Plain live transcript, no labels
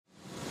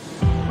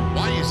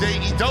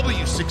is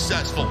AEW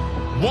successful?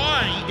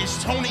 Why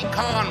is Tony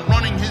Khan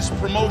running his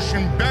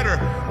promotion better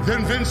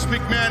than Vince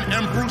McMahon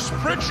and Bruce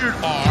Pritchard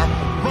are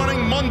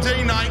running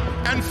Monday night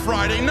and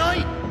Friday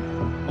night?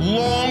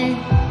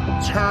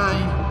 Long-term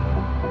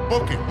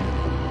booking.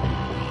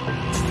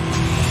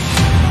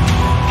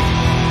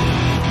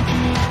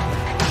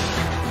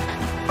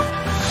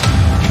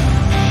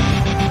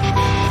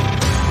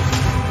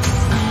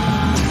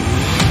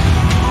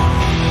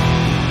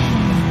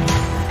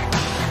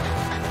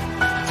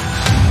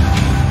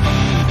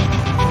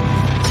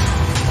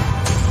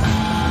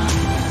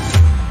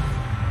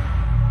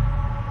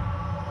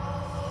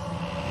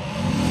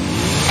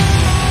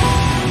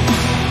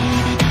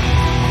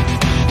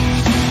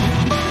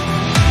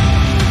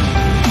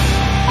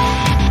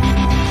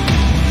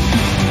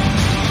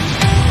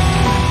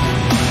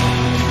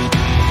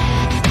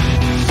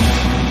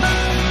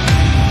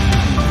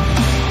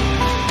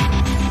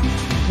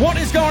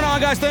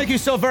 Thank you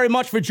so very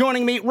much for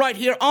joining me right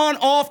here on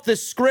Off the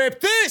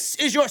Script. This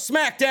is your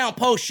SmackDown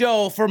post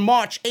show for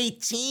March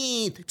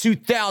 18th,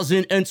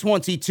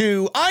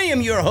 2022. I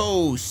am your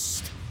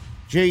host,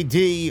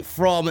 JD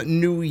from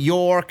New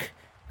York,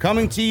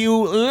 coming to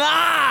you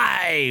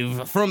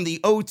live from the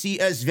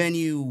OTS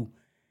venue.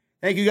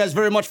 Thank you guys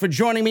very much for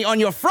joining me on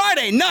your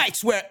Friday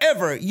nights,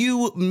 wherever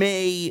you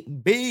may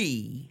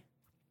be.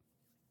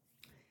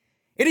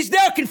 It is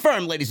now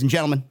confirmed, ladies and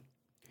gentlemen.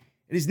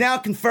 It is now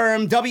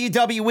confirmed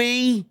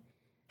WWE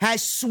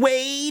has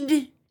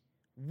swayed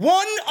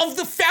one of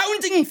the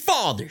founding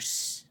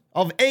fathers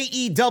of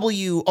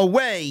AEW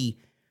away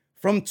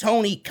from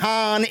Tony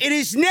Khan. It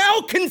is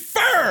now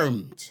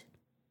confirmed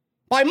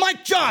by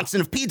Mike Johnson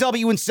of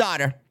PW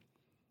Insider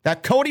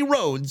that Cody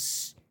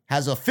Rhodes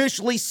has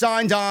officially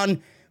signed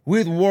on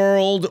with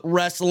World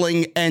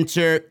Wrestling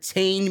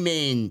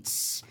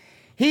Entertainment.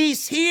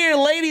 He's here,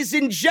 ladies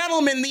and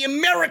gentlemen. The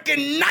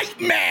American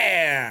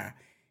Nightmare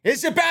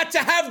is about to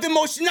have the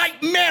most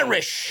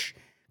nightmarish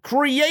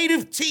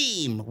creative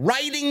team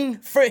writing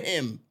for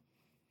him.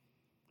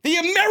 The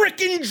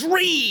American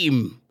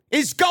Dream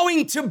is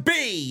going to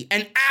be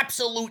an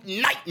absolute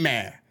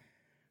nightmare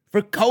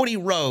for Cody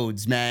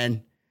Rhodes,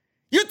 man.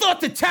 You thought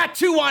the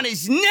tattoo on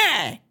his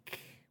neck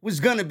was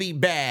going to be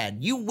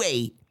bad. You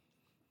wait.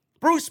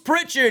 Bruce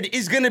Pritchard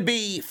is going to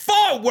be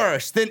far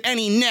worse than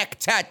any neck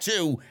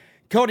tattoo.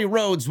 Cody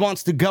Rhodes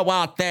wants to go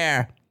out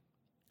there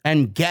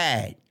and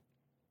gag.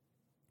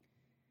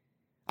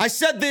 I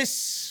said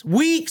this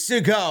weeks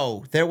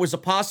ago. There was a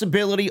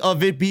possibility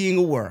of it being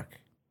a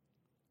work,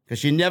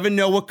 because you never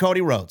know with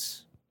Cody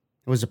Rhodes.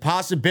 There was a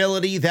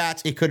possibility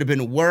that it could have been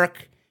a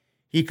work.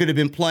 He could have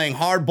been playing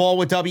hardball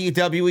with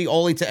WWE,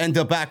 only to end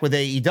up back with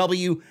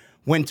AEW.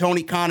 When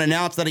Tony Khan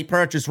announced that he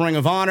purchased Ring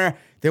of Honor,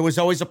 there was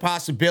always a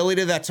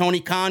possibility that Tony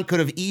Khan could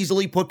have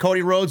easily put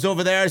Cody Rhodes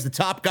over there as the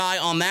top guy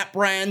on that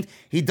brand.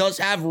 He does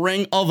have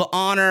Ring of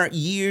Honor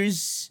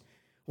years,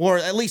 or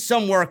at least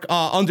some work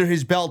under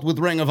his belt with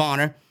Ring of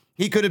Honor.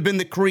 He could have been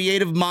the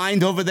creative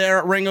mind over there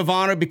at Ring of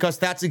Honor, because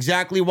that's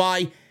exactly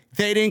why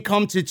they didn't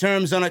come to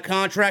terms on a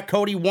contract.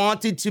 Cody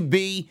wanted to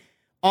be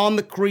on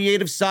the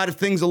creative side of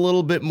things a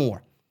little bit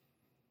more.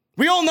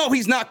 We all know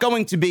he's not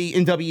going to be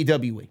in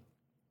WWE.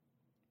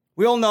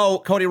 We all know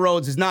Cody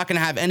Rhodes is not going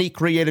to have any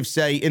creative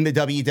say in the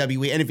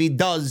WWE. And if he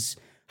does,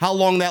 how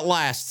long that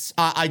lasts,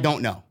 I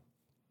don't know.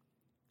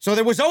 So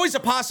there was always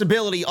a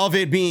possibility of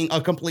it being a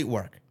complete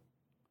work.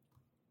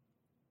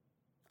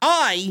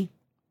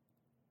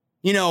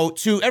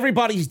 To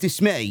everybody's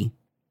dismay,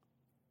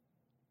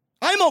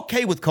 I'm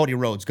okay with Cody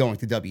Rhodes going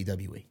to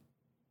WWE.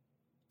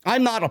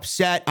 I'm not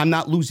upset. I'm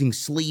not losing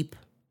sleep.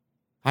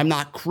 I'm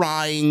not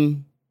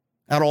crying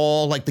at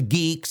all like the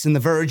geeks and the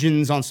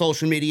virgins on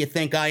social media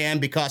think I am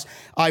because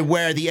I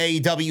wear the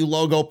AEW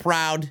logo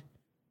proud.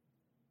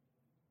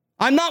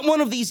 I'm not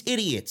one of these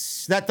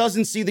idiots that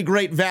doesn't see the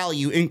great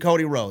value in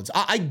Cody Rhodes.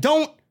 I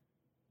don't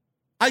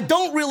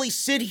really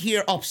sit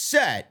here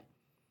upset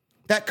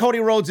that Cody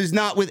Rhodes is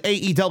not with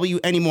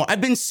AEW anymore.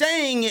 I've been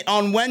saying it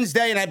on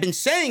Wednesday, and I've been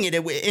saying it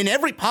in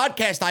every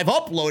podcast I've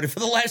uploaded for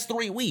the last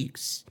 3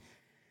 weeks.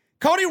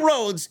 Cody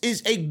Rhodes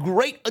is a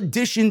great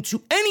addition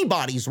to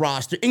anybody's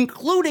roster,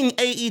 including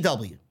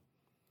AEW.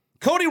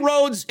 Cody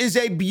Rhodes is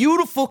a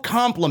beautiful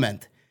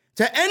complement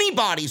to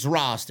anybody's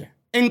roster,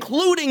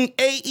 including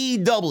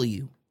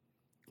AEW.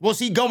 Was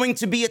he going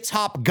to be a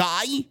top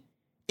guy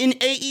in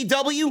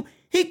AEW?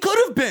 He could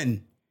have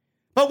been.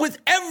 But with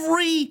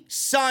every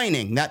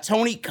signing that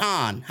Tony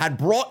Khan had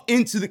brought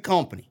into the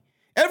company,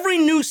 every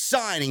new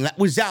signing that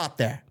was out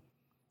there,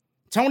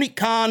 Tony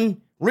Khan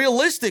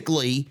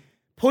realistically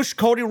pushed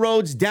Cody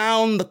Rhodes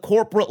down the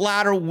corporate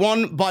ladder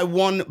one by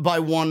one by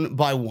one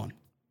by one.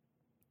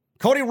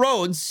 Cody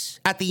Rhodes,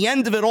 at the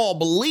end of it all,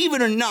 believe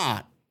it or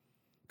not,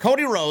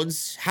 Cody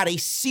Rhodes had a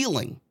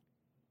ceiling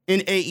in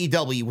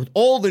AEW with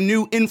all the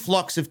new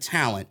influx of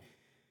talent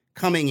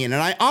coming in.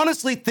 And I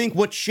honestly think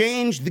what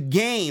changed the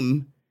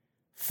game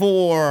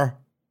for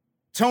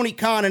Tony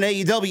Khan and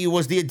AEW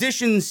was the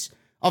additions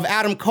of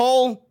Adam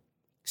Cole,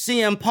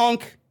 CM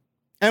Punk,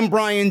 and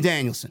Bryan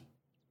Danielson.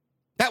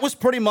 That was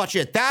pretty much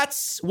it.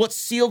 That's what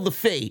sealed the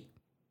fate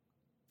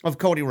of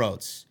Cody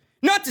Rhodes.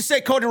 Not to say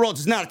Cody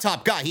Rhodes is not a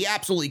top guy. He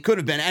absolutely could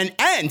have been.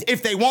 And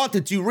if they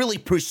wanted to really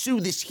pursue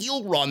this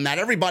heel run that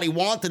everybody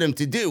wanted him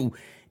to do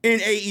in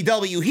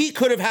AEW, he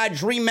could have had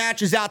dream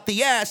matches out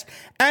the ass,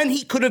 and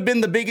he could have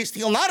been the biggest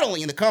heel, not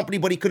only in the company,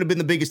 but he could have been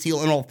the biggest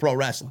heel in all of pro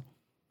wrestling.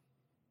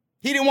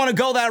 He didn't want to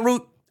go that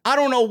route. I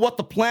don't know what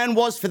the plan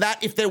was for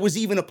that, if there was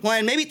even a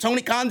plan. Maybe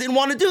Tony Khan didn't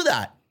want to do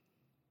that.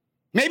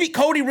 Maybe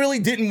Cody really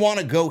didn't want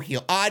to go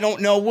heel. I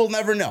don't know. We'll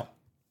never know.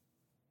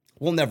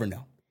 We'll never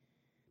know.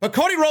 But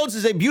Cody Rhodes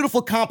is a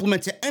beautiful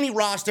compliment to any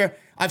roster.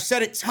 I've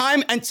said it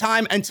time and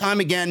time and time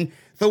again.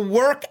 The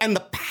work and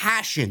the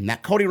passion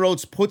that Cody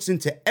Rhodes puts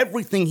into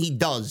everything he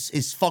does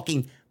is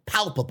fucking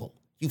palpable.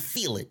 You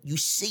feel it. You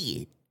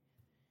see it.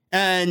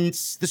 And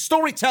the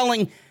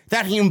storytelling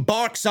that he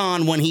embarks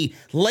on when he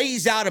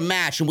lays out a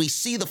match and we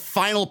see the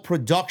final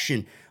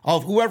production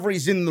of whoever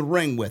he's in the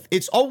ring with,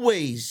 it's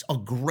always a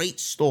great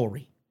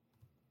story.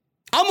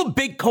 I'm a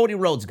big Cody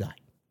Rhodes guy.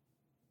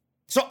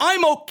 So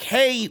I'm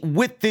okay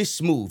with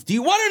this move. Do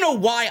you want to know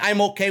why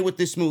I'm okay with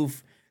this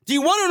move? Do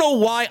you want to know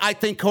why I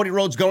think Cody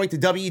Rhodes going to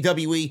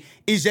WWE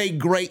is a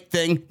great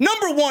thing?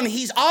 Number one,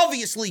 he's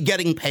obviously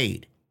getting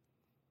paid.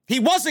 He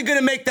wasn't going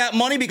to make that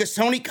money because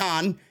Tony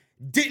Khan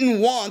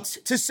didn't want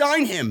to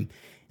sign him.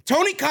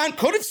 Tony Khan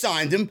could have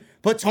signed him,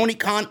 but Tony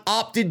Khan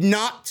opted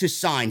not to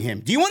sign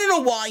him. Do you want to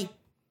know why?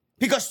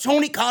 Because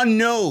Tony Khan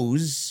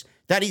knows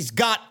that he's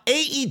got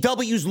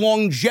AEW's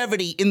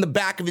longevity in the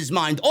back of his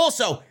mind.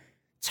 Also,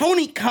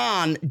 Tony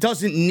Khan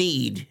doesn't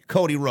need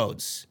Cody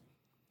Rhodes.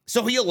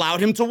 So he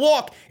allowed him to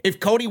walk. If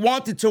Cody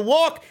wanted to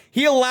walk,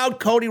 he allowed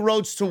Cody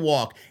Rhodes to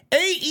walk.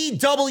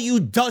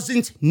 AEW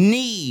doesn't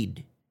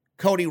need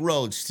Cody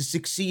Rhodes to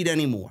succeed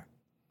anymore.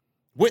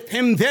 With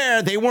him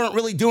there, they weren't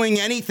really doing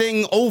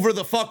anything over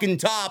the fucking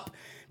top.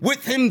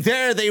 With him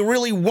there, they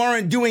really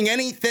weren't doing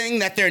anything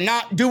that they're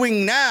not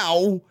doing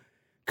now.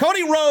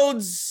 Cody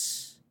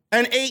Rhodes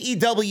and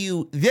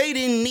AEW, they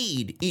didn't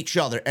need each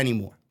other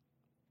anymore.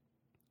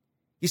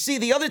 You see,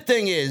 the other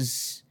thing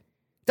is,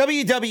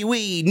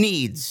 WWE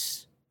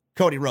needs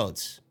Cody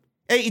Rhodes.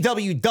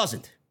 AEW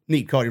doesn't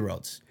need Cody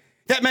Rhodes.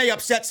 That may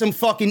upset some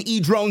fucking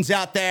E-drones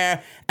out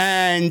there,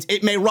 and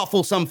it may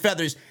ruffle some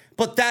feathers,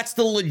 but that's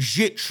the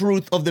legit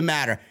truth of the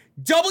matter.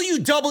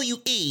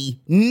 WWE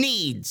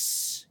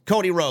needs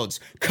Cody Rhodes.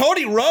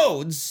 Cody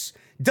Rhodes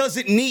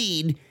doesn't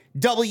need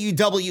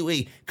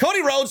WWE.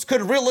 Cody Rhodes could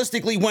have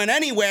realistically went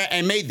anywhere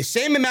and made the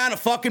same amount of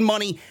fucking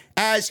money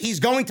as he's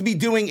going to be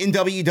doing in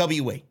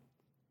WWE.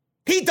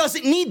 He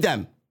doesn't need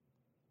them.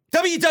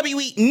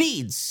 WWE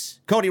needs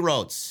Cody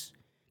Rhodes.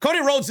 Cody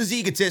Rhodes is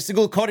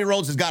egotistical. Cody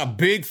Rhodes has got a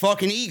big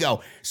fucking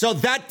ego. So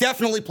that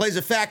definitely plays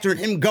a factor in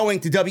him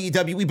going to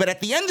WWE. But at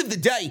the end of the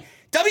day,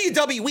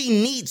 WWE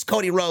needs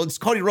Cody Rhodes.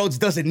 Cody Rhodes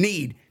doesn't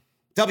need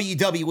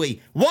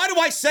WWE. Why do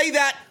I say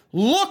that?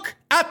 Look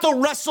at the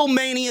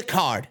WrestleMania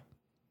card.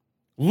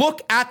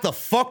 Look at the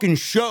fucking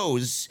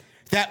shows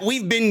that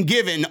we've been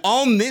given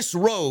on this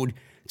road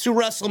to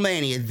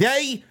WrestleMania.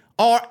 They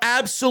are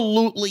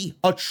absolutely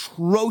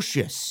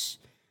atrocious.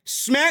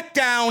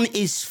 SmackDown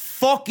is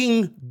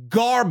fucking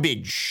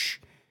garbage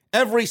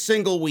every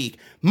single week.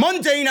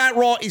 Monday Night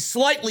Raw is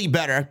slightly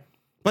better,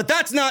 but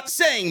that's not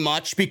saying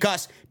much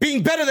because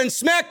being better than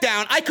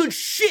SmackDown, I could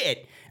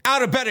shit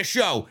out a better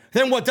show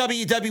than what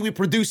WWE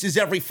produces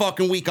every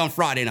fucking week on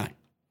Friday night.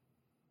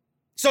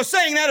 So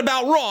saying that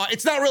about Raw,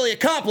 it's not really a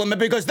compliment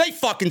because they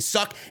fucking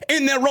suck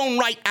in their own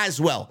right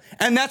as well.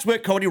 And that's where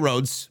Cody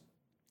Rhodes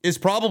is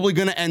probably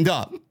going to end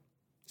up.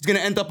 He's going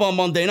to end up on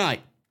Monday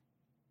night.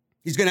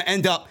 He's going to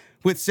end up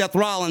with Seth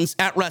Rollins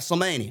at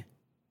WrestleMania.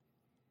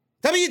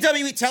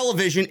 WWE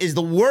television is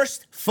the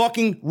worst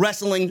fucking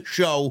wrestling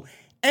show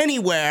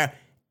anywhere,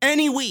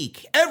 any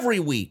week, every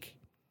week.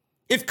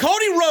 If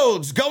Cody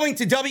Rhodes going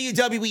to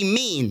WWE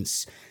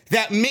means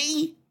that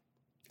me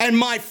and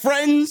my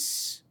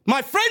friends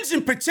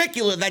in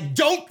particular that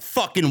don't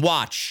fucking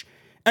watch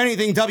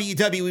anything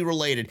WWE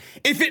related,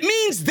 if it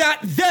means that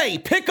they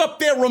pick up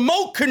their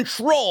remote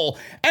control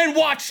and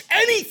watch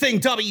anything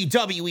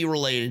WWE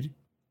related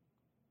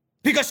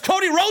because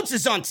Cody Rhodes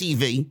is on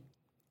TV,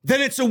 then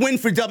it's a win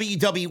for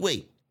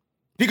WWE.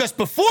 Because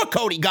before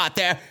Cody got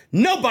there,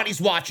 nobody's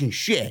watching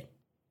shit.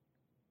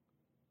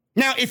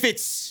 Now, if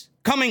it's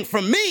coming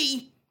from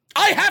me,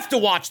 I have to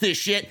watch this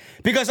shit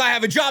because I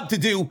have a job to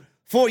do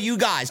for you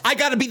guys. I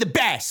got to be the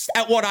best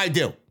at what I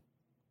do.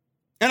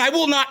 And I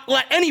will not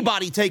let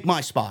anybody take my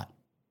spot.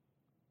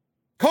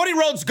 Cody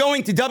Rhodes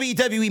going to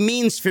WWE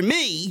means for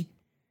me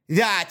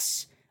that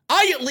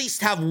I at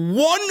least have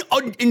one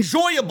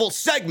enjoyable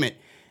segment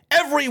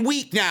every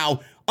week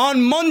now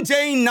on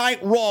Monday Night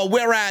Raw,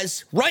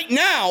 whereas right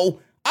now,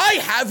 I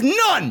have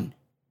none.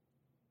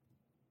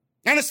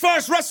 And as far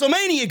as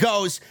WrestleMania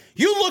goes,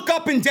 you look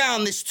up and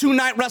down this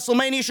two-night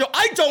WrestleMania show,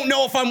 I don't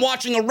know if I'm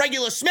watching a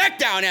regular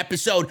SmackDown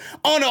episode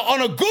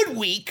on a good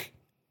week,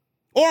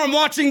 or I'm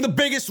watching the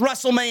biggest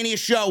WrestleMania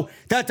show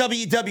that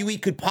WWE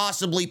could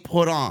possibly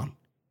put on.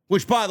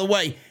 which, by the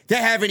way, they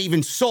haven't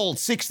even sold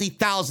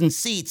 60,000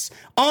 seats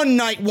on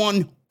night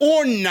 1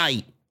 or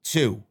night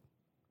 2.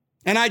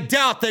 And I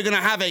doubt they're going to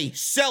have a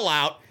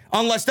sellout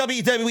unless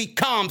WWE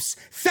comps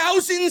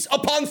thousands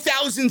upon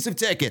thousands of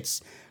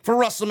tickets for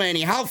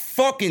WrestleMania. How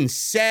fucking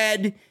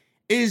sad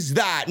is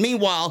that?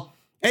 Meanwhile,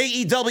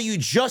 AEW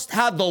just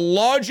had the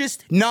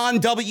largest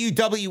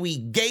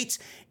non-WWE gate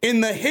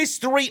in the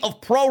history of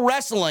pro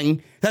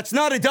wrestling that's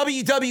not a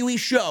WWE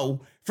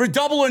show for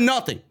Double or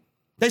Nothing.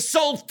 They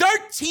sold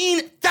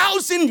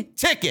 13,000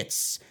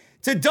 tickets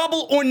to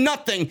Double or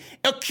Nothing,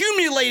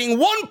 accumulating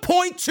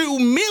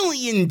 $1.2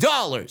 million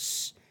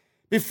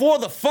before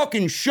the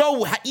fucking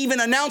show even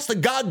announced the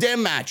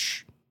goddamn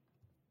match.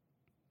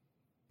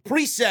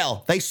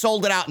 Pre-sale, they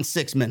sold it out in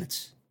 6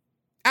 minutes.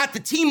 At the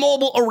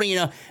T-Mobile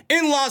Arena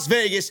in Las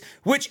Vegas,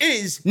 which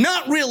is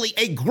not really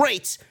a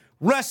great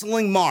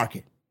wrestling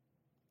market.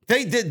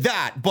 They did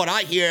that, but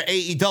I hear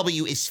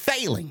AEW is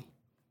failing.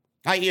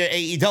 I hear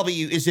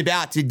AEW is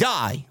about to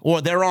die,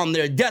 or they're on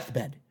their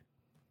deathbed.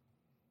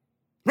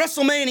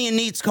 WrestleMania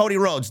needs Cody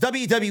Rhodes.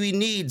 WWE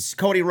needs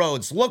Cody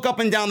Rhodes. Look up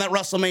and down that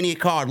WrestleMania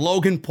card.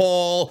 Logan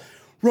Paul,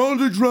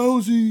 Ronda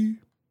Rousey,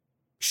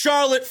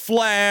 Charlotte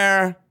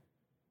Flair,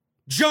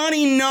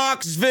 Johnny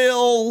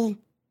Knoxville,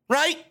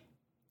 right?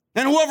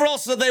 And whoever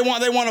else that they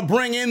want to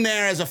bring in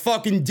there as a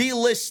fucking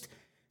D-list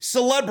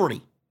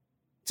celebrity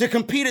to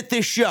compete at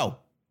this show.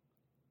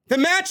 The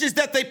matches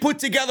that they put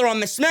together on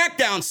the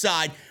SmackDown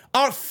side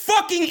are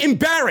fucking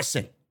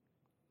embarrassing.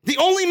 The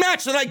only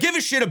match that I give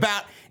a shit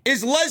about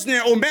is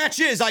Lesnar, or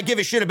matches I give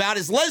a shit about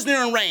is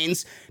Lesnar and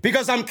Reigns,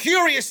 because I'm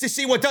curious to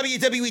see what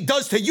WWE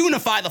does to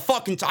unify the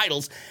fucking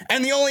titles.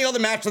 And the only other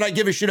match that I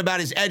give a shit about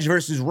is Edge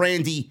versus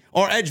Randy,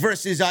 or Edge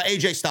versus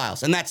AJ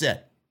Styles, and that's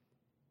it.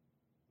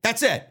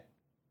 That's it.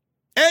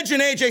 Edge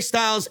and AJ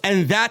Styles,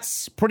 and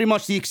that's pretty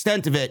much the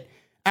extent of it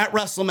at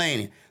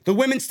WrestleMania. The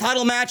women's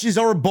title matches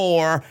are a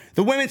bore.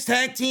 The women's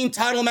tag team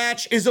title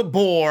match is a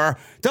bore.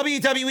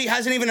 WWE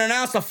hasn't even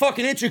announced a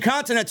fucking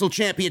Intercontinental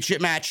Championship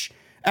match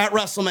at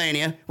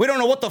WrestleMania. We don't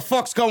know what the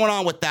fuck's going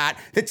on with that.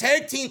 The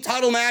tag team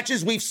title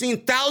matches we've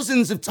seen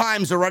thousands of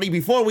times already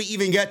before we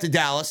even get to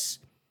Dallas.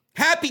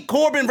 Happy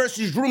Corbin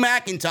versus Drew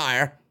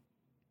McIntyre.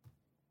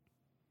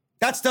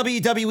 That's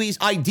WWE's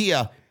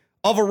idea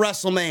of a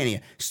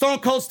WrestleMania. Stone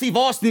Cold Steve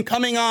Austin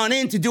coming on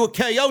in to do a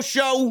KO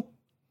show.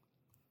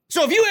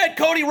 So if you had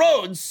Cody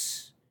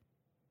Rhodes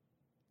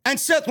and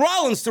Seth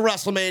Rollins to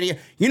WrestleMania,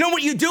 you know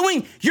what you're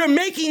doing? You're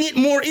making it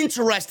more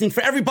interesting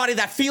for everybody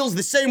that feels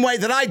the same way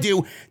that I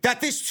do, that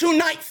this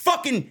 2-night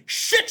fucking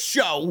shit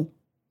show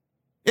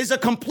is a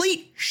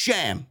complete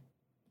sham.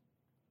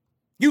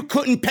 You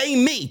couldn't pay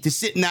me to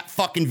sit in that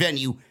fucking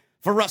venue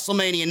for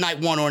WrestleMania night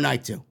 1 or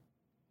night 2.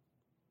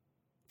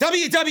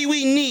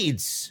 WWE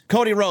needs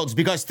Cody Rhodes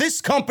because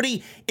this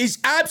company is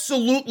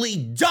absolutely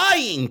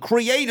dying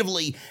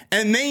creatively,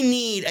 and they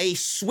need a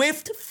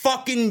swift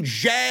fucking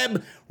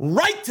jab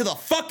right to the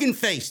fucking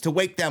face to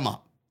wake them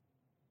up.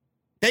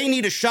 They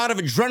need a shot of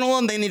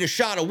adrenaline. They need a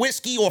shot of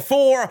whiskey or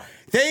 4.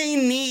 They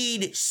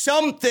need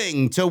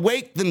something to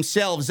wake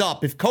themselves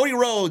up. If Cody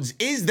Rhodes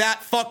is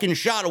that fucking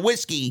shot of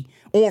whiskey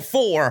or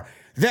 4,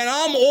 then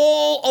I'm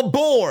all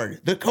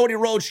aboard the Cody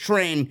Rhodes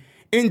train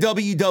in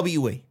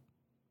WWE.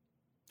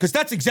 Because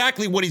that's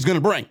exactly what he's going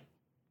to bring.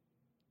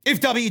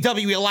 If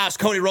WWE allows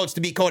Cody Rhodes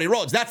to be Cody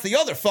Rhodes, that's the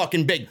other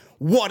fucking big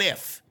what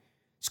if.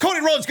 Is Cody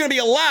Rhodes going to be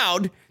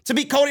allowed to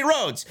be Cody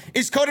Rhodes?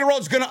 Is Cody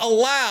Rhodes going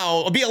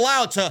to be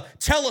allowed to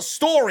tell a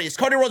story? Is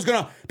Cody Rhodes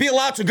going to be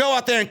allowed to go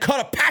out there and cut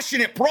a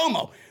passionate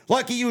promo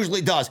like he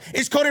usually does?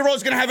 Is Cody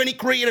Rhodes going to have any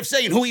creative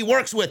say in who he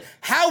works with,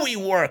 how he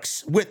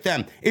works with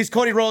them? Is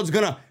Cody Rhodes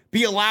going to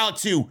be allowed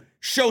to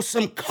show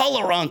some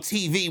color on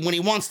TV when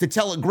he wants to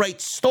tell a great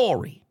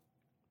story?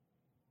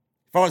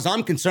 As far as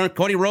I'm concerned,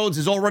 Cody Rhodes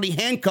is already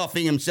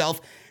handcuffing himself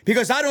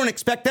because I don't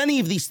expect any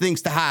of these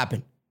things to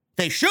happen.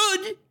 They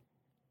should,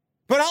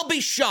 but I'll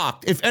be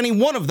shocked if any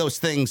one of those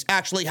things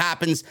actually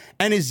happens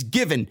and is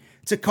given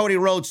to Cody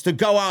Rhodes to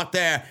go out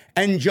there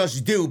and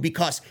just do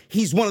because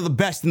he's one of the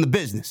best in the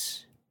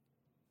business.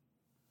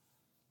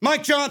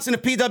 Mike Johnson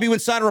of PW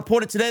Insider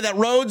reported today that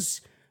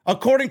Rhodes,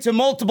 according to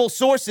multiple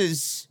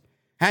sources,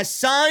 has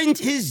signed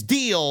his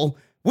deal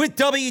with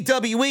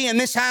WWE, and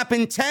this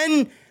happened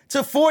 10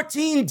 to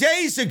 14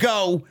 days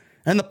ago,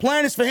 and the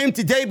plan is for him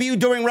to debut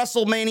during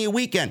WrestleMania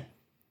weekend.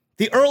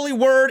 The early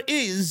word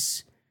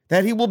is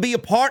that he will be a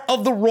part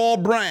of the Raw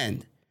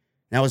brand.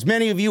 Now, as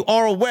many of you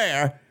are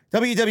aware,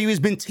 WWE has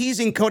been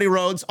teasing Cody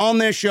Rhodes on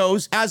their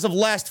shows. As of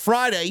last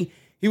Friday,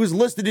 he was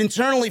listed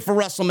internally for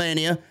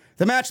WrestleMania.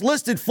 The match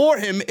listed for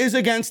him is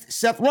against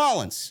Seth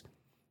Rollins.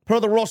 Per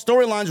the Raw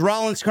storylines,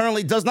 Rollins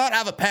currently does not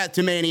have a path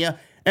to Mania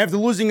after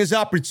losing his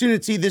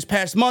opportunity this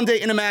past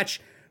Monday in a match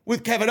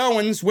with Kevin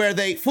Owens, where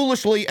they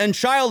foolishly and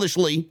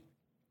childishly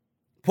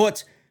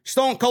put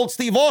Stone Cold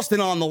Steve Austin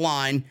on the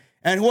line,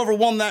 and whoever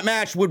won that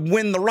match would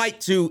win the right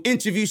to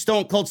interview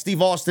Stone Cold Steve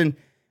Austin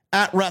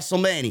at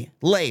WrestleMania.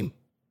 Lame.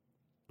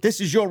 This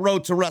is your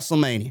road to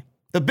WrestleMania.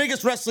 The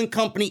biggest wrestling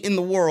company in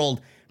the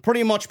world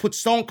pretty much put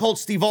Stone Cold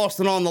Steve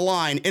Austin on the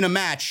line in a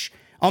match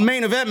a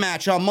main event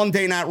match on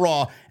Monday Night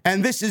Raw,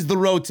 and this is the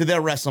road to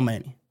their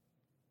WrestleMania.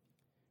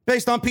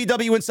 Based on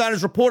PW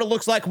Insider's report, it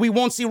looks like we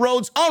won't see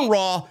Rhodes on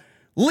Raw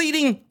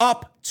leading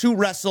up to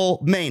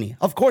WrestleMania.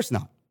 Of course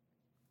not.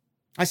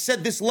 I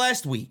said this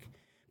last week.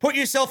 Put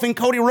yourself in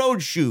Cody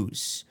Rhodes'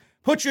 shoes.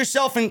 Put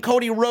yourself in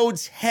Cody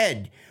Rhodes'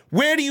 head.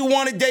 Where do you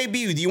want to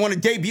debut? Do you want to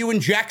debut in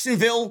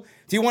Jacksonville?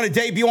 Do you want to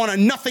debut on a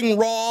nothing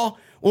Raw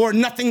or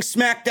nothing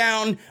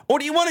SmackDown? Or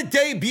do you want to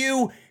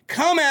debut,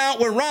 come out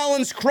where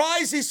Rollins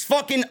cries his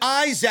fucking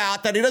eyes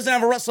out that he doesn't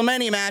have a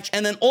WrestleMania match,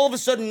 and then all of a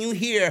sudden you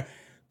hear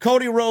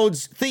Cody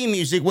Rhodes' theme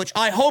music, which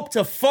I hope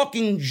to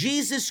fucking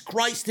Jesus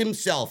Christ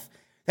himself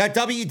that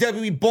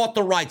WWE bought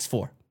the rights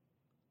for.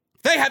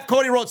 They have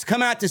Cody Rhodes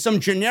come out to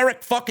some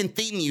generic fucking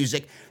theme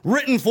music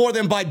written for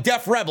them by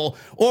Def Rebel,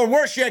 or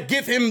worse yet,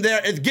 give him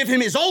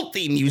his old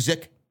theme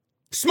music,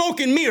 Smoke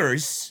and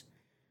Mirrors.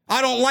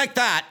 I don't like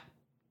that.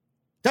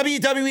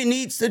 WWE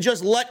needs to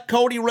just let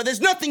Cody Rhodes. There's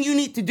nothing you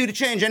need to do to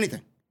change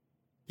anything.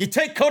 You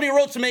take Cody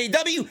Rhodes from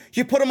AEW,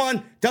 you put him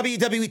on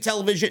WWE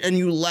television, and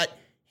you let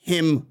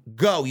him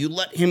go. You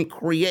let him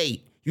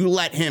create. You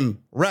let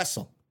him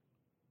wrestle.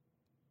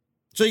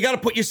 So you got to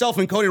put yourself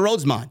in Cody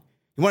Rhodes' mind.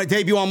 You want to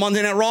debut on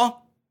Monday Night Raw?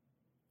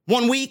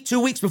 1 week, 2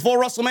 weeks before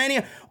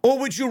WrestleMania? Or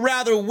would you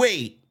rather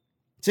wait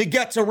to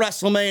get to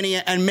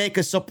WrestleMania and make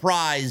a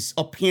surprise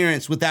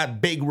appearance with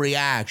that big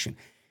reaction?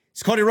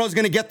 Is Cody Rhodes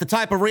going to get the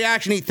type of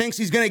reaction he thinks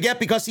he's going to get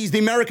because he's the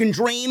American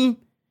dream?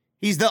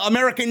 He's the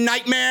American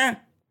nightmare?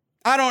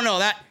 I don't know.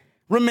 That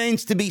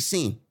remains to be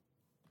seen.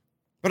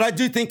 But I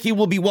do think he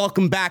will be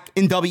welcomed back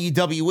in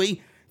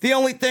WWE. The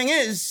only thing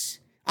is,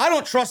 I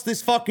don't trust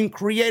this fucking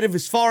creative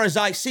as far as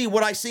I see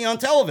what I see on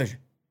television.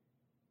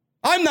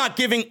 I'm not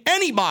giving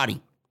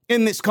anybody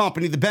in this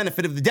company the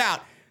benefit of the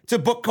doubt to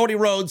book Cody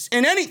Rhodes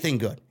in anything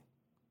good.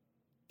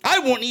 I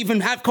won't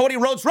even have Cody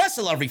Rhodes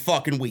wrestle every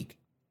fucking week.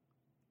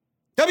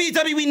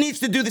 WWE needs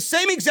to do the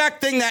same exact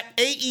thing that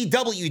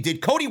AEW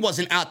did. Cody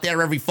wasn't out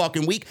there every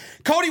fucking week.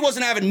 Cody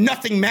wasn't having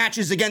nothing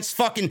matches against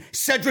fucking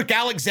Cedric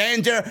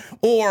Alexander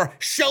or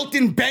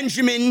Shelton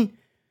Benjamin.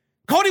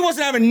 Cody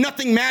wasn't having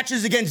nothing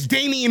matches against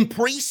Damian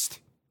Priest.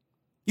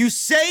 You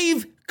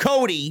save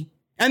Cody,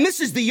 and this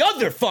is the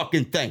other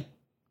fucking thing.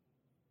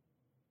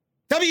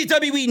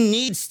 WWE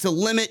needs to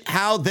limit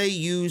how they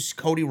use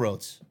Cody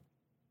Rhodes.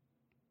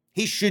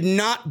 He should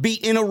not be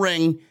in a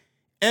ring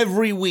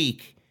every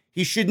week.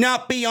 He should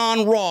not be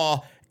on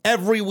Raw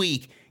every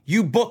week.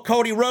 You book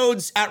Cody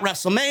Rhodes at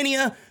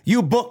WrestleMania.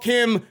 You book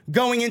him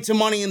going into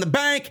Money in the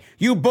Bank.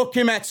 You book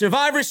him at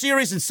Survivor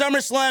Series and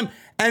SummerSlam.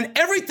 And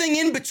everything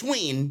in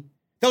between,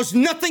 those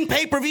nothing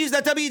pay-per-views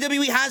that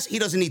WWE has, he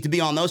doesn't need to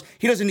be on those.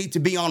 He doesn't need to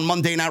be on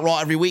Monday Night Raw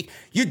every week.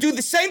 You do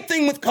the same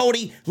thing with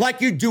Cody like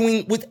you're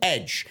doing with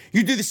Edge.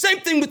 You do the same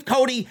thing with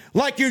Cody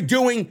like you're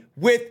doing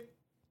with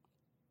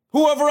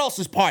whoever else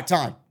is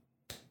part-time.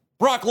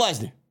 Brock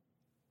Lesnar.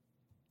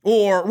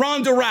 Or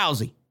Ronda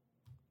Rousey.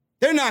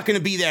 They're not going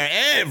to be there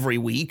every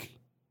week.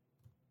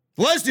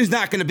 Lesnar's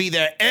not going to be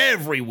there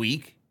every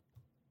week.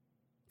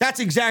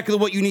 That's exactly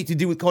what you need to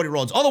do with Cody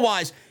Rhodes.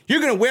 Otherwise,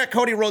 you're going to wear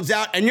Cody Rhodes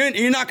out, and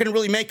you're not going to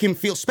really make him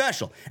feel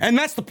special. And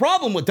that's the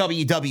problem with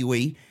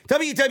WWE.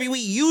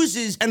 WWE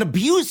uses and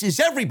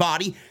abuses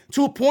everybody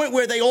to a point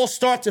where they all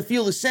start to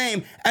feel the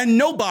same, and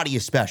nobody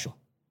is special.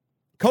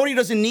 Cody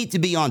doesn't need to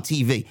be on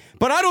TV.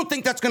 But I don't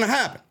think that's going to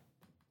happen.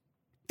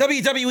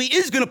 WWE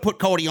is going to put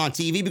Cody on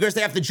TV because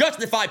they have to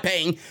justify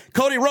paying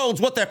Cody Rhodes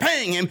what they're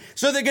paying him,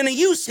 so they're going to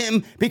use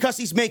him because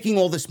he's making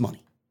all this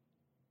money.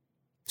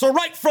 So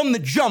right from the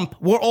jump,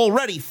 we're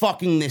already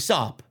fucking this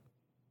up.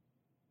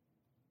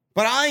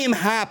 But I am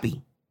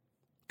happy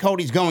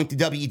Cody's going to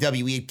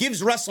WWE. It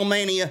gives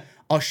WrestleMania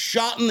a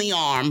shot in the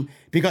arm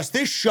because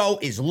this show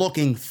is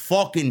looking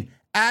fucking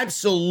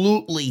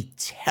absolutely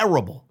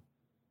terrible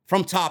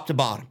from top to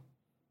bottom.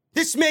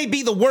 This may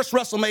be the worst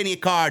WrestleMania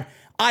card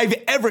I've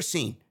ever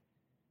seen.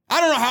 I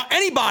don't know how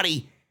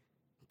anybody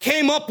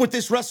came up with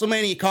this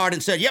WrestleMania card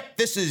and said, yep,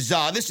 this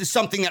is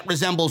something that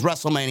resembles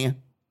WrestleMania.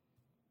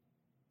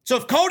 So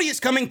if Cody is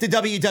coming to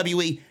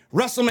WWE,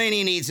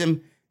 WrestleMania needs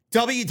him.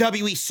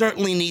 WWE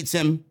certainly needs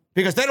him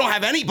because they don't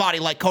have anybody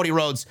like Cody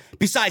Rhodes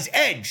besides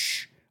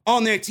Edge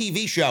on their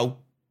TV show.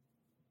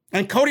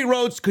 And Cody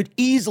Rhodes could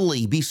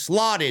easily be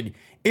slotted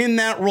in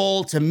that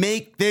role to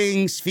make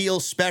things feel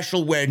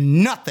special where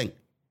nothing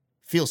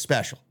feels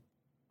special.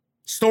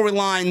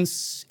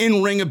 Storylines,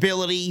 in-ring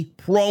ability,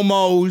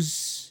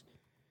 promos.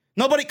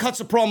 Nobody cuts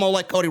a promo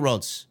like Cody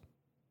Rhodes.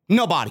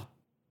 Nobody.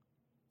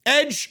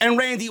 Edge and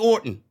Randy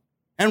Orton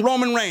and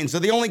Roman Reigns are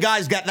the only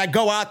guys that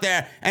go out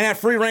there and have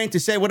free reign to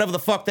say whatever the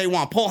fuck they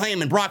want. Paul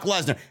Heyman, Brock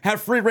Lesnar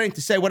have free reign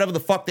to say whatever the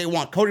fuck they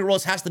want. Cody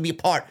Rhodes has to be a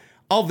part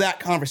of that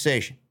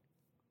conversation.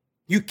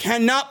 You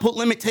cannot put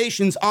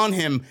limitations on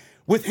him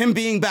with him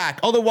being back.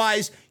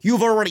 Otherwise,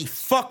 you've already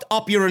fucked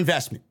up your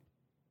investment.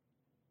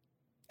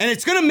 And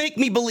it's going to make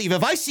me believe,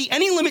 if I see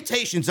any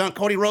limitations on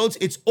Cody Rhodes,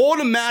 it's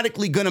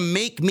automatically going to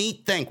make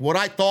me think what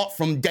I thought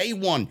from day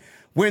one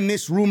when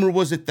this rumor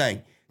was a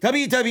thing.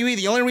 WWE,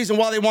 the only reason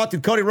why they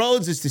wanted Cody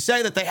Rhodes is to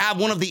say that they have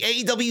one of the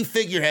AEW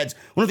figureheads,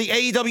 one of the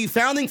AEW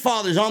founding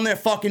fathers on their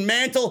fucking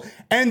mantle,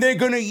 and they're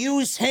going to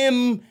use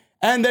him,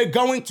 and they're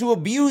going to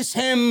abuse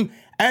him,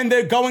 and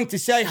they're going to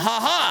say,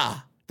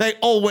 ha-ha. They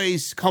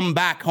always come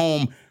back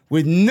home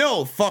with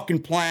no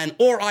fucking plan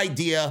or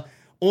idea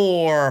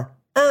or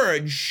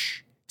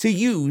urge to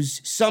use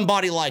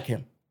somebody like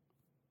him.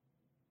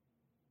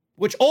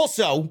 Which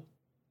also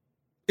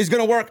is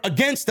going to work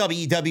against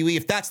WWE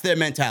if that's their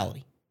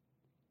mentality.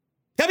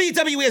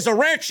 WWE has a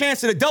rare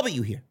chance at a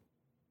W here.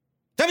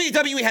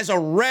 WWE has a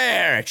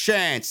rare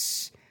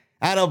chance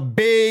at a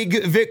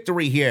big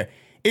victory here.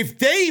 If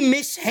they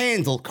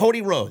mishandle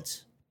Cody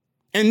Rhodes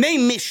and they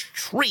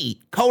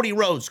mistreat Cody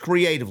Rhodes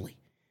creatively,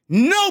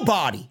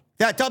 nobody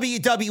that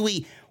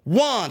WWE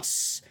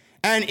wants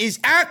and is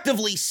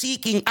actively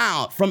seeking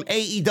out from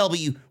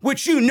AEW,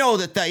 which you know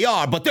that they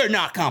are, but they're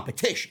not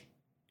competition.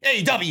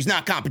 AEW's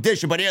not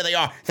competition, but here they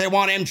are. They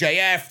want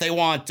MJF. They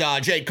want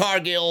Jade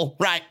Cargill,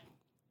 right?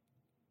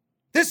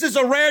 This is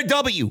a rare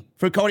W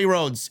for Cody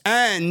Rhodes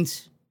and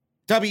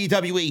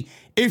WWE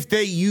if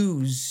they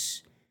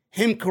use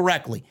him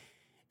correctly.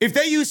 If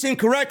they use him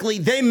correctly,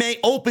 they may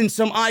open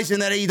some eyes in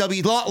that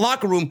AEW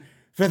locker room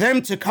for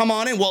them to come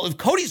on in. Well, if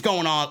Cody's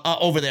going on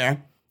over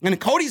there and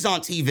Cody's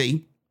on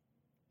TV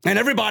and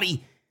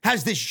everybody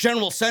has this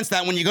general sense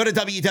that when you go to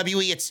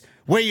WWE, it's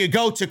where you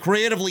go to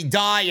creatively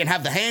die and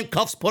have the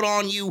handcuffs put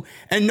on you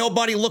and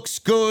nobody looks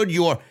good.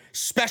 Your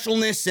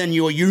specialness and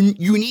your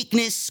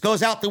uniqueness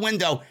goes out the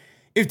window.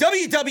 If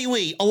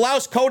WWE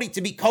allows Cody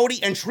to be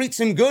Cody and treats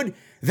him good,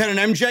 then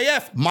an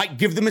MJF might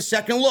give them a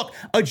second look.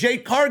 A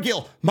Jade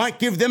Cargill might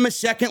give them a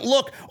second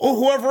look. Or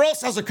whoever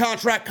else has a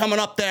contract coming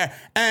up there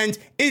and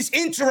is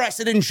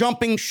interested in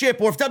jumping ship.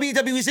 Or if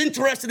WWE is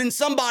interested in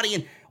somebody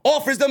and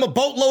offers them a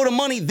boatload of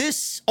money,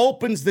 this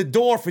opens the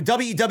door for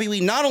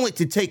WWE not only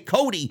to take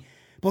Cody,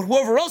 but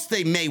whoever else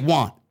they may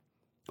want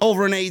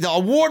over in AEW.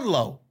 A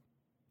Wardlow.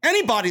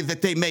 Anybody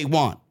that they may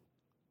want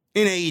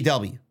in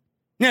AEW.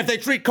 Now, if they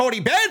treat Cody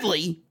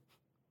badly,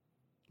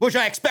 which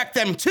I expect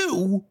them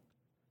to,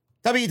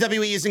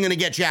 WWE isn't going to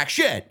get jack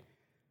shit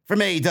from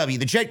AEW.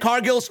 The Jade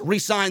Cargills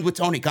re-signed with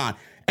Tony Khan.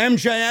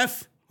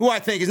 MJF, who I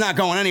think is not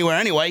going anywhere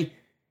anyway,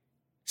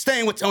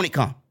 staying with Tony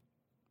Khan.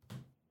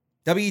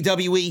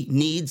 WWE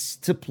needs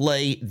to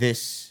play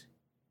this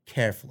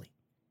carefully.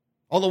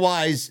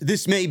 Otherwise,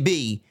 this may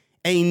be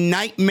a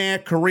nightmare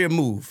career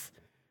move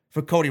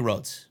for Cody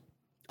Rhodes.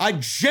 I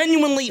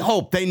genuinely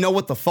hope they know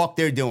what the fuck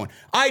they're doing.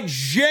 I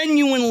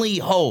genuinely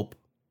hope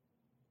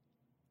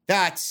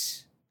that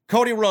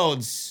Cody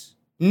Rhodes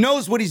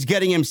knows what he's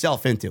getting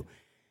himself into.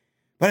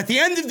 But at the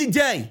end of the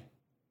day,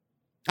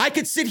 I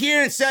could sit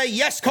here and say,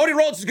 yes, Cody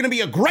Rhodes is going to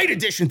be a great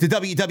addition to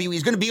WWE.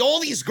 He's going to be all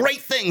these great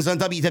things on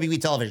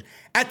WWE television.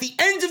 At the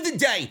end of the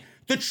day,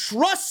 the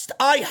trust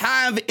I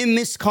have in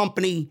this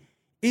company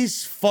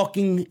is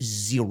fucking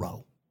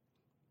zero.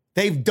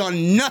 They've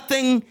done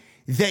nothing.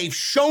 They've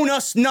shown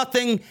us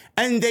nothing,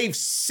 and they've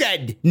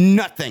said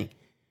nothing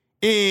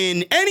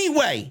in any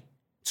way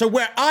to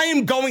where I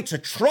am going to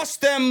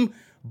trust them,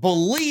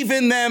 believe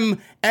in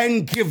them,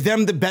 and give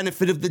them the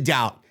benefit of the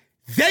doubt.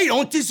 They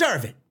don't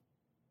deserve it.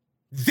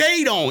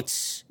 They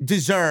don't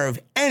deserve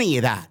any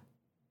of that.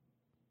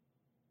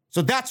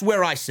 So that's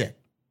where I sit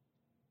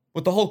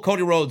with the whole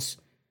Cody Rhodes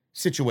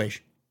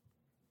situation.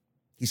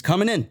 He's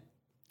coming in.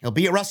 He'll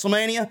be at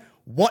WrestleMania.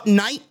 What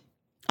night?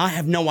 I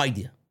have no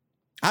idea.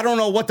 I don't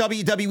know what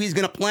WWE is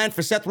going to plan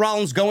for Seth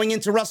Rollins going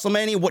into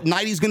WrestleMania, what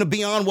night he's going to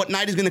be on, what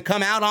night he's going to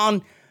come out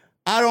on.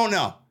 I don't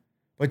know.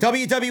 But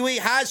WWE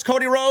has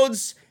Cody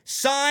Rhodes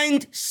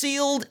signed,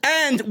 sealed,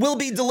 and will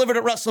be delivered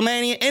at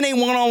WrestleMania in a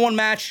one-on-one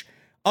match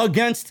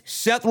against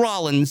Seth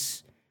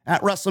Rollins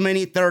at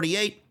WrestleMania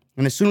 38.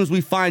 And as soon as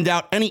we find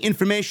out any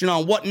information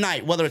on what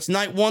night, whether it's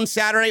night 1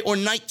 Saturday or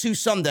night 2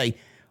 Sunday,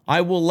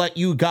 I will let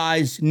you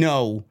guys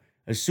know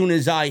as soon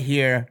as I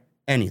hear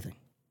anything.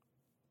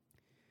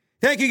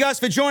 Thank you guys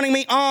for joining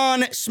me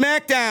on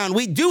SmackDown.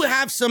 We do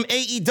have some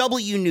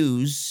AEW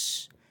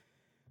news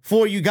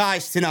for you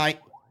guys tonight.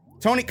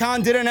 Tony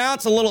Khan did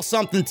announce a little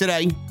something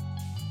today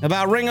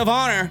about Ring of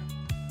Honor,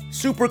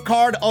 Super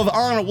Card of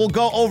Honor. We'll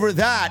go over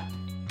that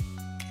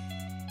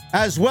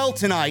as well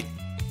tonight.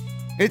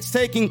 It's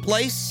taking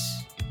place.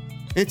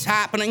 It's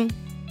happening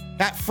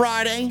that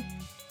Friday.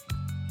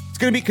 It's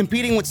going to be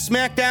competing with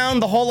SmackDown,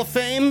 the Hall of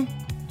Fame,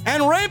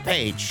 and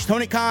Rampage.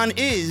 Tony Khan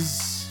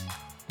is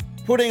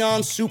putting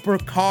on Super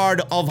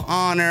Card of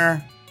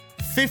Honor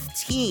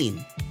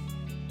 15.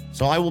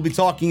 So I will be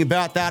talking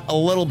about that a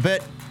little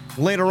bit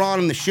later on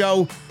in the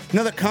show.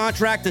 Another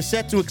contract is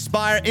set to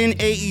expire in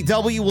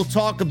AEW. We'll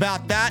talk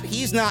about that.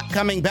 He's not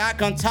coming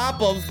back, on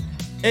top of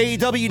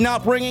AEW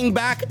not bringing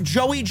back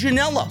Joey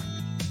Janela.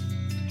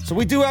 So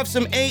we do have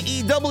some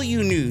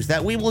AEW news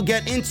that we will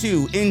get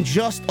into in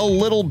just a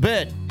little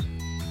bit.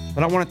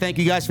 But I want to thank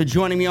you guys for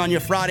joining me on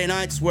your Friday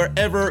nights,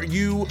 wherever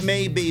you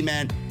may be,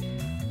 man.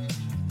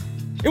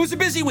 It was a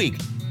busy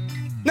week.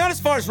 Not as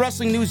far as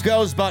wrestling news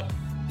goes, but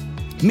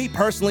me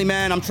personally,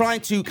 man, I'm trying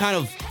to kind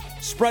of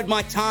spread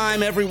my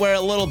time everywhere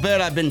a little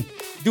bit. I've been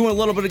doing a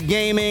little bit of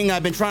gaming.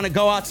 I've been trying to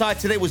go outside.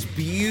 Today was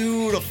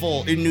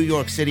beautiful in New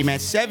York City, man.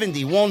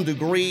 71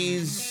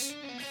 degrees.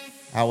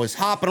 I was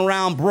hopping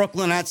around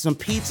Brooklyn, had some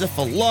pizza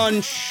for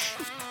lunch.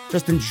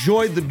 Just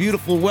enjoyed the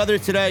beautiful weather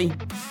today.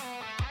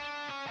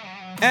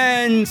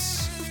 And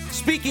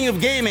speaking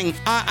of gaming,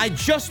 I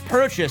just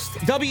purchased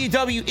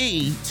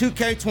WWE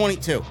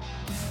 2K22.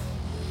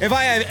 If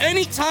I have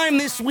any time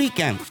this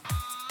weekend,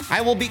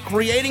 I will be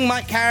creating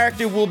my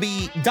character. We'll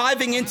be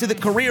diving into the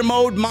career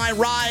mode, my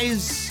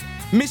rise.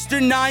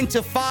 Mr. 9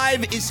 to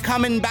 5 is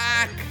coming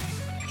back.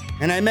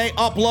 And I may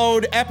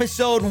upload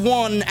episode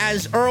 1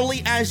 as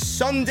early as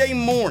Sunday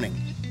morning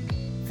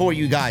for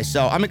you guys.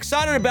 So I'm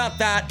excited about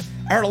that.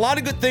 I heard a lot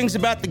of good things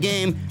about the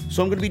game,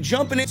 so I'm going to be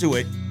jumping into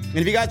it. And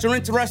if you guys are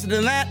interested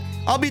in that,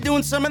 I'll be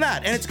doing some of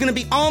that. And it's going to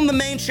be on the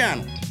main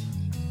channel.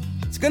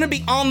 It's going to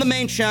be on the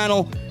main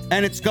channel,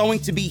 and it's going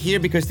to be here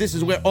because this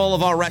is where all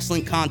of our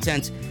wrestling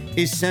content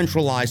is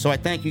centralized. So I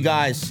thank you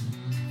guys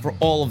for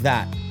all of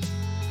that.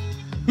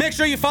 Make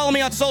sure you follow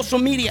me on social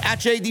media at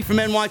JD from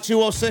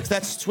NY206.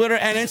 That's Twitter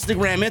and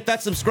Instagram. Hit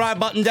that subscribe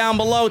button down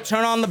below.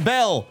 Turn on the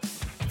bell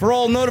for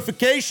all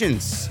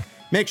notifications.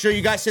 Make sure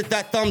you guys hit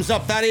that thumbs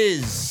up. That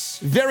is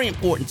very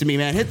important to me,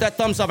 man. Hit that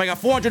thumbs up. I got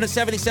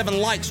 477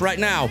 likes right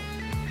now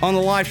on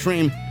the live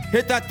stream.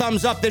 Hit that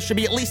thumbs up. There should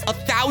be at least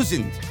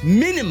 1,000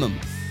 minimum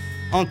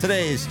on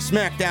today's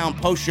SmackDown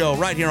post show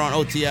right here on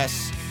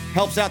OTS.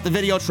 Helps out the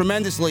video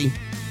tremendously.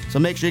 So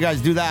make sure you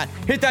guys do that.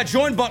 Hit that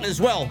join button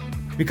as well.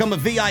 Become a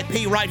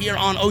VIP right here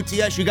on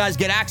OTS. You guys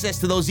get access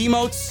to those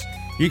emotes.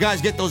 You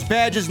guys get those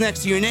badges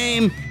next to your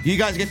name. You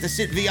guys get to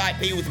sit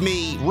VIP with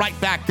me right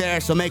back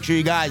there. So make sure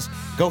you guys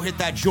go hit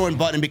that join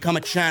button and become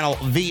a channel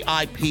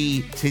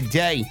VIP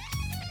today.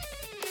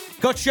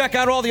 Go check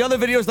out all the other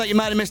videos that you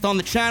might have missed on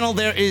the channel.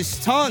 There is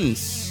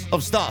tons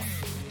of stuff.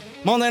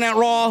 Monday Night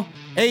Raw,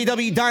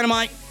 AEW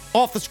Dynamite,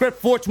 Off the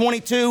Script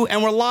 422,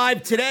 and we're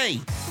live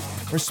today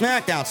for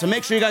SmackDown. So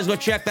make sure you guys go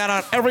check that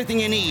out. Everything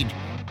you need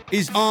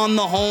is on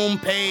the home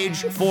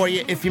page for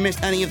you if you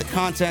missed any of the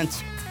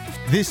content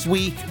this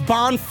week.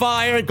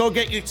 Bonfire, go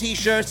get your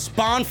t-shirts.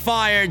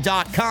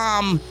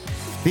 Bonfire.com,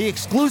 the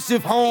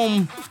exclusive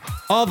home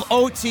of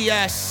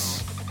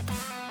OTS.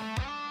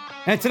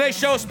 And today's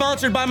show is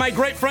sponsored by my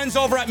great friends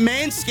over at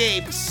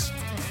Manscaped.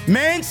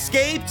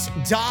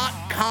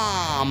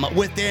 Manscaped.com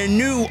with their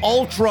new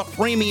Ultra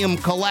Premium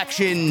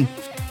Collection.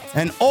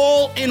 An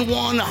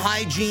all-in-one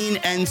hygiene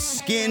and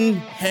skin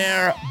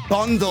hair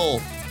bundle.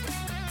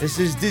 This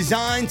is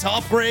designed to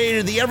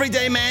upgrade the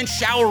everyday man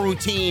shower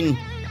routine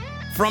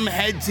from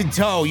head to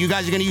toe. You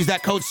guys are going to use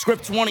that code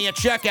SCRIPT20 at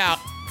checkout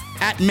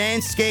at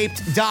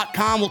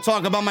Manscaped.com. We'll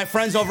talk about my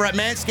friends over at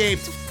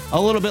Manscaped a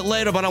little bit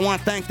later, but I want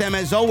to thank them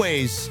as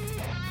always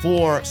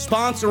for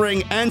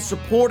sponsoring and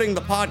supporting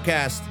the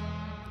podcast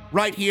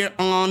right here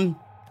on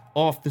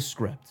Off the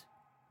Script.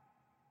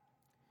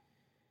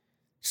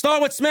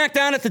 Start with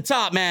SmackDown at the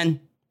top, man.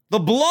 The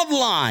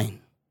Bloodline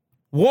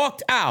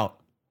walked out.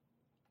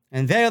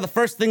 And they're the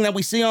first thing that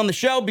we see on the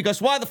show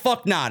because why the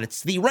fuck not?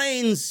 It's the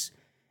Reigns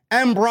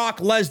and Brock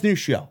Lesnar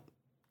show.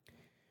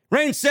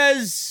 Reigns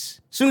says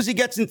as soon as he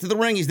gets into the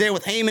ring, he's there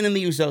with Heyman and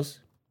the Usos.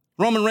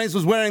 Roman Reigns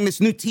was wearing this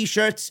new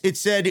t-shirt. It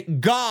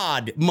said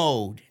God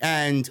mode.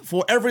 And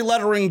for every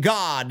letter in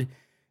God,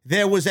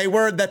 there was a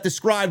word that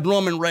described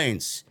Roman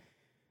Reigns.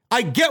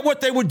 I get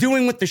what they were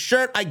doing with the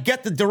shirt. I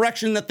get the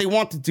direction that they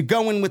wanted to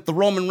go in with the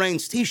Roman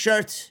Reigns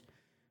t-shirt.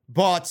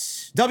 But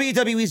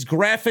WWE's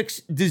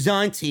graphics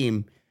design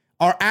team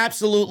are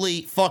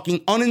absolutely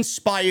fucking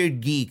uninspired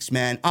geeks,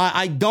 man.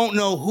 I don't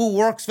know who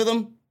works for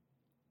them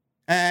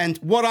and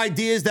what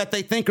ideas that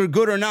they think are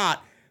good or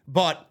not,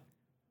 but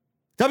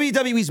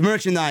WWE's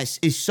merchandise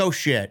is so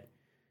shit.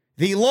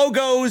 The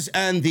logos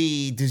and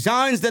the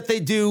designs that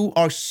they do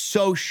are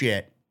so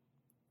shit.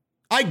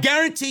 I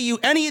guarantee you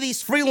any of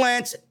these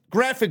freelance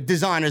graphic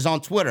designers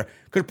on Twitter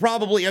could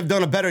probably have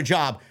done a better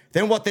job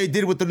than what they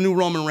did with the new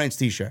Roman Reigns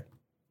t-shirt.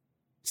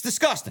 It's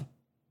disgusting.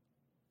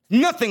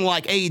 Nothing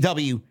like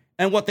AEW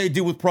and what they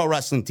do with pro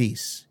wrestling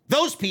tees.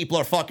 Those people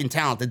are fucking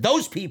talented.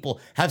 Those people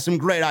have some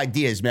great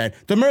ideas, man.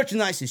 The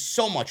merchandise is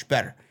so much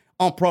better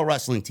on pro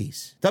wrestling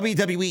tees.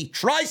 WWE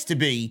tries to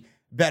be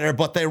better,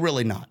 but they're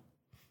really not.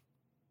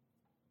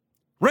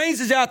 Reigns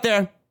is out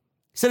there.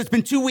 Said it's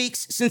been 2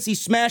 weeks since he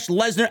smashed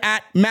Lesnar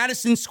at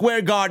Madison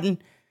Square Garden,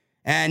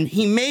 and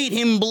he made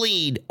him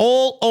bleed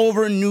all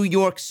over New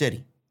York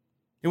City.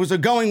 There was a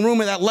going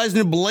rumor that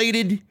Lesnar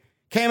bladed.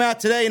 Came out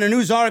today in a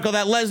news article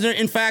that Lesnar,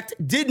 in fact,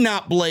 did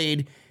not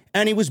blade,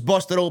 and he was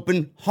busted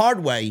open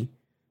hard way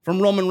from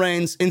Roman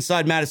Reigns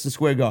inside Madison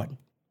Square Garden.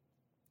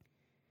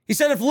 He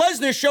said if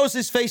Lesnar shows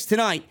his face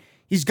tonight,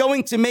 he's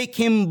going to make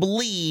him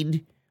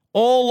bleed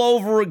all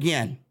over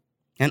again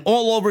and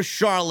all over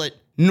Charlotte,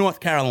 North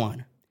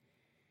Carolina.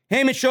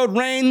 Heyman showed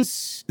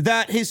Reigns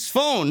that his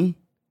phone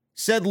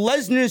said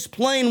Lesnar's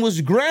plane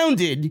was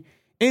grounded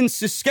in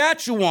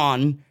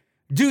Saskatchewan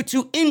due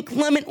to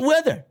inclement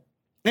weather,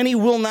 and he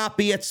will not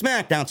be at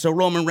SmackDown. So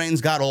Roman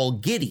Reigns got all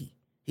giddy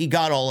he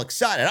got all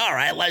excited. All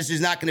right,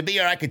 Lesnar's not going to be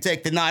here. I could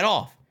take the night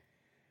off.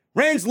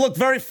 Reigns looked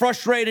very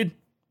frustrated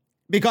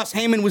because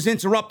Heyman was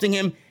interrupting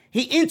him.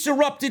 He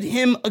interrupted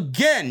him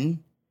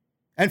again,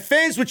 and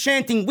fans were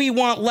chanting, "We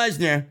want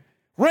Lesnar."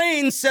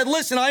 Reigns said,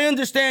 listen, I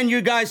understand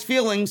your guys'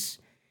 feelings.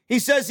 He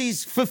says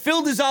he's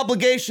fulfilled his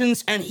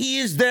obligations, and he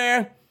is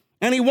there,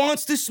 and he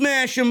wants to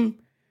smash him.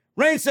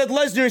 Reigns said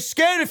Lesnar is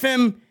scared of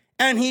him,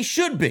 and he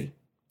should be.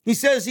 He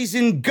says he's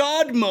in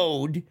God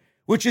mode,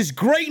 which is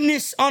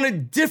greatness on a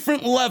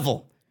different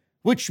level,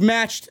 which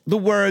matched the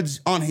words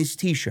on his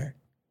t-shirt.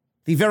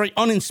 The very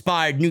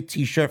uninspired new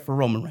t-shirt for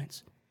Roman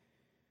Reigns.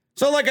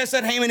 So like I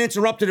said, Heyman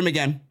interrupted him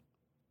again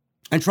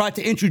and tried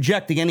to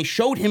interject again. He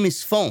showed him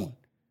his phone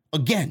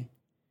again.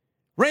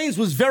 Reigns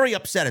was very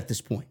upset at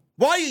this point.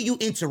 Why are you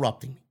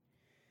interrupting me?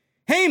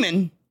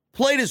 Heyman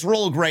played his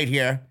role great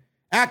here,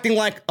 acting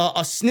like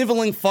a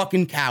sniveling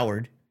fucking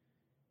coward.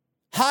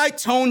 High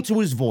tone to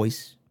his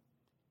voice.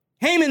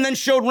 Heyman then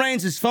showed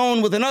Reigns his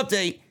phone with an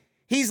update.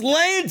 He's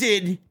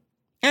landed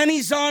and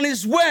he's on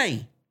his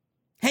way.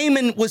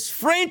 Heyman was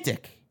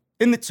frantic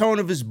in the tone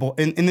of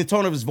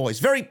his voice.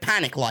 Very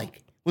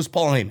panic-like was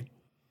Paul Heyman.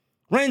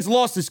 Reigns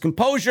lost his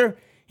composure.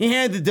 He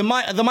handed the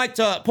mic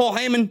to Paul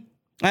Heyman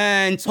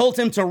and told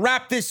him to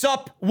wrap this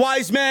up.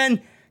 Wise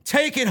man,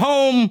 take it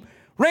home.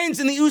 Reigns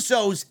and the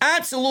Usos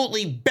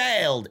absolutely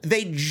bailed.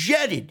 They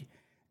jetted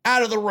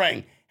out of the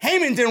ring.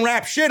 Heyman didn't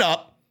wrap shit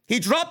up. He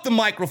dropped the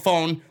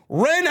microphone,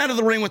 ran out of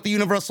the ring with the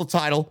Universal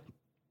title,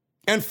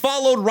 and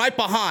followed right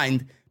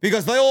behind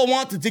because they all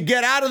wanted to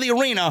get out of the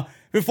arena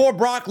before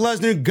Brock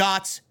Lesnar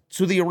got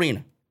to the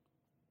arena.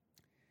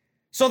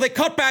 So they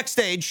cut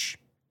backstage.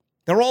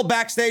 They're all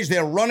backstage.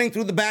 They're running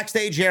through the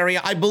backstage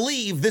area. I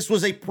believe this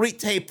was a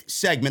pre-taped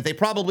segment. They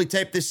probably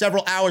taped this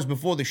several hours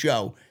before the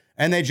show,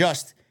 and they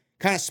just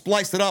kind of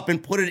spliced it up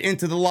and put it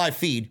into the live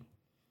feed.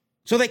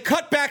 So they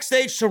cut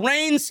backstage to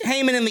Reigns,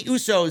 Heyman, and the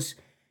Usos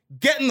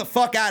getting the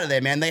fuck out of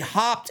there, man. They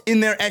hopped in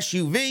their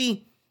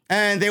SUV,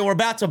 and they were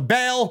about to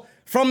bail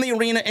from the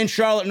arena in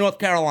Charlotte, North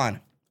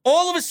Carolina.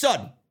 All of a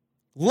sudden,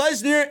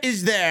 Lesnar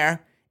is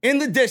there in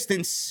the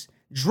distance,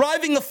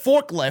 driving a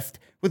forklift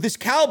with his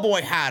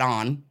cowboy hat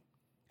on,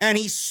 and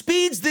he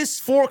speeds this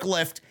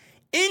forklift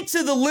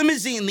into the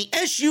limousine, the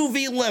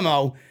SUV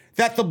limo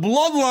that the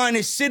Bloodline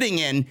is sitting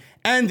in,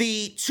 and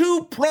the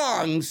two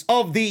prongs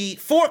of the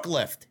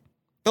forklift,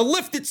 the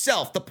lift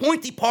itself, the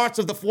pointy parts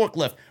of the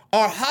forklift,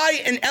 are high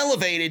and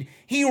elevated.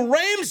 He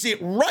rams it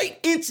right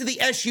into the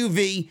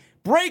SUV,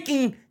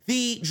 breaking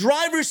the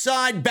driver's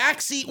side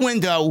backseat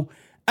window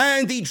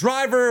and the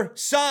driver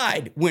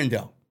side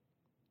window.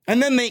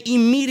 And then they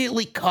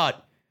immediately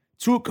cut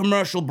to a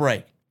commercial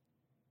break.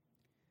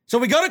 So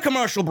we go to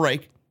commercial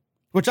break,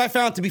 which I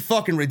found to be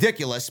fucking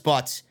ridiculous,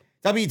 but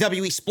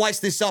WWE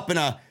spliced this up in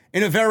a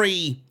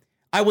very,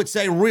 I would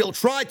say,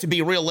 tried to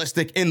be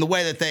realistic in the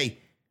way that they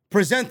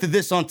presented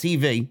this on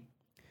TV.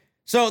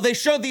 So they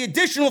showed the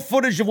additional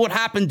footage of what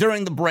happened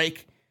during the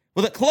break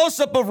with a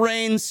close-up of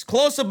Reigns,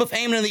 close-up of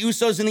Heyman and the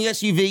Usos in the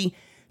SUV,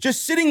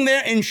 just sitting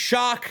there in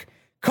shock,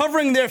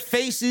 covering their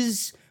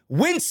faces,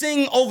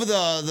 wincing over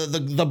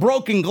the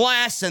broken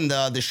glass and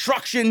the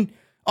destruction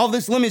of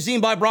this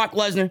limousine by Brock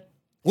Lesnar.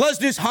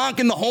 Lesnar's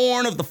honking the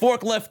horn of the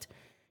forklift.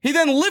 He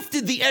then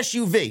lifted the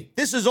SUV.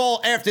 This is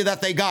all after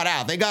that they got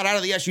out. They got out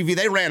of the SUV.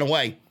 They ran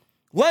away.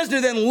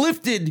 Lesnar then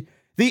lifted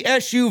the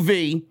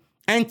SUV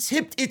and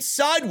tipped it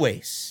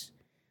sideways.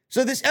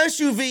 So this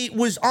SUV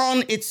was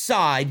on its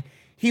side.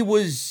 He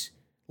was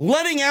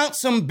letting out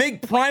some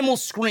big primal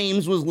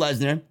screams, was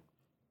Lesnar.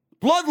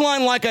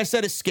 Bloodline, like I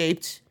said,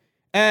 escaped.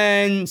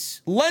 And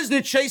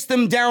Lesnar chased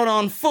them down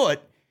on foot,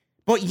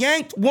 but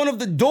yanked one of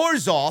the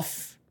doors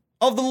off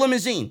of the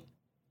limousine.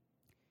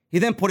 He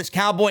then put his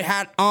cowboy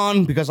hat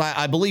on because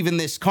I believe in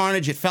this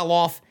carnage, it fell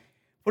off.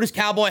 Put his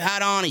cowboy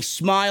hat on. He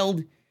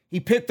smiled. He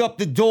picked up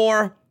the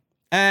door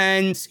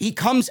and he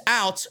comes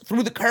out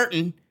through the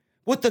curtain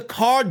with the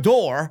car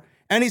door,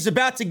 and he's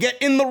about to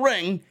get in the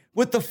ring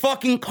with the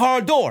fucking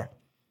car door.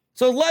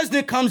 So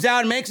Lesnar comes out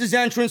and makes his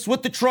entrance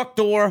with the truck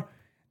door,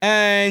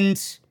 and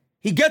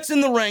he gets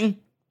in the ring.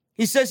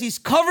 He says he's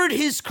covered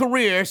his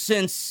career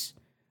since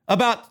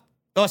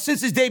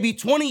his debut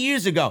 20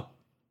 years ago.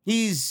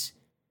 He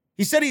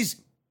said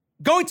he's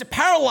going to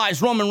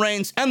paralyze Roman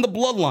Reigns and the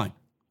Bloodline.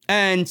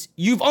 And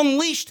you've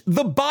unleashed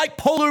the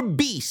bipolar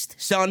beast,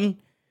 son.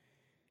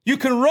 You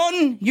can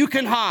run, you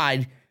can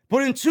hide,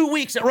 but in 2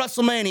 weeks at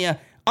WrestleMania,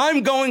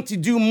 I'm going to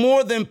do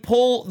more than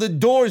pull the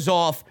doors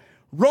off.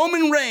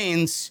 Roman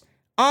Reigns,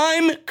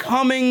 I'm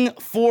coming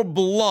for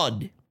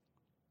blood.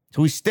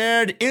 So he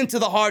stared into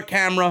the hard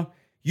camera.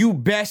 You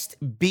best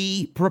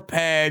be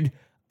prepared.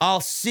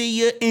 I'll see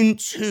you in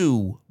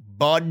 2,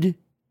 bud.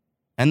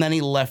 And then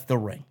he left the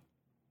ring.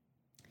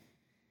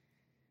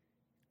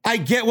 I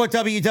get what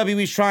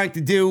WWE is trying to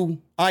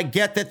do. I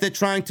get that they're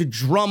trying to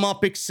drum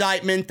up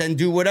excitement and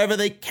do whatever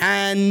they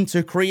can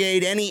to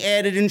create any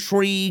added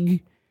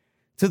intrigue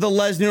to the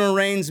Lesnar and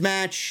Reigns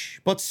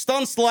match. But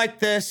stunts like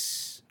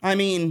this, I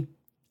mean,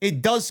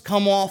 it does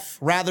come off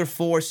rather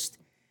forced.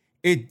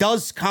 it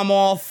does come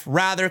off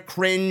rather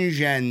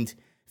cringe and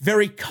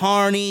very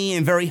carny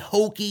and very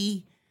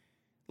hokey.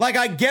 Like,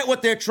 I get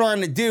what they're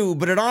trying to do,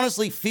 but it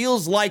honestly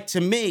feels like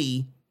to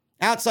me,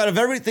 outside of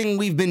everything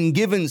we've been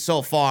given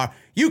so far,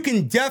 you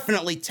can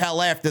definitely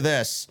tell after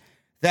this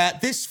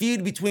that this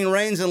feud between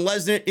Reigns and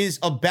Lesnar is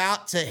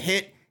about to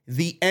hit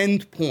the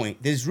end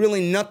point. There's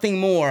really nothing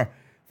more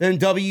than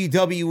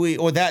WWE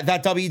or that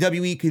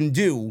WWE can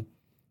do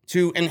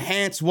to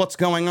enhance what's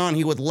going on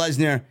here with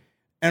Lesnar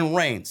and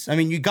Reigns. I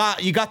mean, you got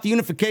the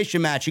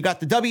unification match. You got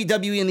the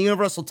WWE and the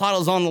Universal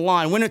titles on the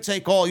line. Winner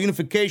take all,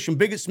 unification,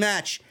 biggest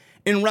match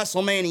in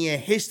WrestleMania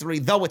history,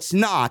 though it's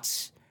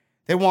not.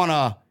 They want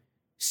to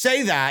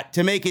say that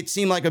to make it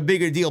seem like a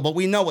bigger deal, but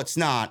we know it's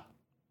not.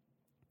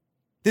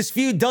 This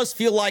feud does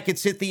feel like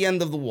it's hit the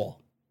end of the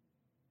wall.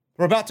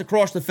 We're about to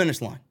cross the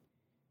finish line.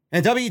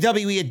 And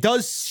WWE, it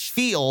does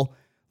feel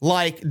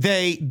like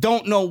they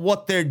don't know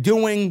what they're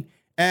doing,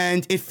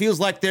 and it feels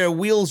like their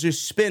wheels are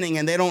spinning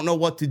and they don't know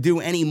what to do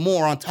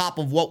anymore on top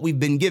of what we've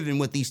been given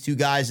with these two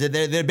guys.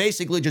 They're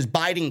basically just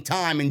biding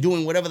time and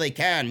doing whatever they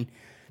can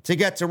to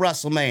get to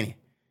WrestleMania.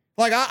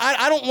 Like,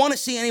 I don't want to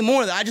see any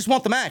more of that. I just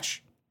want the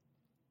match.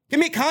 Give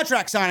me a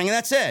contract signing and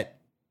that's it.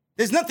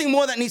 There's nothing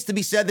more that needs to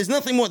be said. There's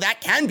nothing more that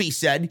can be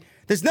said.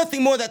 There's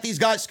nothing more that these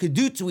guys could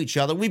do to each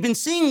other. We've been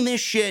seeing this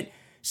shit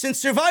since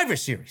Survivor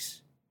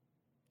Series.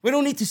 We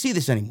don't need to see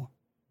this anymore.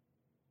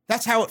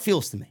 That's how it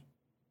feels to me.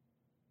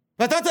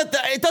 But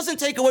it doesn't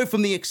take away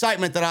from the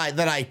excitement that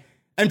I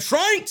am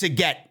trying to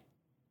get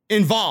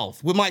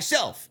involved with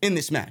myself in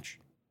this match.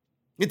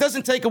 It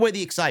doesn't take away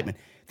the excitement.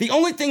 The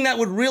only thing that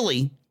would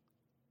really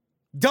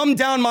dumb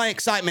down my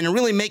excitement and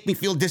really make me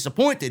feel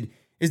disappointed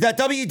is that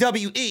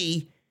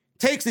WWE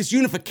takes this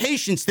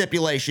unification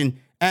stipulation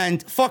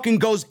and fucking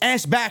goes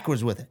ass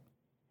backwards with it.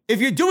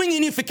 If you're doing a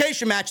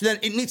unification match, then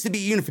it needs to be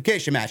a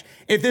unification match.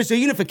 If there's a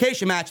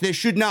unification match, there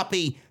should not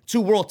be 2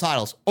 world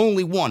titles,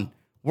 only 1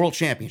 world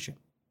championship.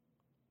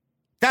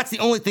 That's the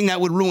only thing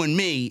that would ruin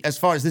me as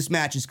far as this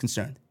match is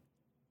concerned.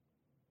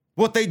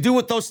 What they do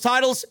with those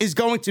titles is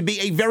going to be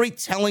a very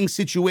telling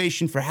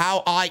situation for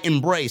how I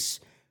embrace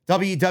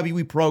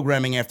WWE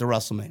programming after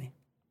WrestleMania.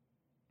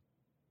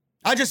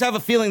 I just have a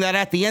feeling that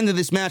at the end of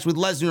this match with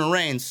Lesnar and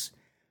Reigns,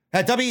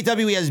 that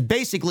WWE has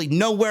basically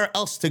nowhere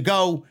else to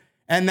go,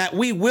 and that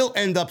we will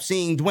end up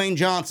seeing Dwayne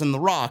Johnson, The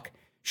Rock,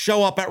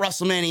 show up at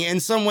WrestleMania in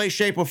some way,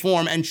 shape, or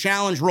form and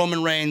challenge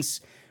Roman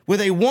Reigns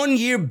with a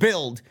 1-year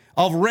build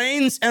of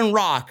Reigns and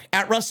Rock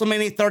at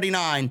WrestleMania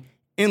 39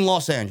 in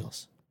Los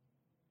Angeles.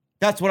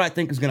 That's what I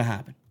think is going to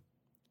happen.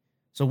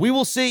 So we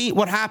will see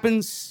what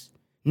happens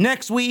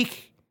next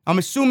week. I'm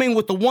assuming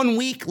with the 1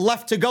 week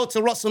left to go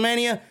to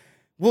WrestleMania,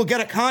 we'll get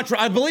a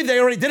contract. I believe they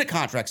already did a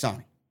contract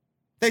signing.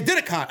 They did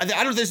a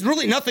contract. There's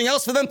really nothing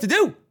else for them to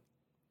do.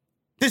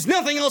 There's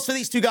nothing else for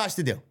these two guys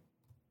to do.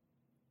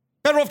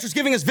 Better off just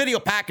giving us video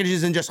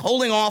packages and just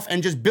holding off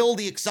and just build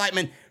the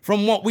excitement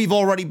from what we've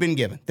already been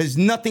given. There's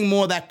nothing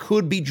more that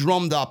could be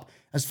drummed up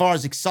as far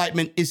as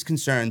excitement is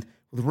concerned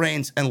with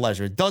Reigns and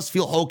Lesnar. It does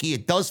feel hokey.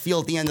 It does feel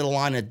at the end of the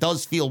line. It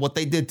does feel what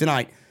they did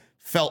tonight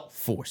felt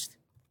forced.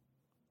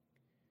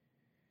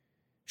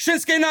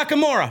 Shinsuke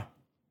Nakamura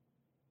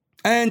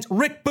and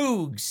Rick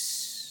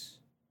Boogs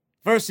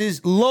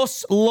versus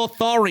Los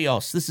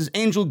Lotharios. This is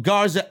Angel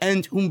Garza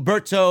and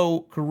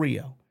Humberto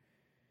Carrillo.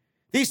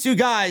 These two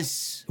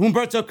guys,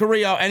 Humberto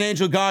Carrillo and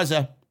Angel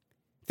Garza,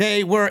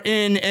 they were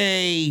in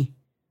a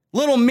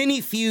little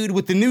mini feud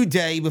with the New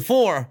Day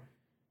before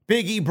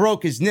Big E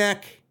broke his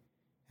neck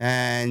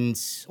and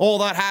all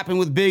that happened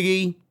with Big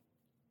E.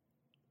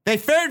 They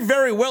fared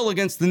very well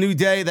against the New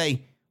Day.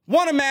 They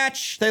won a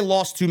match. They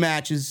lost 2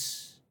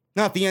 matches.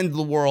 Not the end of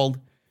the world.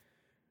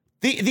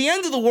 The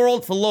end of the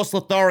world for Los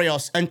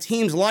Lotharios and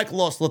teams like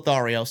Los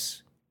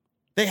Lotharios,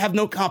 they have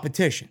no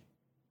competition.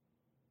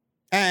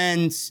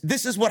 And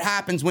this is what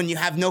happens when you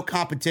have no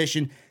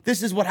competition.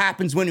 This is what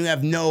happens when you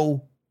have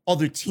no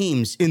other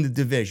teams in the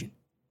division.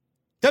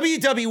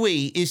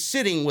 WWE is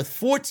sitting with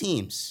 4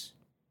 teams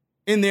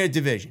in their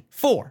division.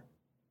 4.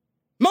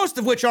 Most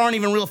of which aren't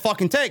even real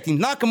fucking tag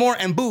teams. Nakamura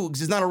and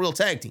Boogs is not a real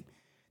tag team.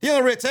 The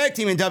only real tag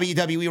team in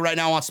WWE right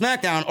now on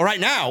SmackDown, or right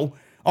now,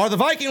 are the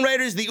Viking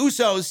Raiders, the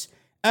Usos,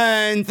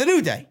 and the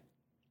New Day.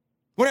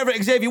 Whenever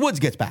Xavier Woods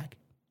gets back.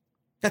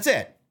 That's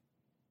it.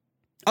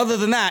 Other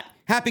than that,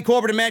 Happy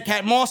Corbin and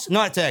Madcap Moss,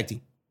 not a tag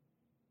team.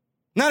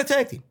 Not a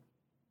tag team.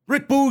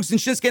 Rick Boogs and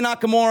Shinsuke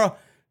Nakamura,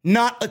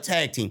 not a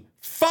tag team.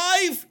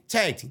 5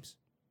 tag teams.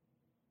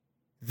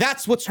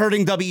 That's what's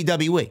hurting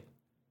WWE.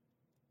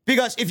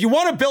 Because if you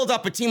want to build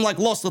up a team like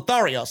Los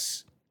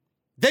Lotharios,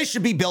 they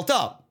should be built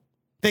up.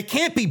 They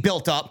can't be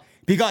built up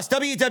because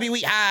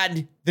WWE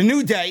had the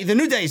New Day. The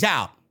New Day's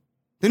out.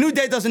 The New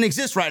Day doesn't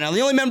exist right now.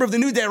 The only member of the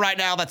New Day right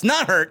now that's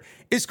not hurt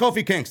is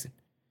Kofi Kingston.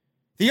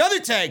 The other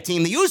tag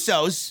team, the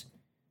Usos,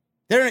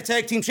 they're in a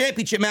tag team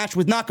championship match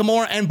with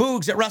Nakamura and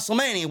Boogs at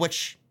WrestleMania,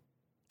 which,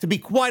 to be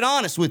quite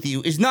honest with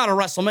you, is not a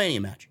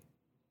WrestleMania match.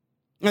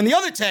 And the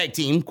other tag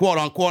team, quote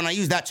unquote, and I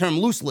use that term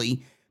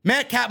loosely,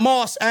 Madcap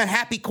Moss and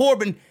Happy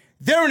Corbin,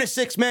 they're in a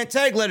 6-man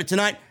tag later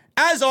tonight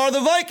as are the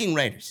Viking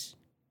Raiders.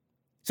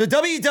 So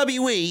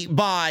WWE,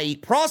 by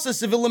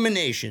process of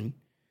elimination,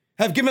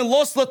 have given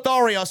Los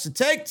Lotharios a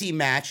tag team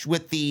match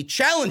with the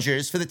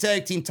challengers for the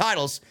tag team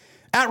titles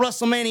at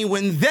WrestleMania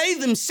when they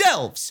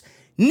themselves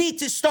need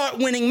to start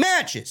winning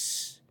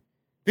matches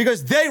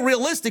because they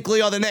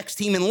realistically are the next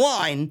team in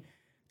line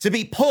to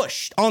be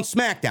pushed on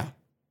SmackDown.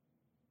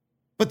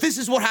 But this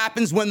is what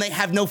happens when they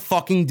have no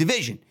fucking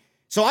division.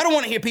 So I don't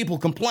want to hear people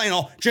complain,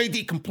 oh,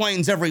 JD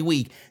complains every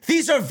week.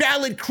 These are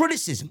valid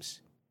criticisms.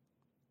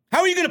 How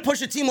are you going to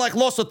push a team like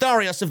Los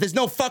Lotharios if there's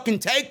no fucking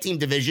tag team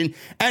division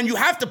and you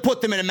have to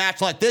put them in a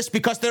match like this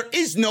because there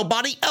is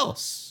nobody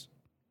else?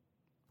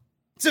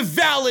 It's a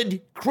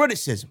valid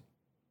criticism.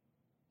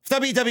 If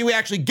WWE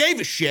actually gave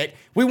a shit,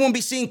 we wouldn't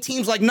be seeing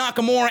teams like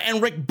Nakamura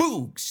and Rick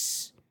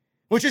Boogs,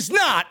 which is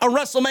not a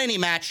WrestleMania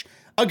match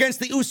against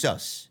the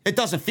Usos. It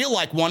doesn't feel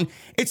like one.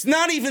 It's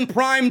not even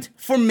primed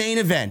for main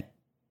event.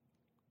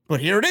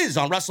 But here it is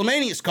on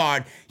WrestleMania's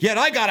card, yet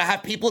I gotta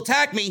have people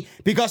attack me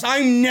because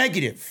I'm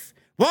negative.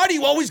 Why do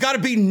you always gotta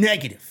be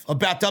negative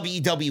about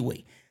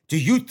WWE? Do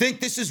you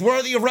think this is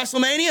worthy of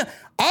WrestleMania?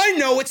 I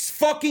know it's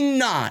fucking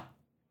not.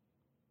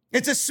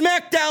 It's a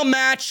SmackDown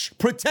match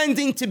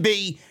pretending to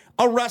be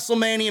a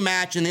WrestleMania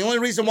match, and the only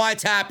reason why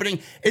it's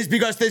happening is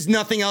because there's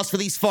nothing else for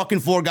these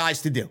fucking four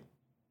guys to do.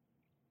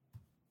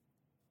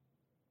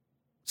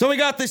 So we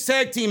got this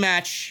tag team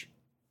match.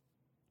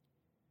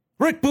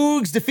 Rick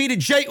Boogs defeated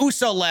Jey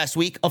Uso last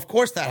week. Of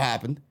course that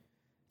happened.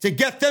 To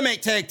get them a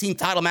tag team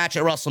title match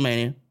at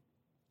WrestleMania.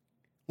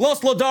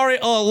 Los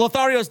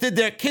Lotharios did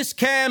their kiss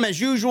cam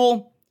as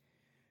usual.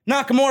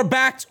 Nakamura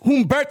backed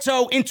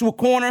Humberto into a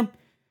corner.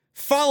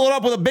 Followed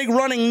up with a big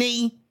running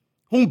knee.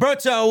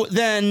 Humberto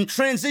then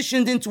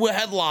transitioned into a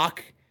headlock.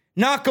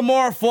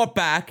 Nakamura fought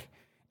back.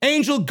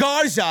 Angel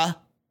Garza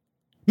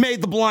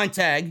made the blind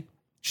tag.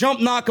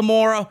 Jumped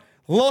Nakamura.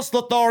 Los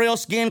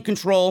Lotharios gained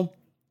control.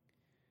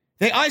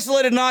 They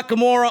isolated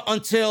Nakamura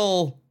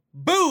until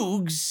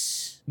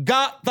Boogs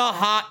got the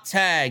hot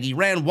tag. He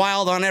ran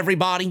wild on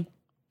everybody.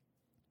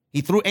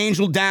 He threw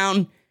Angel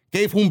down,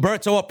 gave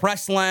Humberto a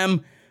press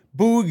slam.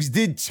 Boogs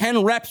did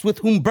 10 reps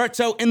with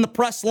Humberto in the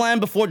press slam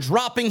before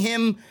dropping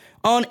him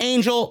on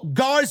Angel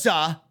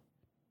Garza.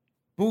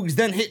 Boogs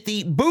then hit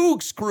the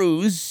Boog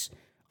screws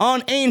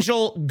on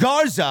Angel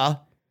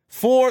Garza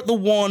for the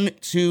 1,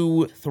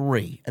 2,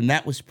 3. And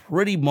that was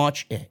pretty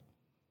much it.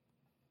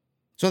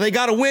 So they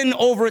got a win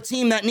over a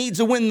team that needs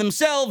a win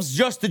themselves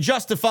just to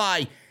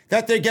justify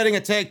that they're getting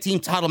a tag team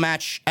title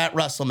match at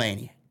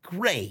WrestleMania.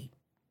 Great.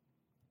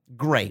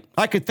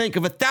 I could think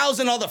of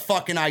 1,000 other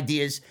fucking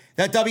ideas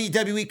that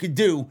WWE could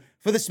do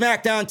for the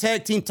SmackDown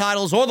tag team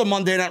titles or the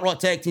Monday Night Raw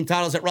tag team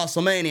titles at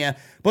WrestleMania,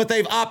 but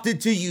they've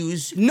opted to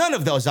use none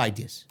of those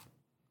ideas.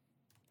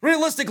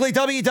 Realistically,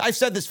 I've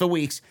said this for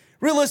weeks.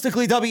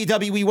 Realistically,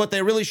 WWE, what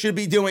they really should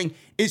be doing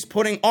is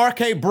putting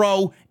RK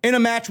Bro in a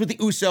match with the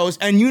Usos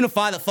and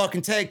unify the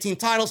fucking tag team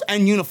titles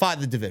and unify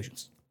the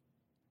divisions.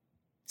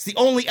 It's the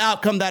only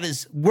outcome that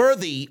is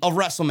worthy of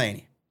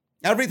WrestleMania.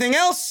 Everything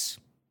else,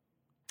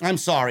 I'm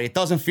sorry, it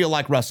doesn't feel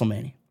like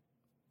WrestleMania.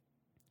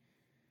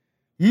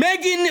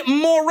 Megan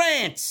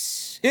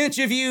Morant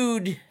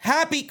interviewed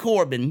Happy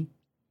Corbin,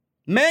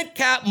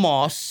 Madcap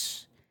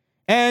Moss,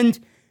 and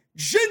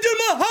Jinder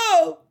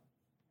Mahal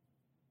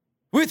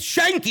with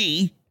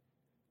Shanky.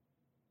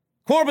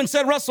 Corbin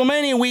said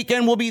WrestleMania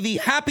weekend will be the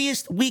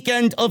happiest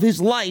weekend of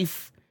his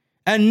life,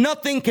 and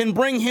nothing can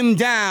bring him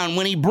down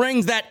when he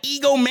brings that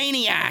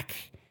egomaniac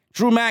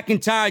Drew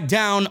McIntyre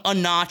down a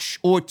notch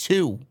or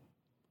two.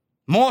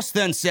 Moss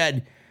then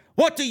said,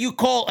 "What do you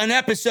call an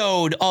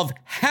episode of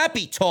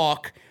Happy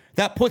Talk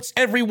that puts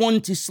everyone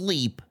to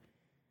sleep?"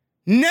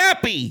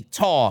 "Nappy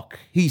Talk,"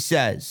 he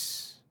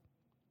says.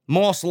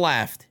 Moss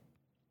laughed.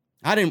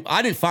 I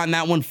didn't find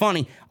that one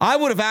funny. I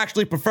would have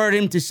actually preferred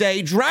him to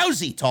say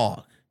Drowsy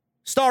Talk,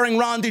 starring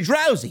Ronda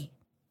Rousey.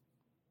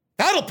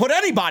 That'll put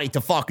anybody to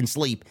fucking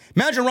sleep.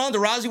 Imagine Ronda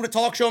Rousey with a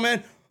talk show,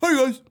 man. "Hey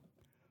guys,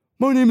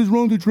 my name is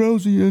Ronda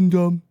Rousey,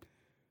 and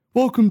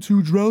welcome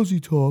to Drowsy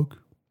Talk.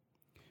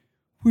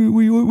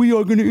 We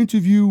are going to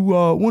interview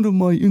one of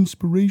my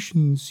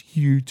inspirations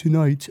here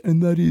tonight,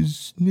 and that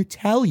is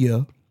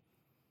Natalya.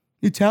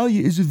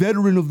 Natalya is a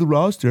veteran of the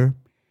roster,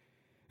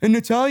 and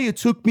Natalya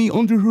took me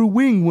under her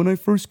wing when I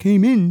first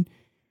came in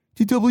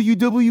to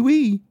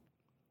WWE.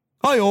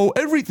 I owe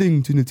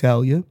everything to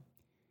Natalya.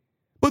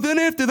 But then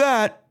after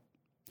that,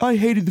 I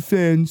hated the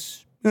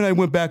fans, and I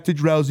went back to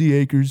Drowsy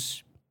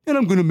Acres, and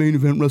I'm going to main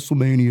event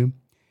WrestleMania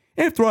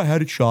after I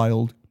had a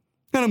child,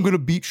 and I'm going to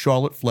beat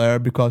Charlotte Flair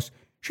because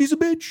she's a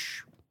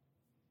bitch."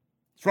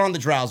 It's Ronda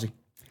Rousey.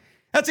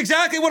 That's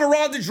exactly what a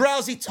Ronda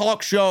Rousey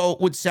talk show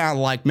would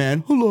sound like,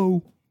 man.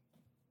 "Hello."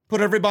 Put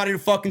everybody to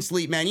fucking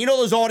sleep, man. You know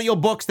those audio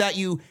books that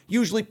you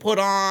usually put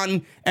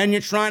on and you're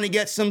trying to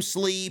get some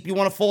sleep. You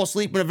want to fall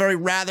asleep in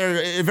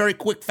a very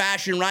quick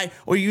fashion, right?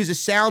 Or you use a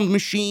sound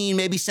machine,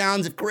 maybe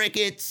sounds of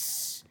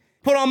crickets.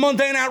 Put on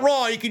Monday Night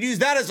Raw. You could use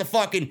that as a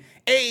fucking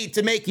aid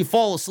to make you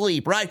fall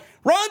asleep, right?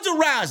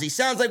 Ronda Rousey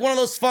sounds like one of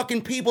those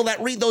fucking people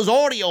that read those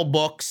audio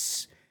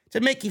books to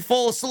make you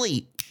fall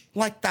asleep.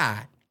 like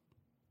that.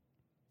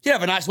 She'd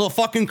have a nice little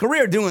fucking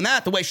career doing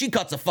that, the way she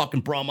cuts a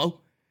fucking promo.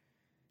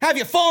 Have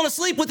you fallen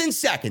asleep within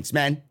seconds,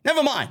 man?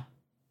 Never mind.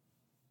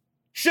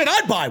 Shit,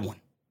 I'd buy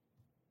one.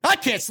 I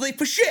can't sleep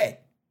for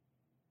shit.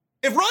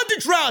 If Ronda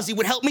Rousey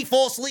would help me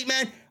fall asleep,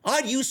 man,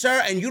 I'd use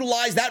her and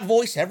utilize that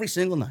voice every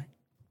single night.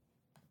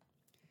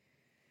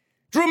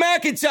 Drew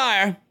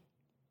McIntyre,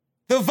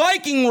 the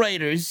Viking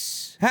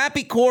Raiders,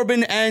 Happy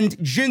Corbin and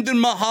Jinder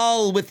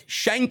Mahal with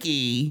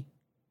Shanky.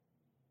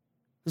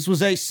 This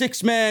was a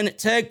 6-man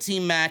tag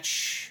team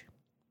match.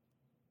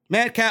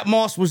 Madcap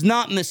Moss was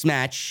not in this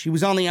match. He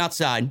was on the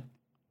outside.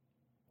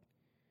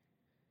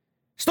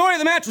 Story of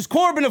the match was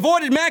Corbin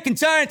avoided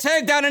McIntyre and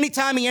tagged out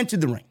anytime he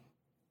entered the ring.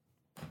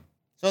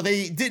 So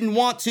they didn't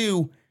want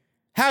to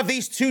have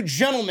these two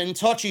gentlemen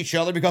touch each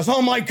other because,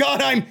 oh my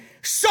God, I'm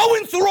so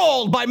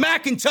enthralled by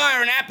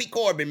McIntyre and Happy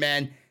Corbin,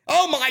 man.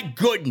 Oh my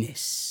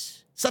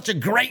goodness. Such a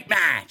great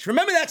match.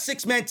 Remember that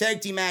 6-man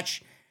tag team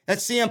match that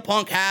CM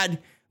Punk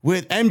had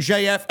with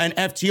MJF and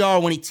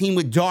FTR when he teamed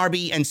with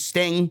Darby and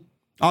Sting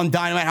on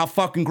Dynamite? How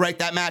fucking great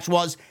that match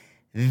was.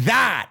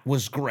 That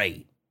was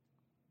great.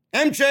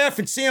 MJF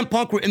and CM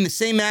Punk were in the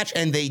same match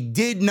and they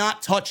did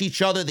not touch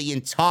each other the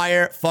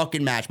entire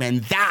fucking match, man.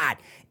 That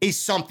is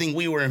something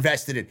we were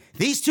invested in.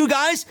 These two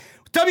guys,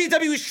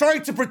 WWE is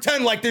trying to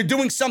pretend like they're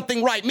doing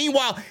something right.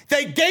 Meanwhile,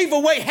 they gave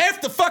away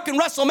half the fucking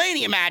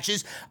WrestleMania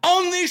matches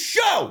on this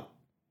show.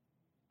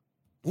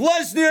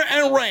 Lesnar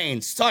and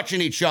Reigns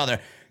touching each other.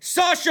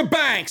 Sasha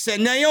Banks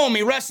and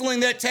Naomi wrestling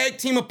their tag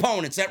team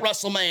opponents at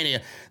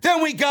WrestleMania.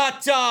 Then we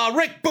got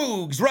Rick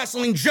Boogs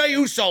wrestling Jey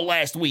Uso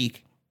last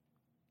week.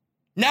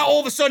 Now all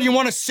of a sudden you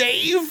want to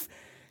save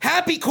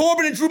Happy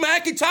Corbin and Drew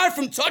McIntyre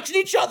from touching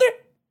each other?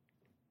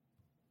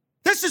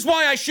 This is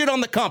why I shit on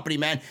the company,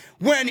 man.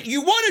 When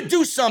you want to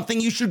do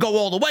something, you should go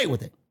all the way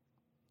with it.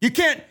 You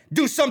can't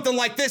do something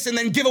like this and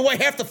then give away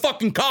half the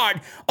fucking card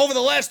over the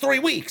last 3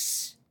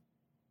 weeks.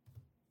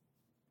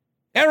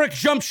 Eric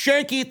jumped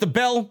Shanky at the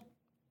bell.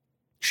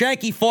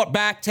 Shanky fought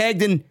back,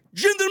 tagged in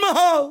Jinder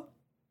Mahal.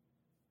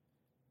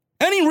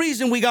 Any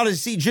reason we got to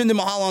see Jinder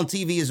Mahal on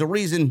TV is a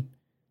reason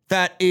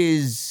that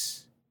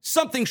is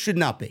something should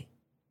not be.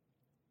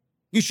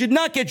 You should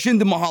not get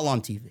Jinder Mahal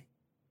on TV.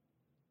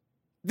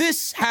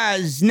 This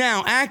has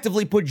now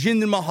actively put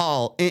Jinder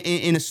Mahal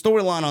in a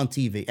storyline on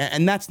TV,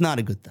 and that's not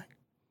a good thing.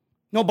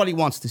 Nobody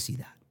wants to see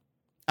that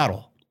at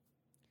all.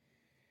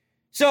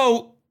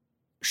 So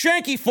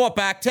Shanky fought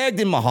back, tagged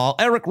in Mahal.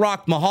 Eric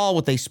rocked Mahal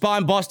with a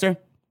spine buster.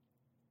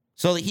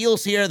 So the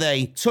heels here,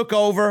 they took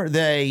over.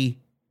 They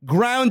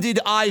grounded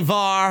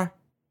Ivar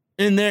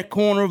in their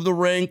corner of the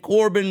ring.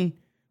 Corbin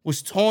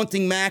was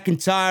taunting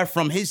McIntyre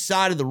from his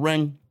side of the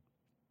ring.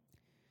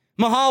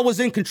 Mahal was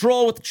in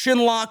control with the chin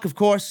lock, of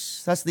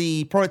course. That's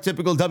the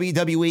prototypical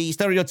WWE,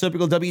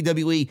 stereotypical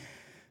WWE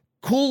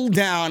cool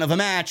down of a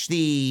match,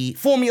 the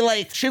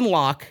formulaic chin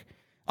lock.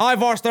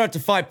 Ivar started to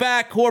fight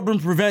back. Corbin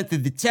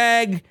prevented the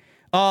tag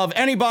of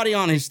anybody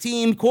on his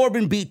team.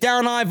 Corbin beat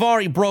down Ivar.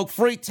 He broke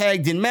free,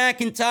 tagged in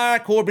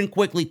McIntyre. Corbin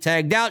quickly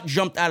tagged out,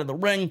 jumped out of the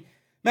ring.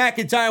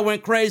 McIntyre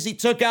went crazy,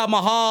 took out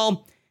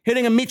Mahal,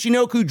 hitting a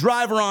Michinoku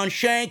driver on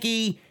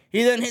Shanky.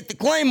 He then hit the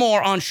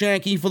Claymore on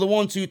Shanky for the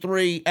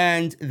 1-2-3,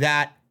 and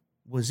that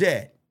was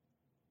it.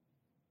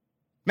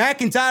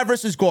 McIntyre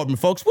versus Corbin,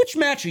 folks. Which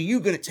match are you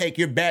going to take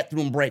your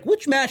bathroom break?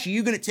 Which match are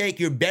you going to take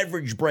your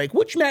beverage break?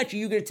 Which match are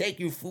you going to take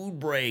your food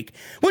break?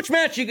 Which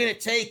match are you going to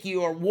take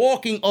your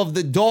walking of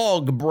the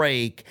dog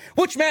break?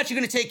 Which match are you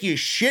going to take your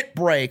shit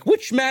break?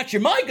 Which match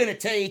am I going to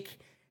take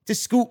to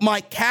scoop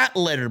my cat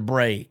litter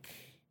break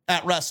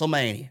at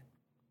WrestleMania?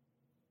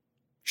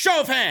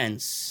 Show of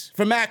hands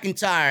for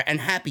McIntyre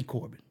and Happy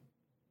Corbin.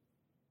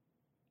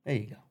 There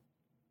you go.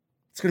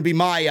 It's going to be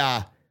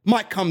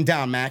my come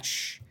down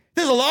match.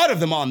 There's a lot of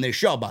them on this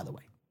show, by the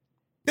way.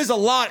 There's a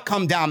lot of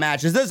come down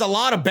matches. There's a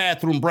lot of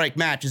bathroom break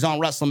matches on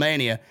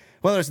WrestleMania,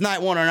 whether it's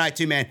night one or night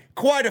two, man.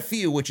 Quite a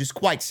few, which is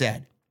quite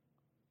sad.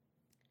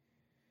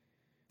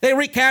 They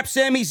recapped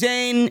Sami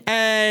Zayn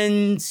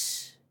and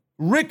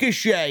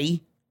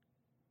Ricochet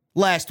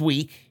last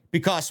week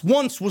because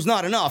once was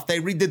not enough. They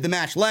redid the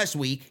match last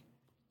week.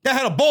 They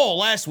had a ball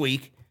last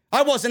week.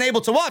 I wasn't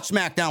able to watch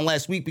SmackDown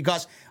last week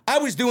because I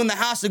was doing the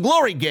House of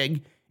Glory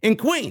gig in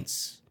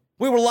Queens.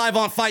 We were live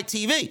on Fight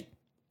TV,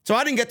 so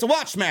I didn't get to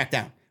watch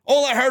SmackDown.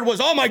 All I heard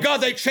was, oh my God,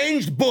 they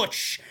changed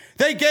Butch.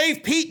 They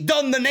gave Pete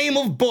Dunne the name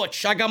of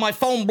Butch. I got my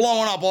phone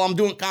blowing up while I'm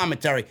doing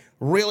commentary.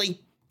 Really?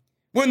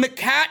 When the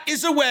cat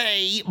is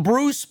away,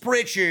 Bruce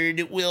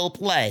Pritchard will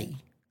play,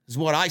 is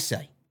what I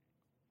say.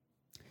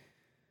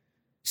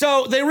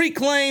 So they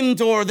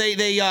reclaimed, or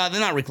they're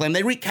not reclaimed,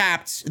 they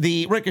recapped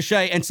the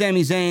Ricochet and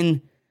Sami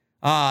Zayn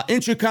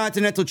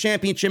Intercontinental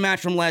Championship match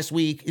from last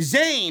week.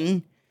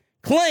 Zayn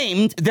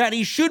claimed that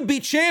he should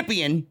be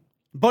champion,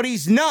 but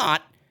he's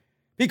not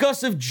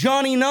because of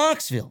Johnny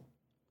Knoxville.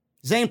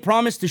 Zayn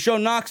promised to show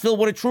Knoxville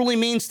what it truly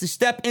means to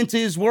step into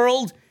his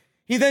world.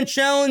 He then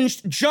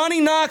challenged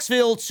Johnny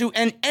Knoxville to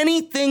an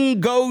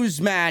anything goes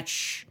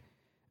match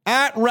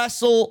at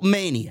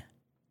WrestleMania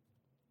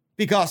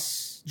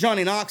because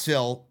Johnny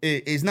Knoxville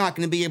is not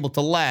going to be able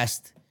to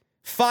last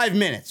 5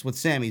 minutes with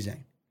Sami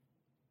Zayn.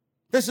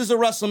 This is a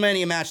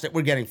WrestleMania match that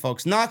we're getting,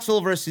 folks.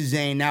 Knoxville versus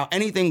Zayn. Now,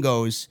 anything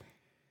goes.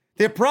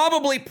 They're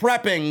probably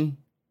prepping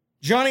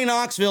Johnny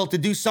Knoxville to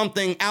do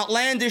something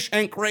outlandish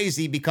and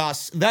crazy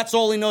because that's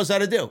all he knows how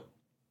to do.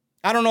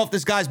 I don't know if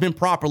this guy's been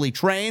properly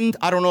trained.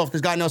 I don't know if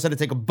this guy knows how to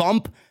take a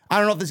bump. I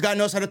don't know if this guy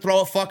knows how to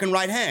throw a fucking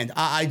right hand.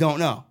 I don't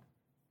know.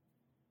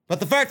 But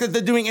the fact that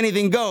they're doing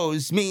anything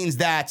goes means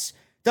that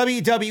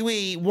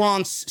WWE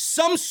wants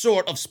some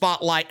sort of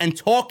spotlight and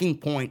talking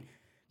point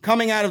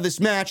coming out of this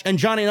match, and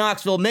Johnny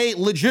Knoxville may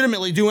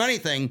legitimately do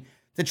anything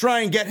to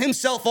try and get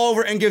himself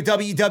over and give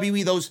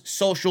WWE those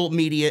social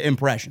media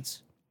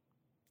impressions.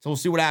 So we'll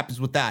see what happens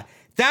with that.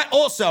 That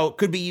also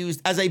could be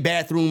used as a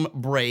bathroom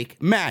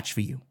break match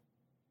for you.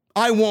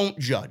 I won't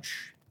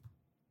judge.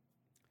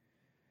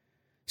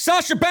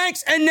 Sasha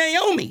Banks and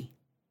Naomi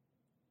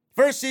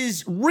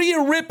versus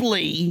Rhea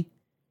Ripley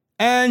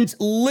and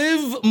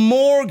Liv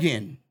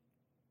Morgan.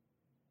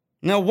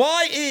 Now,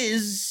 why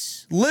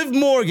is Liv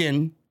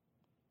Morgan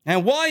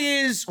and why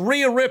is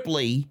Rhea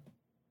Ripley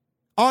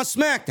on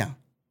SmackDown?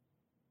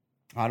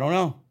 I don't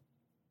know.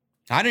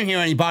 I didn't hear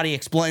anybody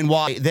explain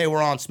why they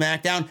were on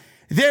SmackDown.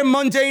 They're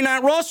Monday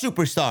Night Raw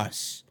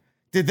superstars.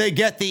 Did they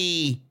get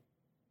the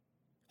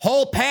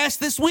whole pass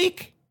this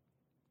week?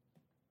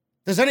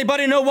 Does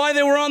anybody know why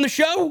they were on the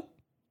show?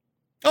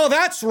 Oh,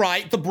 that's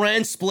right. The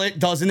brand split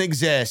doesn't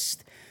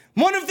exist.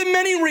 One of the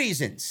many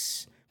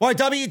reasons why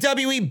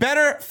WWE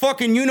better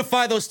fucking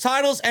unify those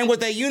titles, and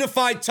with a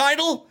unified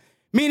title,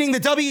 meaning the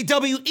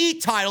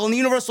WWE title and the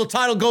Universal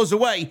title goes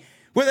away,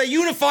 with a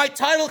unified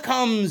title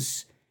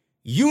comes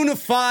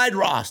unified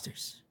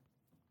rosters.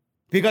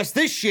 Because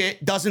this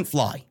shit doesn't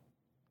fly.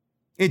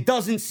 It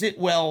doesn't sit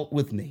well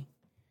with me.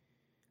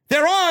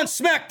 They're on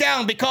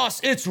SmackDown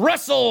because it's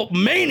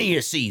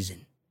WrestleMania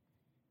season.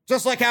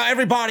 Just like how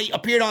everybody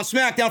appeared on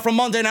SmackDown from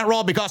Monday Night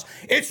Raw because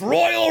it's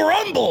Royal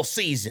Rumble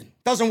season.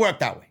 Doesn't work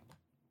that way.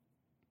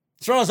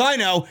 As far as I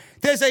know,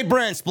 there's a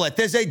brand split.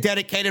 There's a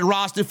dedicated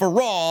roster for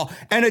Raw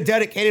and a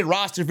dedicated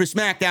roster for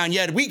SmackDown.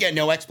 Yet we get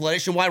no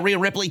explanation why Rhea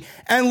Ripley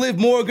and Liv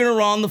Morgan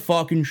are on the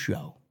fucking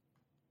show.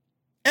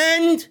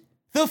 And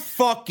the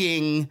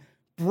fucking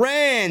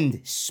brand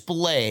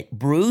split,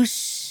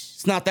 Bruce.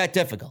 It's not that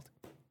difficult.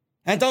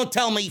 And don't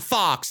tell me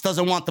Fox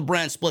doesn't want the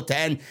brand split to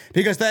end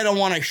because they don't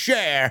want to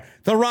share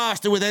the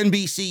roster with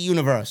NBC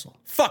Universal.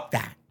 Fuck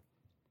that.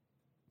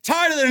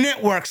 Tired of the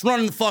networks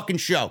running the fucking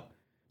show.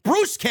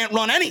 Bruce can't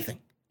run anything.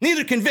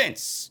 Neither can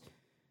Vince.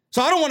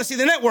 So I don't want to see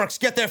the networks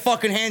get their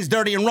fucking hands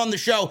dirty and run the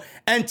show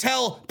and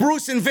tell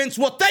Bruce and Vince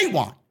what they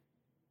want.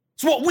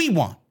 It's what we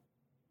want.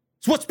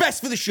 It's what's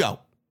best for the show.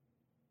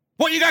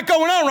 What you got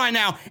going on right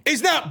now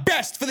is not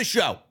best for the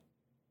show.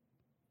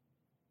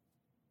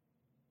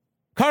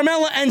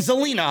 Carmella and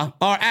Zelina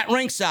are at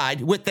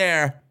ringside with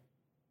their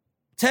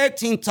tag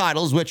team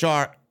titles, which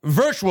are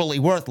virtually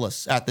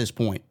worthless at this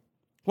point.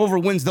 Whoever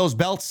wins those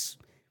belts.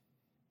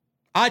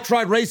 I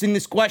tried raising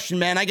this question,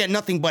 man. I get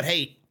nothing but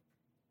hate.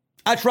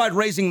 I tried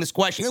raising this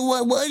question.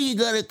 Why do you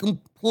gotta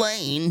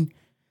complain?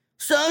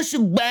 Sasha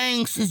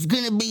Banks is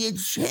gonna be a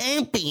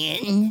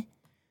champion.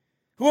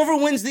 Whoever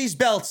wins these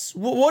belts,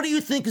 what do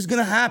you think is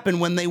gonna happen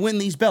when they win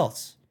these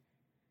belts?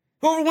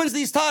 Whoever wins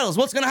these titles,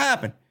 what's gonna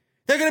happen?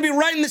 They're gonna be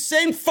right in the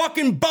same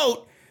fucking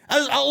boat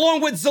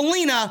along with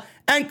Zelina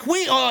and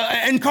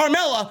and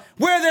Carmella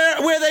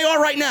where they are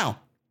right now.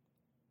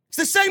 It's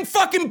the same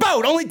fucking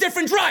boat, only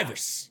different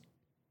drivers.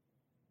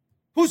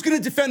 Who's going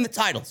to defend the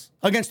titles?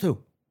 Against who?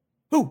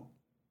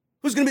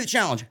 Who's going to be the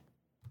challenger?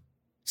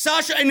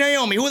 Sasha and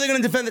Naomi. Who are they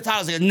going to defend the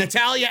titles against?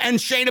 Natalya and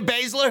Shayna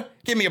Baszler?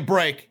 Give me a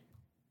break.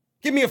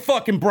 Give me a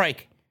fucking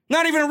break.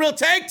 Not even a real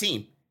tag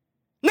team.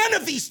 None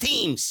of these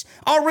teams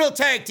are real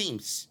tag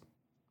teams.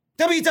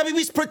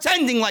 WWE's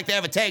pretending like they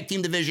have a tag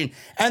team division,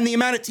 and the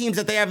amount of teams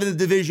that they have in the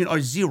division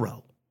are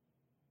zero.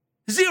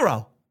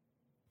 Zero.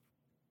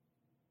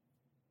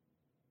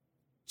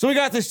 So we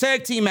got this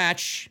tag team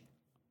match.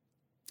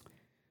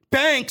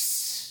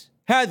 Banks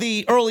had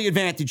the early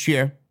advantage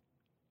here,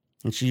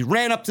 and she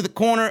ran up to the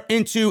corner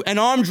into an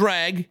arm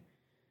drag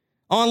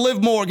on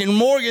Liv Morgan.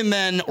 Morgan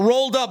then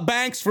rolled up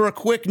Banks for a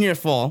quick near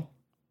fall.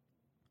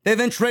 They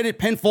then traded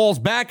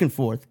pinfalls back and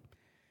forth.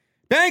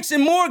 Banks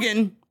and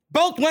Morgan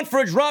both went for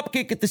a drop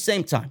kick at the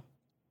same time.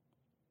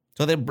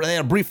 So they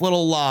had a brief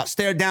little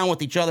stare down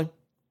with each other.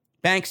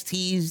 Banks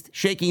teased,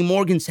 shaking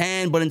Morgan's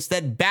hand, but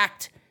instead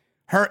backed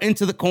her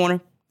into the corner.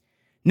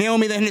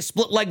 Naomi then hit a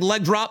split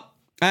leg drop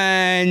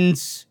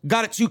and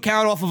got a 2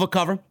 count off of a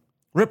cover.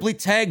 Ripley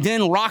tagged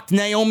in, rocked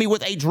Naomi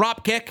with a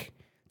drop kick,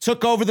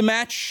 took over the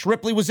match.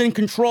 Ripley was in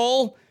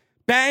control.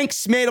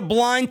 Banks made a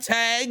blind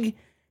tag.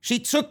 She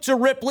took to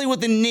Ripley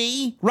with a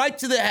knee right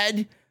to the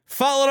head,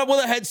 followed up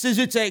with a head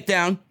scissor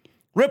takedown.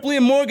 Ripley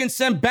and Morgan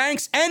sent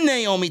Banks and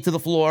Naomi to the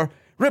floor.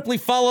 Ripley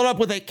followed up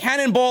with a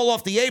cannonball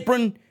off the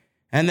apron,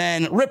 and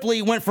then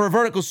Ripley went for a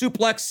vertical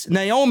suplex.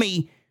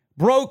 Naomi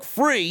broke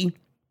free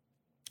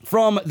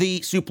from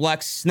the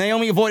suplex.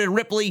 Naomi avoided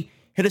Ripley,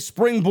 hit a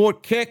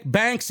springboard kick.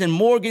 Banks and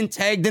Morgan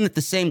tagged in at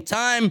the same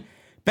time.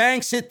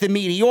 Banks hit the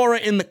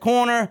Meteora in the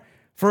corner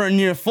for a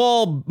near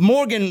fall.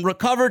 Morgan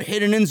recovered,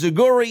 hit an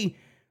enziguri.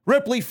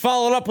 Ripley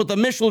followed up with a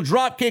Mitchell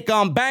dropkick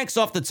on Banks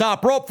off the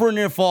top rope for a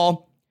near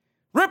fall.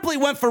 Ripley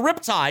went for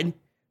Riptide,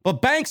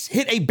 but Banks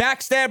hit a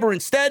backstabber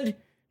instead.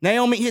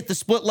 Naomi hit the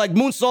split leg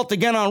moonsault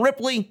again on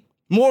Ripley.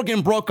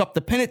 Morgan broke up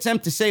the pin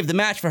attempt to save the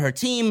match for her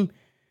team.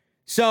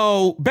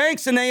 So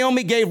Banks and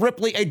Naomi gave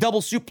Ripley a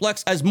double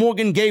suplex as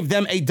Morgan gave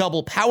them a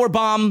double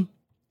powerbomb.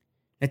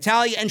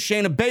 Natalya and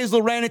Shayna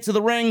Baszler ran into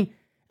the ring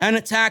and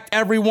attacked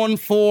everyone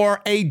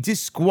for a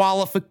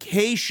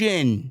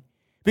disqualification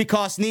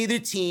because neither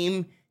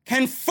team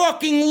can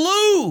fucking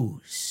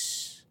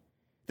lose.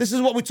 This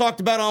is what we talked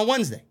about on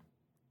Wednesday.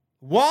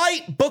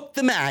 Why book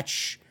the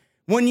match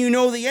when you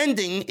know the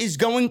ending is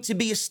going to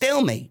be a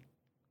stalemate?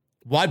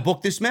 Why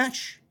book this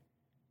match?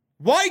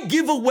 Why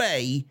give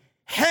away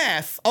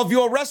half of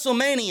your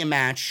WrestleMania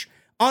match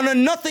on a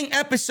nothing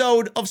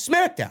episode of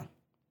SmackDown?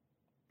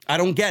 I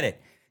don't get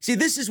it. See,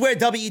 this is where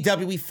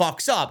WWE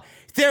fucks up.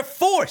 They're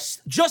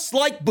forced, just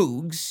like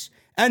Boogs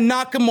and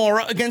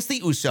Nakamura against the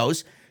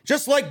Usos,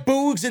 just like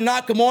Boogs and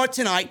Nakamura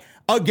tonight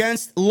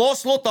against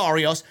Los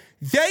Lotharios,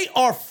 they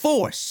are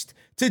forced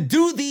to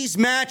do these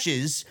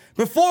matches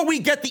before we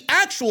get the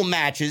actual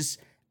matches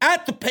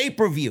at the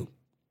pay-per-view.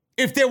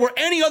 If there were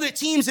any other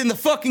teams in the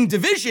fucking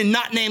division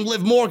not named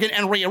Liv Morgan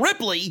and Rhea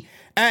Ripley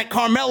and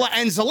Carmella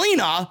and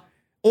Zelina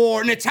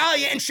or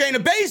Natalya and Shayna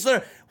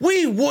Baszler,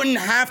 we wouldn't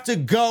have to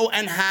go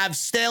and have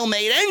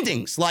stalemate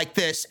endings like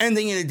this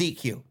ending in a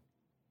DQ.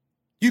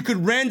 You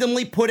could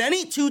randomly put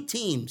any two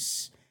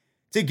teams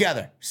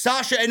together.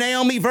 Sasha and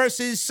Naomi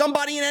versus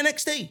somebody in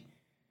NXT.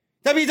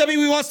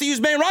 WWE wants to use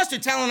main roster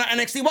talent on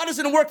NXT. Why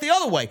doesn't it work the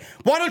other way?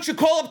 Why don't you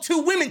call up two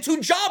women, two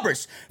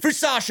jobbers for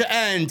Sasha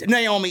and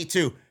Naomi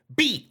to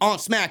beat on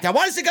SmackDown?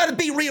 Why does it got to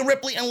be Rhea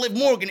Ripley and Liv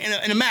Morgan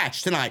in a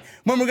match tonight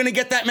when we're going to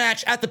get that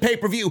match at the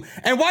pay-per-view?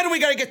 And why do we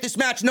got to get this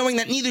match knowing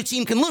that neither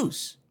team can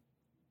lose?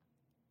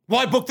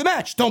 Why book the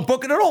match? Don't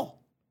book it at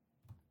all.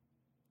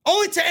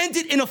 Only to end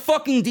it in a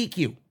fucking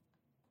DQ.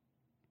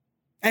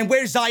 And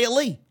where's Xia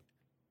Li?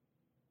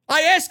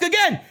 I ask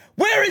again,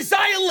 where is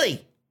Xia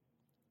Li?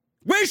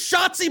 Where's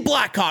Shotzi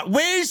Blackheart?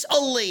 Where's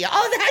Aaliyah?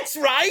 Oh, that's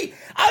right.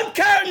 I'm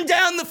counting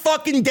down the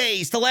fucking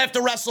days till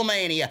after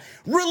WrestleMania.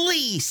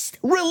 Released.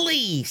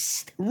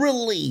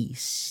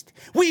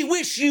 We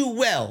wish you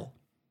well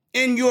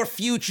in your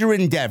future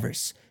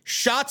endeavors.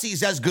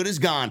 Shotzi's as good as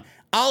gone.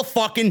 I'll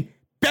fucking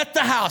bet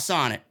the house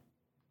on it.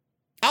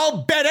 I'll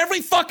bet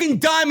every fucking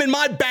dime in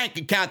my bank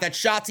account that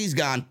Shotzi's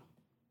gone.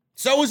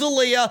 So is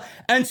Aaliyah,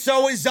 and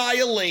so is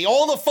Xia Li.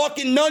 All the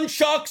fucking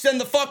nunchucks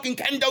and the fucking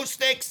kendo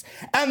sticks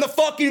and the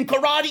fucking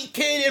Karate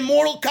Kid in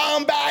Mortal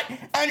Kombat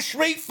and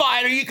Street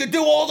Fighter. You could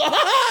do all the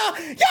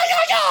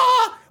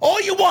ha-ha, all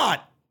you want.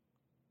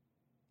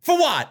 For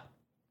what?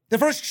 The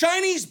first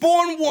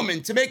Chinese-born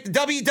woman to make the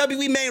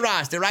WWE main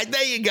roster, right?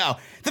 There you go.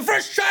 The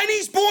first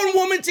Chinese-born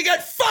woman to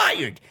get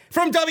fired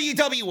from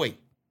WWE.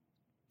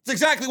 It's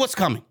exactly what's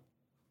coming.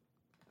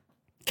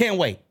 Can't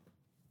wait.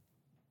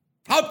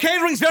 Hope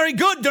catering's very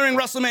good during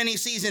WrestleMania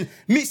season,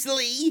 Miss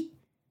Lee.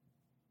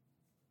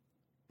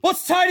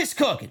 What's Titus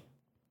cooking?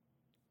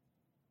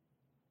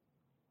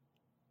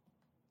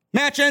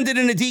 Match ended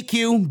in a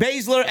DQ.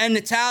 Baszler and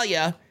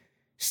Natalya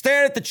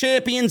stared at the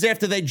champions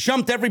after they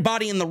jumped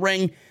everybody in the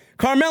ring.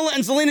 Carmella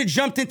and Zelina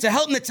jumped in to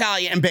help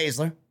Natalya and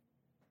Baszler.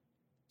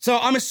 So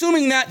I'm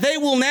assuming that they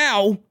will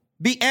now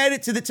be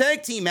added to the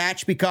tag team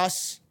match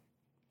because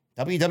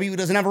WWE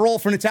doesn't have a role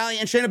for Natalya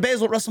and Shayna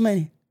Baszler at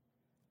WrestleMania.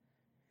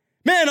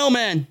 Man, oh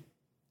man.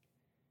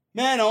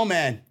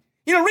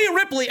 You know, Rhea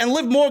Ripley and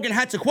Liv Morgan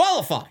had to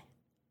qualify.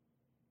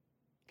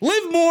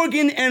 Liv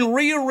Morgan and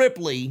Rhea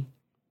Ripley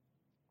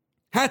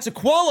had to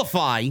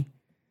qualify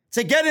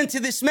to get into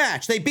this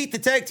match. They beat the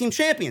tag team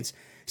champions.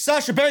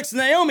 Sasha Banks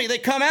and Naomi, they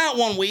come out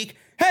one week.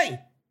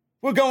 Hey,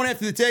 we're going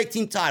after the tag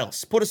team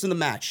titles. Put us in the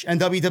match. And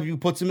WWE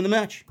puts them in the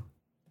match.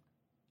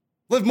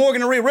 Liv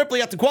Morgan and Rhea Ripley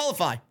have to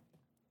qualify.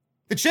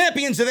 The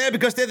champions are there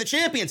because they're the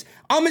champions.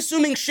 I'm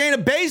assuming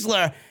Shayna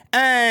Baszler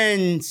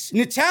and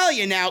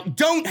Natalya now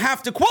don't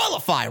have to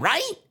qualify,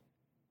 right?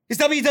 Is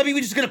WWE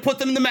just going to put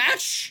them in the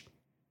match?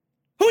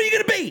 Who are you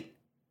going to beat?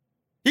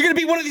 You're going to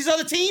beat one of these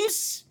other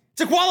teams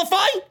to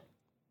qualify?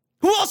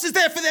 Who else is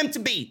there for them to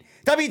beat?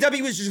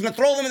 WWE is just going to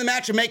throw them in the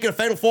match and make it a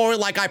fatal four-way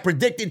like I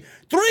predicted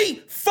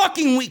 3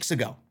 fucking weeks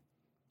ago.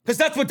 Because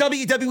that's what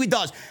WWE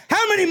does.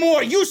 How many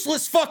more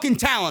useless fucking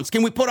talents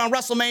can we put on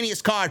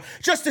WrestleMania's card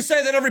just to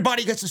say that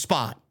everybody gets a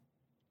spot?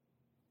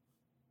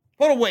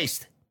 What a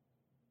waste.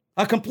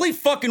 A complete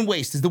fucking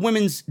waste is the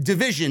women's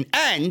division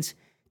and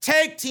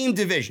tag team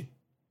division.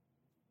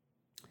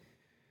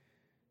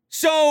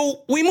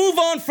 So we move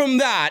on from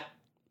that.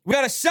 We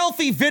got a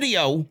selfie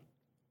video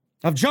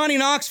of Johnny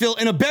Knoxville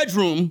in a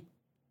bedroom.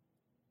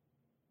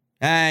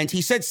 And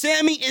he said,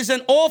 Sammy is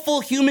an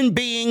awful human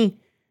being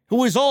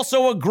who is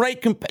also a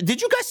great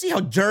Did you guys see how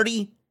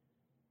dirty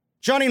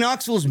Johnny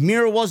Knoxville's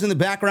mirror was in the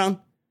background?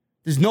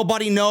 Does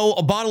nobody know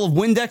a bottle of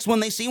Windex when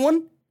they see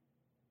one? Can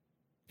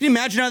you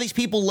imagine how these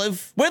people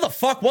live? Where the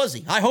fuck was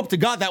he? I hope to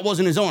God that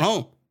wasn't his own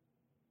home.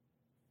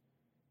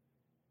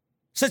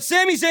 said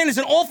Sami Zayn is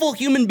an awful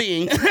human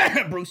being.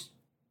 Bruce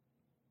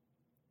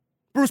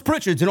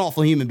Pritchard's an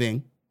awful human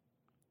being.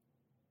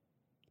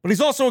 But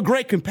he's also a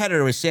great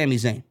competitor as Sami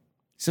Zayn.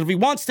 So if he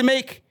wants to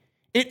make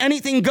it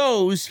anything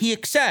goes, he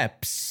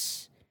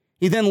accepts.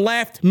 He then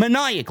laughed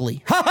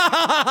maniacally. Ha ha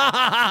ha ha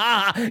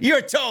ha ha!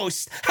 You're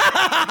toast. Ha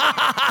ha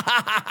ha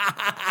ha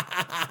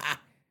ha ha!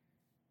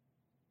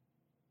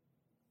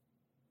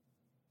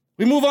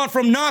 We move on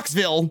from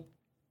Knoxville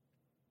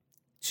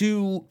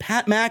to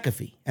Pat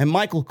McAfee and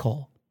Michael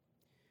Cole.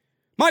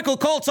 Michael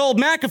Cole told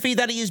McAfee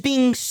that he is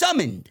being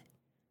summoned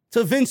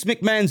to Vince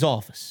McMahon's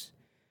office.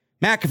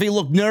 McAfee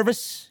looked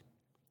nervous.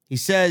 He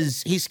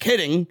says he's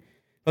kidding,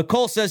 but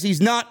Cole says he's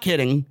not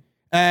kidding,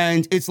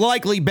 and it's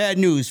likely bad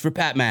news for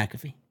Pat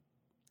McAfee.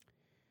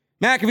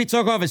 McAfee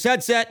took off his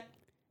headset,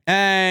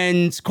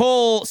 and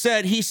Cole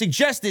said he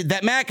suggested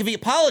that McAfee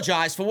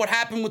apologize for what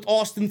happened with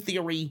Austin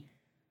Theory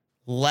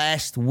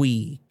last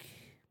week.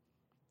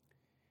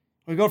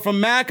 We go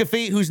from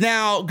McAfee, who's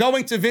now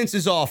going to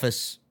Vince's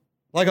office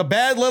like a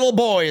bad little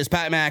boy, is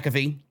Pat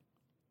McAfee,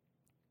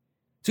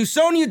 to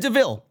Sonya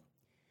Deville.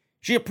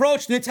 She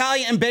approached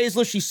Natalya and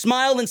Baszler. She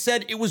smiled and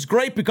said it was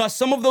great because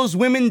some of those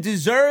women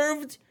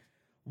deserved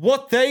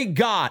what they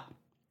got.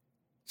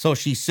 So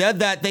she said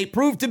that they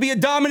proved to be a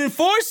dominant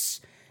force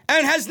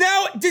and has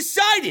now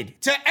decided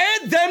to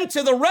add them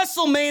to the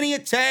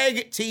WrestleMania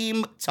Tag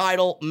Team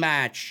title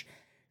match.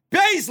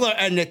 Baszler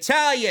and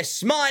Natalya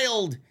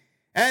smiled,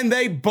 and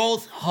they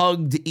both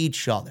hugged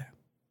each other.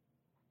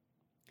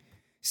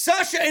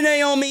 Sasha and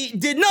Naomi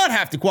did not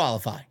have to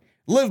qualify.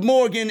 Liv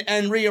Morgan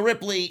and Rhea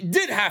Ripley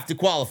did have to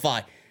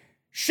qualify.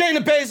 Shayna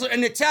Baszler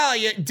and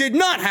Natalya did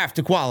not have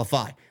to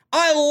qualify.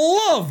 I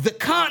love the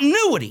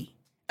continuity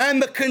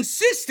and the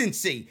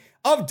consistency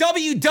of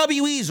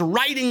WWE's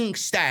writing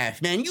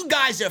staff, man. You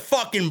guys are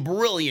fucking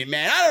brilliant,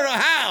 man.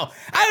 I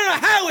don't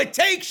know how it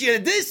takes you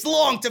this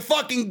long to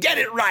fucking get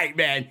it right,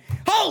 man.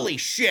 Holy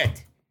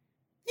shit.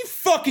 You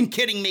fucking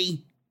kidding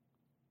me?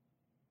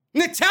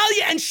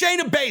 Natalya and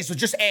Shayna Baszler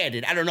just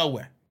added out of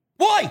nowhere.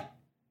 Why?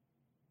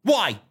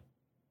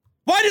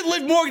 Why did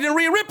Liv Morgan and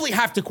Rhea Ripley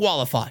have to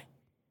qualify?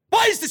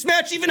 Why is this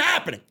match even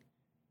happening?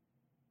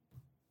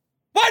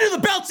 Why do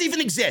the belts even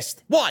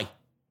exist? Why?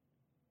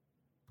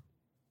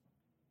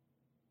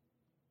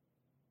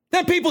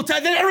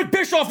 Then Eric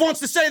Bischoff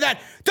wants to say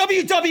that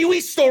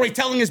WWE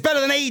storytelling is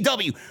better than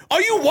AEW.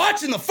 Are you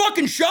watching the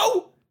fucking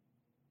show?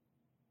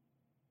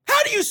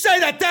 How do you say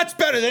that that's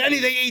better than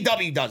anything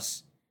AEW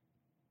does?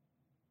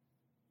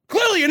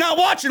 Clearly you're not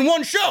watching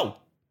one show.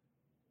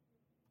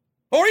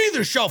 Or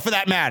either show for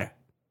that matter.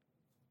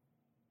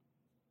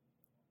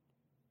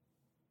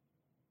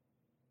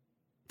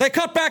 They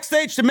cut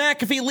backstage to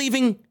McAfee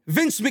leaving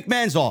Vince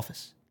McMahon's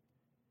office.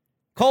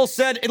 Cole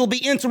said it'll be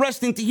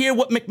interesting to hear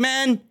what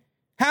McMahon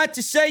had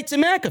to say to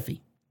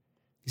McAfee.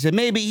 He said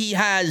maybe he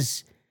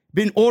has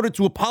been ordered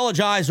to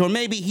apologize or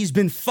maybe he's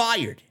been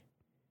fired.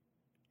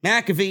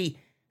 McAfee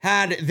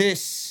had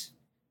this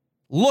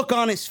look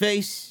on his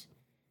face.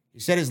 He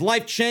said his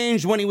life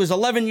changed when he was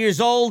 11 years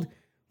old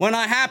when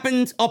I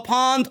happened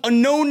upon a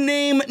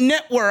no-name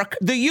network,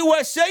 the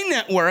USA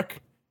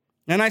Network,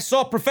 and I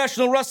saw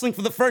professional wrestling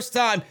for the first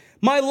time.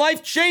 My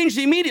life changed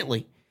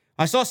immediately.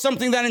 I saw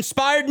something that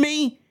inspired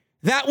me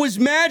that was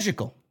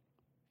magical.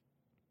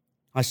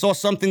 I saw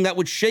something that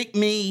would shape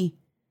me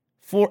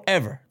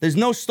forever. There's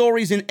no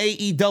stories in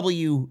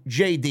AEW,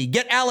 JD.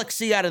 Get Alex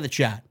C out of the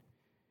chat.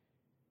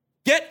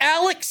 Get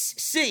Alex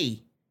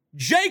C,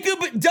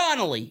 Jacob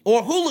Donnelly,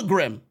 or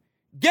Hoolagrim.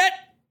 Get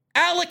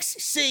Alex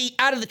C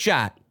out of the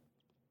chat.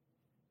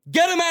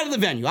 Get him out of the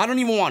venue. I don't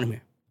even want him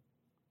here.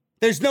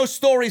 There's no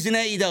stories in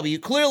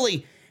AEW.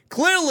 Clearly,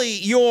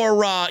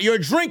 you're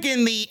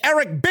drinking the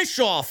Eric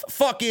Bischoff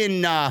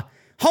fucking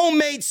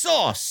homemade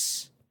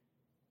sauce.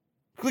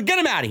 Get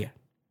him out of here.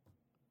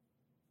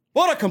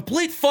 What a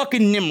complete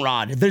fucking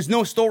Nimrod. There's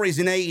no stories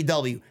in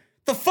AEW.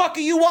 The fuck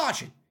are you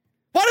watching?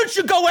 Why don't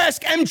you go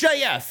ask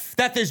MJF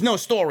that there's no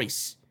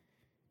stories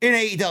in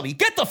AEW?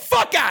 Get the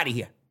fuck out of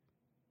here.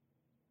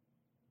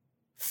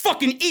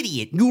 Fucking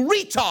idiot. You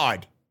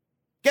retard.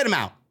 Get him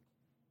out.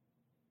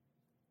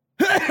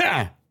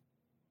 There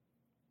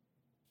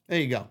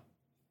you go.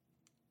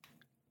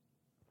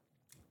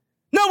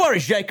 No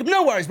worries, Jacob.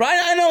 No worries, Brian.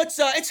 I know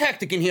it's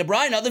hectic in here,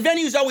 Brian. Now, the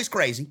venue's always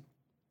crazy.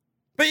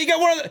 But you get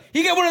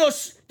one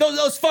of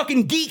those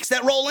fucking geeks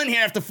that roll in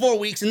here after 4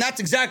 weeks, and that's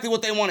exactly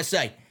what they want to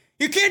say.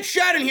 You can't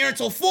chat in here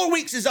until 4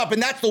 weeks is up,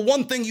 and that's the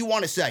one thing you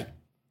want to say.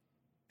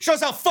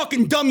 Shows how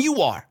fucking dumb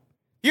you are.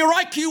 Your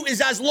IQ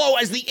is as low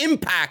as the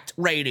Impact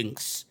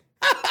ratings.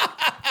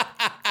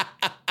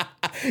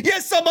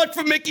 Yes, so much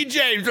for Mickey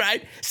James,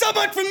 right? So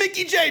much for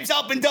Mickey James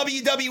helping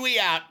WWE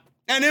out.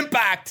 And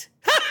Impact.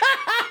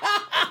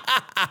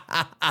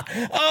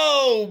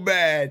 Oh,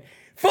 man.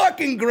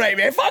 Fucking great,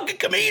 man. Fucking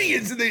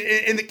comedians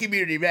in the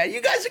community, man.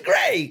 You guys are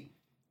great.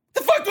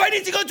 The fuck do I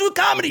need to go to a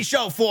comedy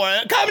show for?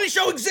 A comedy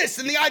show exists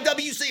in the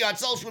IWC on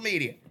social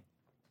media.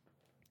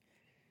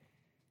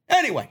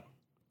 Anyway,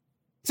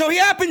 So he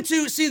happened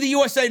to see the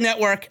USA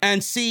Network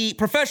and see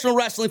professional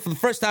wrestling for the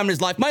first time in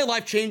his life. My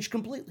life changed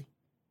completely,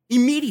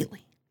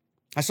 immediately.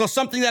 I saw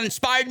something that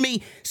inspired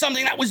me,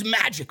 something that was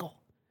magical.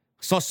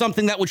 I saw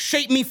something that would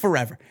shape me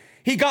forever.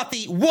 He got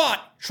the what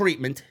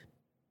treatment,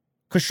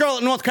 because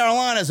Charlotte, North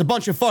Carolina is a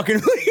bunch of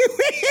fucking,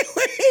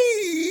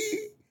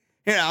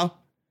 you know.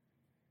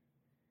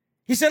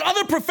 He said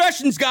other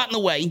professions got in the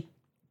way,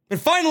 but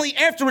finally,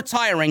 after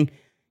retiring,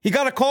 he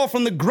got a call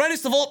from the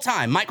greatest of all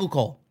time, Michael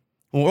Cole,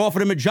 who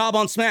offered him a job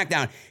on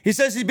SmackDown. He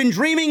says he's been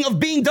dreaming of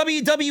being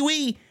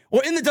WWE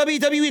or in the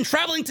WWE and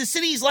traveling to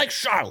cities like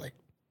Charlotte.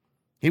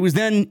 He was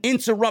then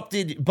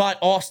interrupted by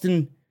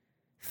Austin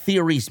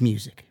Theory's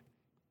music.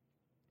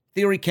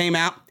 Theory came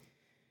out,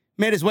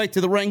 made his way to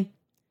the ring.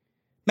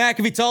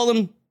 McAfee told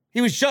him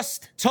he was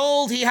just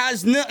told he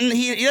has nothing.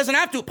 He doesn't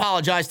have to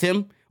apologize to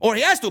him, or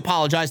he has to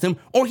apologize to him,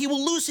 or he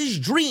will lose his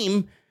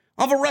dream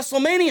of a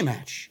WrestleMania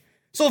match.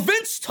 So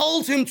Vince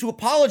told him to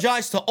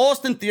apologize to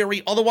Austin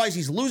Theory, otherwise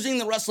he's losing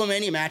the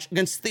WrestleMania match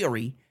against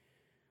Theory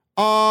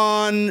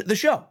on the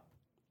show.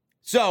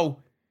 So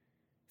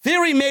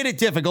Theory made it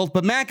difficult,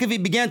 but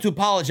McAfee began to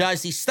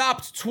apologize. He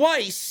stopped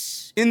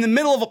twice in the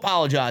middle of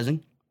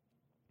apologizing.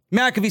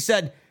 McAfee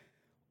said,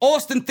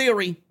 Austin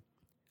Theory,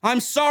 I'm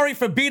sorry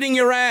for beating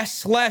your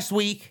ass last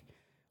week.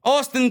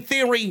 Austin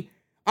Theory,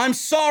 I'm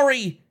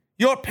sorry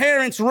your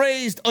parents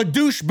raised a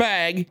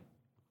douchebag.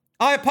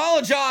 I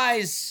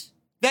apologize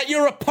that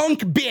you're a punk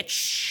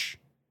bitch.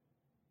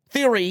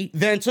 Theory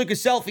then took a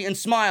selfie and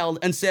smiled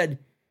and said,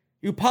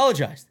 you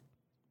apologized.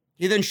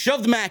 He then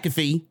shoved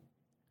McAfee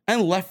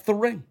and left the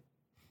ring.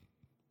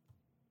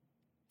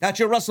 That's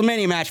your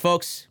WrestleMania match,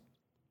 folks.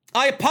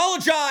 I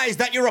apologize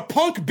that you're a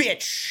punk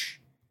bitch.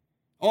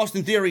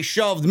 Austin Theory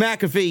shoved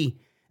McAfee,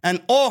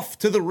 and off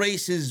to the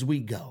races we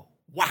go.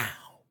 Wow.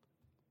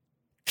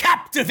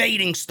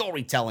 Captivating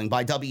storytelling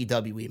by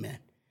WWE, man.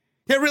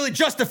 They're really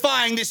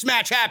justifying this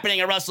match happening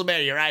at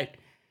WrestleMania, right?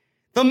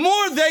 The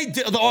more they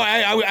do,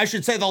 I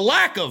should say the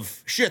lack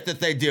of shit that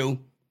they do,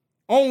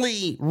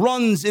 only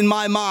runs in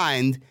my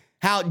mind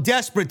how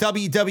desperate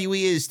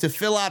WWE is to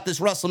fill out this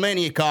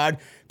WrestleMania card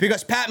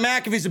because Pat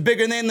McAfee's a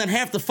bigger name than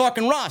half the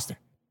fucking roster.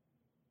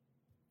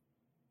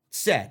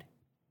 Sad.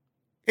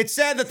 It's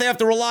sad that they have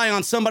to rely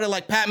on somebody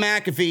like Pat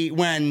McAfee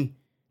when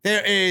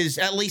there is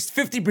at least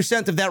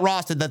 50% of that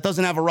roster that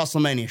doesn't have a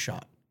WrestleMania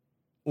shot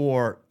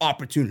or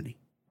opportunity.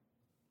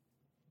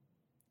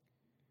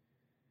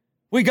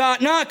 We got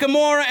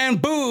Nakamura and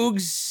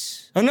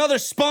Boogs, another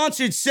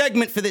sponsored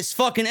segment for this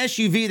fucking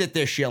SUV that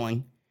they're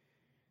shilling.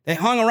 They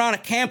hung around a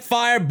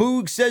campfire.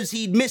 Boogs says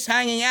he'd miss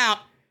hanging out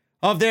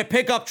of their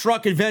pickup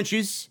truck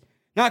adventures.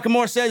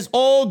 Nakamura says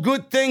all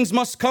good things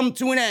must come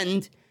to an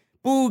end.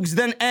 Boogs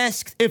then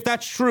asked if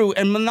that's true,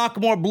 and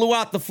Nakamura blew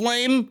out the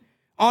flame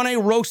on a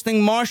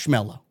roasting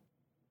marshmallow.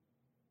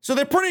 So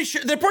they're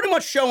pretty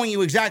much showing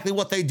you exactly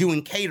what they do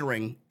in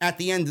catering at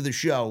the end of the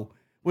show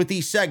with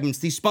these segments,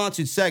 these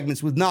sponsored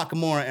segments with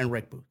Nakamura and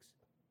Rick Boogs.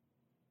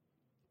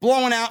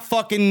 Blowing out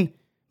fucking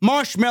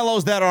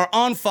marshmallows that are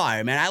on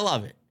fire, man. I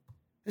love it.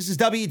 This is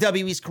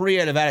WWE's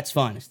creative at its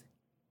finest.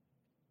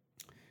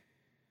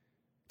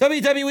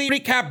 WWE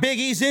recap Big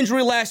E's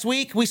injury last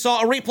week. We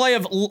saw a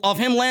replay of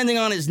him landing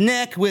on his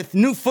neck with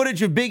new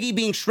footage of Big E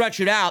being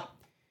stretchered out.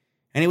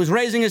 And he was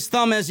raising his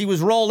thumb as he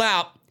was rolled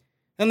out.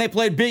 Then they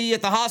played Big E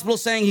at the hospital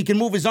saying he can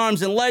move his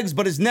arms and legs,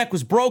 but his neck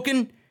was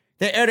broken.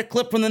 They aired a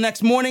clip from the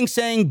next morning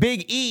saying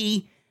Big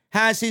E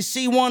has his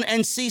C1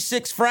 and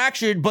C6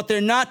 fractured, but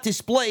they're not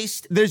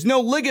displaced. There's no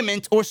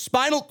ligament or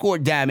spinal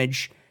cord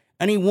damage,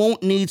 and he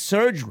won't need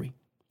surgery.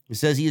 He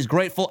says he is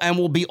grateful and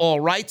will be all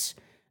right.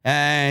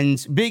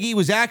 And Big E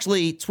was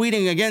actually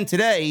tweeting again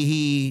today.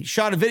 He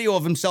shot a video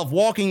of himself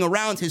walking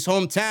around his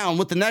hometown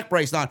with the neck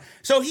brace on.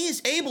 So he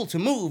is able to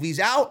move. He's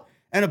out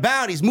and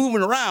about. He's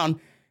moving around.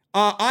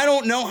 I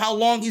don't know how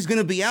long he's going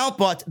to be out,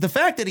 but the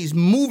fact that he's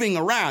moving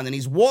around and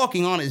he's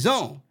walking on his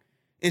own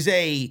is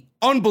a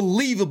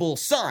unbelievable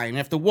sign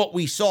after what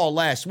we saw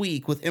last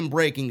week with him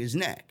breaking his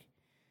neck.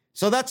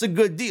 So that's a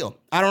good deal.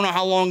 I don't know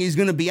how long he's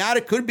going to be out.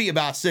 It could be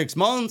about 6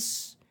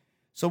 months.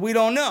 So we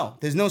don't know.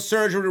 There's no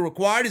surgery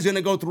required. He's going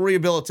to go through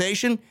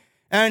rehabilitation,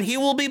 and he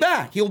will be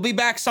back. He'll be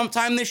back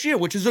sometime this year,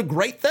 which is a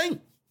great thing.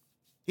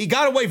 He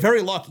got away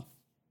very lucky.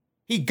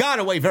 He got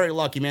away very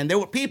lucky, man. There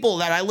were people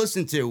that I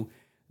listened to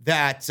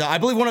that I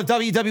believe one of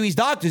WWE's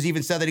doctors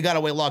even said that he got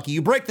away lucky.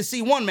 You break the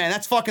C1, man,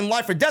 that's fucking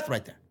life or death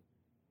right there.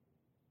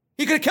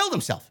 He could have killed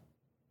himself.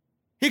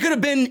 He could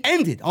have been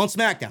ended on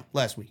SmackDown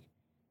last week.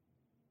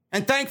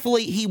 And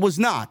thankfully, he was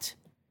not.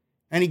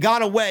 And he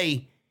got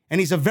away,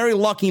 and he's a very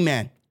lucky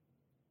man.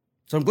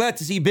 So I'm glad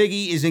to see Big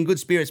E is in good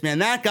spirits, man.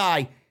 That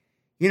guy,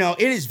 you know,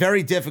 it is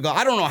very difficult.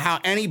 I don't know how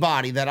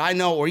anybody that I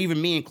know, or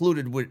even me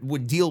included,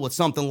 would deal with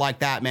something like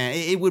that, man.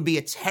 It would be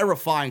a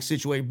terrifying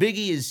situation. Big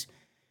E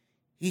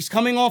he's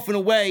coming off in a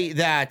way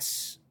that,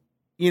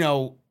 you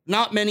know,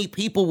 not many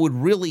people would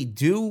really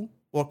do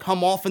or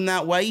come off in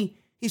that way.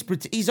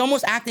 He's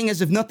almost acting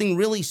as if nothing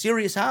really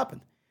serious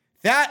happened.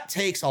 That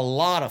takes a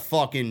lot of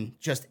fucking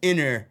just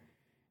inner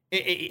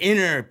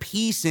inner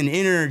peace and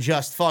inner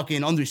just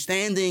fucking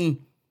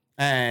understanding.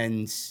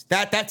 And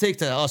that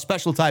takes a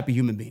special type of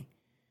human being.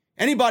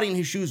 Anybody in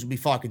his shoes would be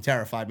fucking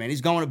terrified, man.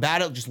 He's going to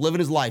battle, just living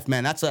his life,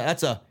 man. That's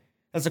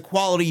a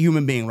quality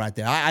human being right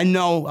there. I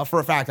know for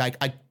a fact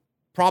I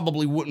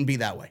probably wouldn't be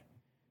that way.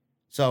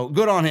 So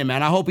good on him,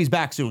 man. I hope he's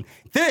back soon.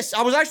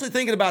 I was actually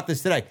thinking about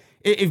this today.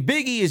 If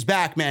Big E is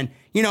back, man,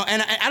 and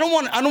I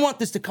don't want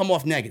this to come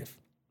off negative.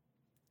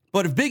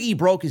 But if Big E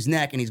broke his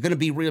neck and he's going to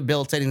be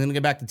rehabilitating, he's going to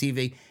get back to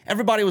TV,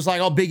 everybody was like,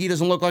 oh, Big E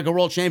doesn't look like a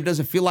world champion,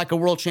 doesn't feel like a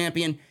world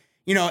champion.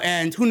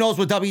 And who knows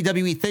what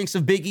WWE thinks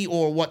of Big E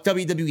or what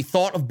WWE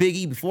thought of Big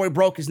E before he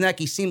broke his neck.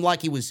 He seemed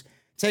like he was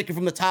taken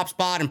from the top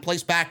spot and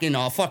placed back in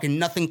a fucking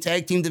nothing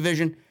tag team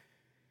division.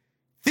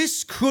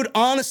 This could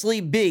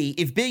honestly be,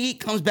 if Big E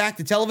comes back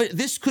to television,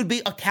 this could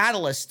be a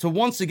catalyst to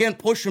once again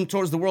push him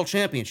towards the world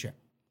championship.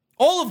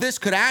 All of this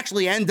could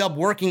actually end up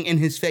working in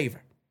his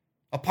favor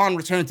upon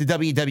return to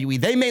WWE.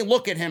 They may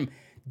look at him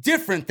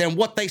different than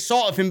what they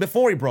saw of him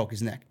before he broke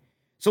his neck.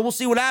 So we'll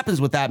see what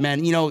happens with that,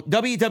 man.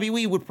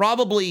 WWE would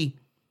probably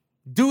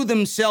do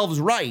themselves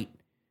right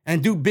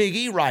and do Big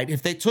E right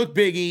if they took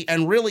Big E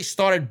and really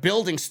start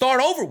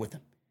over with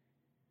him.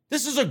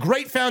 This is a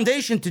great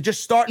foundation to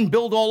just start and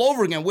build all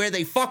over again. Where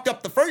they fucked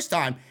up the first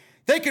time,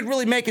 they could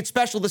really make it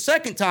special the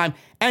second time,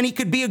 and he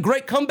could be a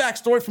great comeback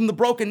story from the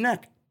broken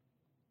neck.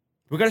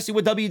 We're going to see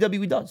what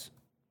WWE does.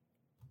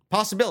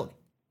 Possibility.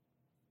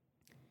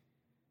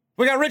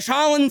 We got Rich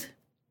Holland.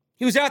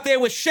 He was out there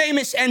with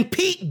Sheamus and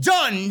Pete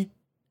Dunne.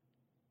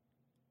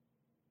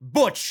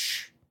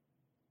 Butch.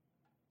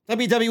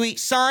 WWE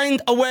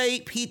signed away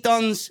Pete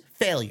Dunne's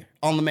failure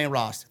on the main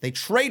roster. They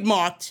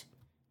trademarked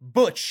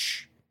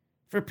Butch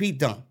for Pete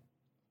Dunne.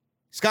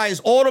 This guy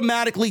is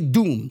automatically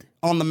doomed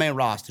on the main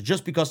roster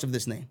just because of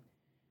this name.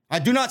 I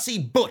do not see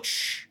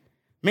Butch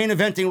main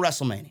eventing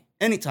WrestleMania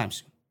anytime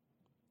soon.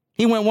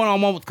 He went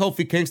one-on-one with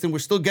Kofi Kingston. We're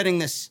still getting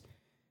this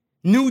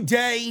New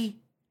Day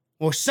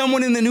or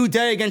someone in the New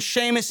Day against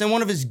Sheamus and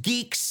one of his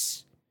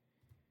geeks.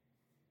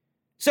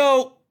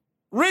 So,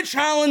 Rich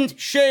Holland,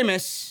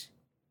 Sheamus,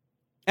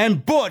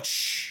 and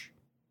Butch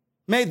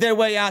made their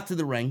way out to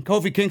the ring.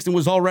 Kofi Kingston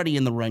was already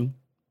in the ring.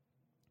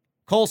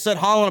 Cole said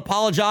Holland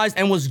apologized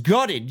and was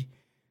gutted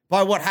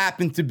by what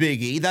happened to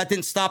Big E. That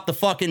didn't stop the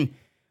fucking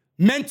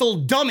mental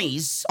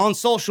dummies on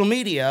social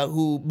media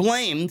who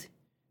blamed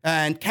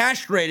and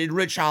castrated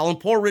Rich Holland,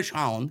 poor Rich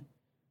Holland,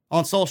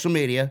 on social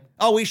media.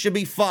 Oh, he should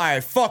be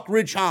fired. Fuck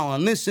Rich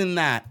Holland, this and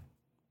that.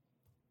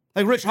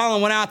 Like Rich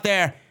Holland went out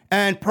there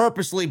and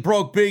purposely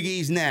broke Big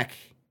E's neck.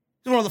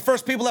 He's one of the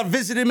first people that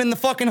visited him in the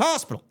fucking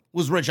hospital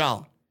was Rich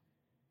Holland.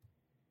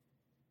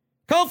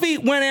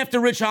 Kofi went after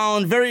Rich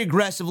Holland very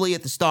aggressively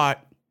at the start.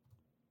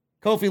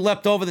 Kofi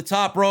leapt over the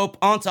top rope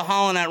onto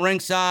Holland at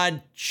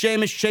ringside.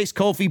 Sheamus chased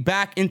Kofi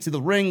back into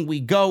the ring.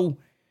 We go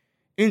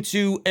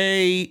into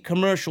a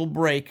commercial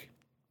break.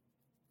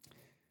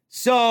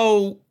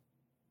 So,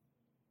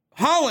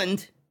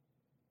 Holland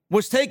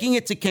was taking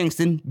it to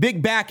Kingston.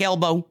 Big back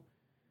elbow.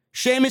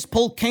 Sheamus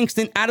pulled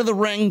Kingston out of the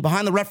ring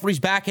behind the referee's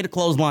back, hit a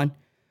clothesline.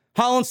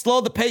 Holland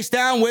slowed the pace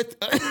down with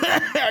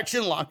a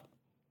chin lock.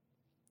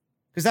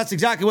 Because that's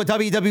exactly what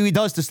WWE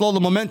does to slow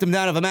the momentum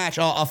down of a match.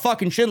 A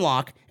fucking chin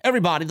lock.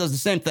 Everybody does the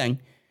same thing.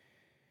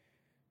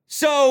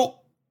 So,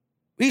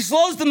 he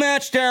slows the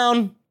match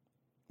down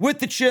with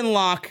the chin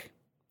lock.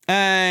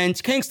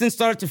 And Kingston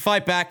started to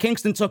fight back.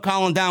 Kingston took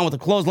Holland down with a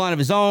clothesline of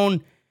his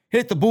own.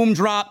 Hit the boom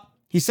drop.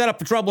 He set up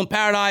for trouble in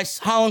paradise.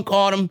 Holland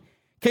caught him.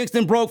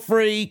 Kingston broke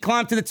free.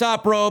 Climbed to the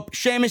top rope.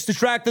 Sheamus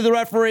distracted the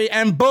referee.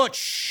 And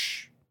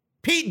Butch.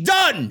 Pete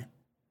Dunne.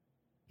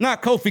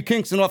 Knocked Kofi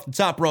Kingston off the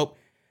top rope.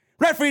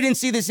 Referee didn't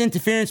see this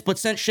interference, but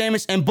sent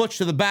Sheamus and Butch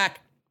to the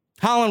back.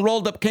 Holland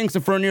rolled up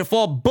Kingston for a near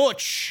fall.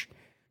 Butch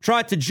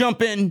tried to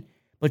jump in,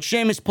 but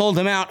Sheamus pulled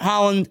him out.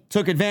 Holland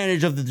took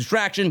advantage of the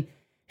distraction,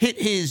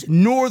 hit his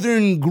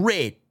northern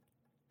grid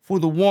for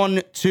the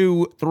 1,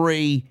 2,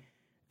 3,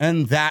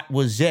 and that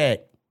was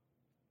it.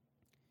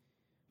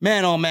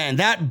 Man, oh man,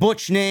 that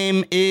Butch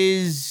name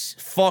is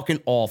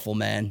fucking awful,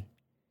 man.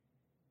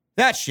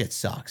 That shit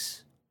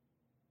sucks.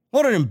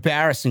 What an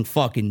embarrassing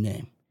fucking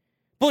name.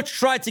 Butch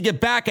tried to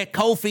get back at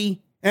Kofi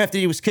after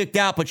he was kicked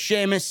out, but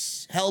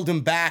Sheamus held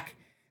him back.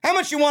 How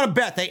much you want to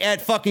bet they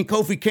add fucking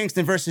Kofi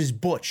Kingston versus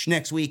Butch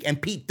next week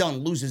and Pete Dunne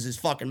loses his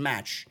fucking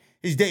match,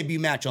 his debut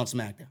match on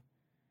SmackDown?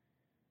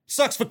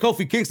 Sucks for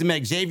Kofi Kingston,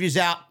 man. Xavier's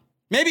out.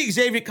 Maybe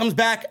Xavier comes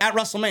back at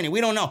WrestleMania. We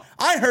don't know.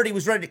 I heard he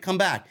was ready to come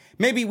back.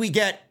 Maybe we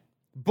get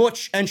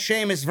Butch and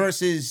Sheamus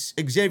versus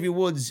Xavier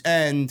Woods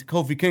and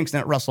Kofi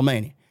Kingston at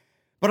WrestleMania.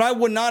 But I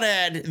would not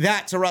add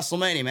that to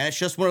WrestleMania, man. It's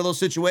just one of those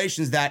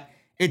situations that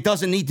it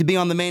doesn't need to be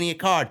on the Mania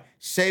card.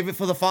 Save it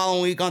for the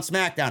following week on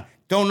SmackDown.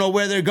 Don't know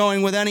where they're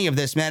going with any of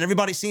this, man.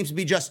 Everybody seems to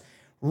be just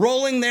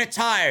rolling their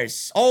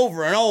tires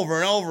over and over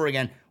and over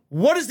again.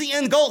 What is the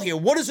end goal here?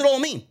 What does it all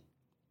mean?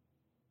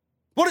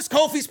 What is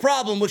Kofi's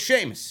problem with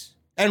Sheamus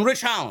and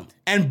Rich Holland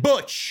and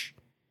Butch?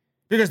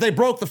 Because they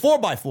broke the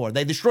 4x4.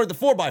 They destroyed the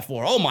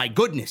 4x4. Oh, my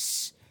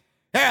goodness.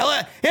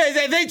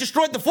 They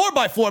destroyed the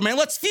 4x4, man.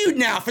 Let's feud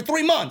now for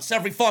 3 months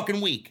every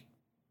fucking week.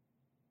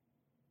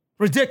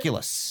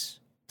 Ridiculous.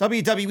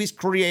 WWE's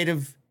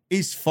creative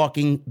is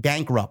fucking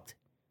bankrupt.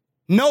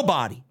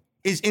 Nobody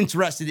is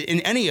interested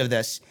in any of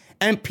this.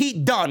 And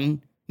Pete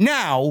Dunne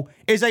now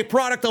is a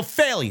product of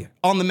failure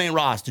on the main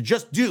roster,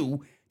 just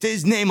due to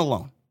his name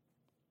alone.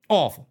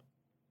 Awful.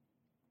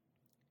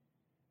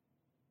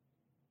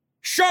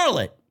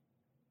 Charlotte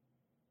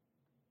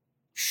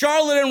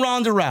and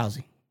Ronda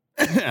Rousey.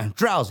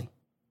 Drowsy.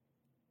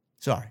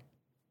 Sorry.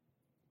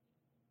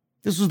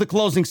 This was the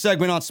closing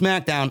segment on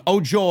SmackDown. Oh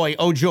joy,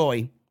 oh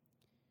joy.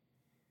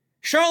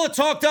 Charlotte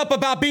talked up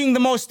about being the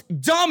most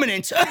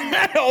dominant.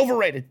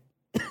 Overrated.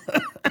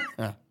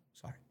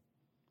 Sorry.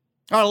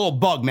 Got a little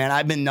bug, man.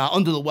 I've been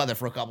under the weather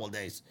for a couple of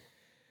days.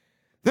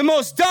 The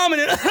most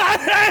dominant.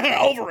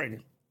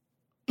 Overrated.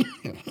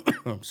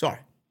 Sorry.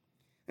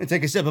 I'm gonna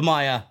take a sip of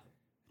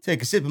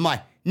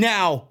my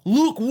now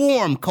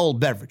lukewarm cold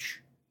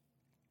beverage.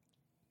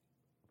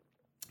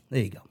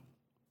 There you go.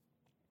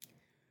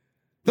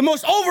 The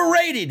most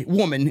overrated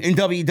woman in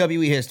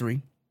WWE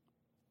history,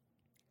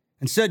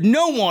 and said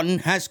no one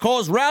has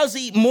caused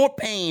Rousey more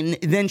pain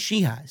than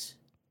she has.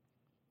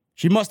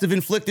 She must have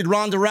inflicted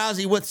Ronda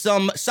Rousey with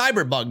some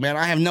cyberbug, man.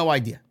 I have no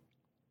idea.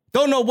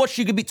 Don't know what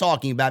she could be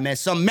talking about, man.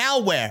 Some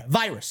malware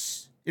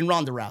virus in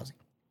Ronda Rousey.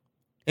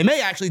 It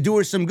may actually do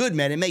her some good,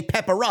 man. It may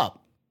pep her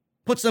up.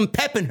 Put some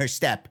pep in her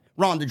step,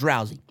 Ronda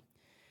Rousey.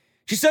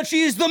 She said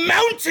she is the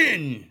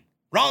mountain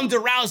Ronda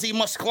Rousey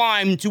must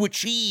climb to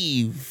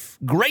achieve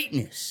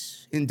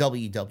greatness in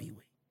WWE.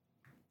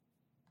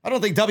 I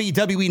don't think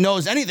WWE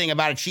knows anything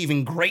about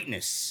achieving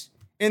greatness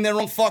in their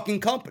own fucking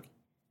company.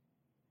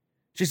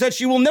 She said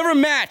she will never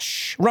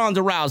match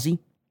Ronda Rousey.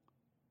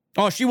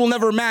 Oh, she will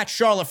never match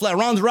Charlotte Flair.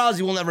 Ronda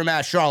Rousey will never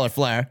match Charlotte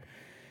Flair.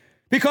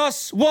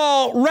 Because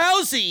while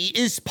Rousey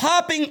is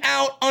popping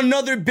out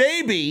another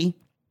baby,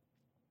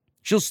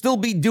 she'll still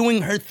be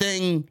doing her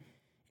thing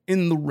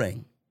in the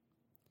ring.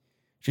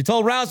 She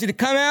told Rousey to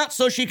come out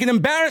so she can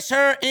embarrass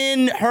her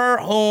in her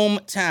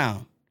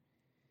hometown.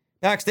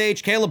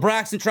 Backstage, Kayla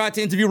Braxton tried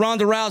to interview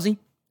Ronda Rousey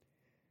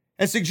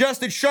and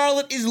suggested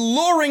Charlotte is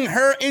luring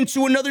her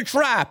into another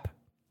trap.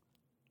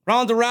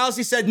 Ronda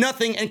Rousey said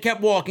nothing and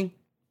kept walking.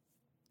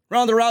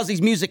 Ronda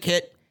Rousey's music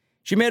hit.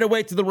 She made her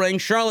way to the ring.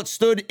 Charlotte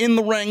stood in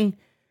the ring,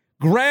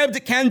 grabbed a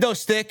kendo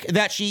stick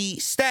that she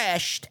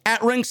stashed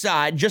at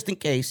ringside just in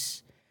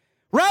case.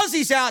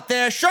 Rousey's out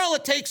there.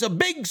 Charlotte takes a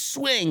big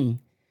swing.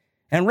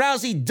 And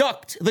Rousey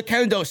ducked the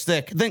kendo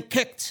stick, then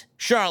kicked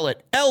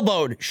Charlotte,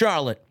 elbowed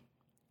Charlotte.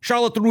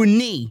 Charlotte threw a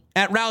knee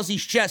at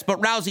Rousey's chest, but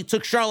Rousey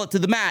took Charlotte to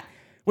the mat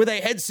with a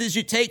head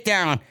scissor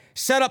takedown,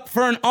 set up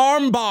for an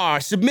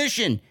armbar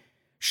submission.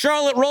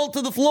 Charlotte rolled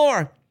to the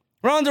floor.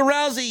 Ronda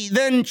Rousey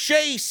then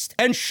chased,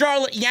 and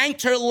Charlotte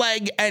yanked her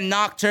leg and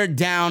knocked her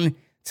down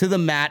to the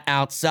mat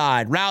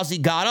outside.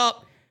 Rousey got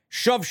up,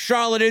 shoved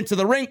Charlotte into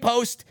the ring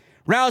post.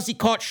 Rousey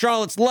caught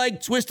Charlotte's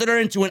leg, twisted her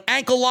into an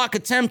ankle lock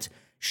attempt.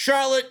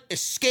 Charlotte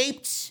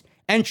escaped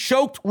and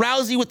choked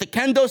Rousey with the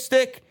kendo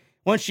stick.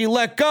 When she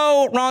let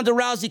go, Ronda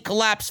Rousey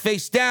collapsed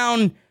face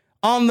down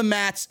on the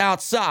mats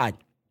outside.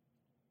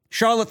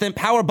 Charlotte then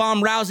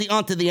powerbombed Rousey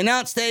onto the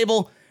announce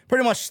table,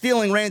 pretty much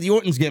stealing Randy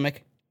Orton's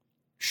gimmick.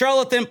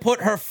 Charlotte then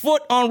put her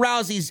foot on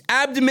Rousey's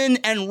abdomen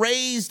and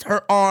raised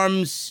her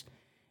arms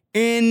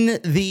in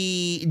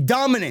the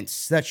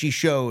dominance that she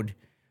showed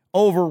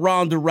over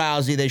Ronda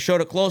Rousey. They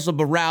showed a close-up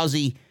of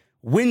Rousey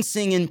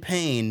wincing in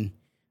pain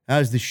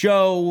as the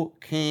show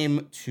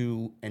came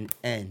to an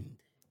end.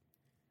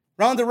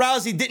 Ronda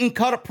Rousey didn't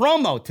cut a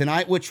promo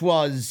tonight, which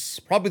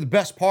was probably the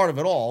best part of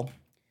it all.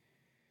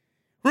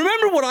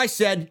 Remember what I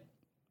said?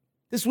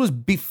 This was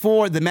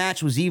before the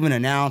match was even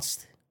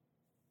announced.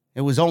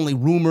 It was only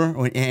rumor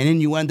or an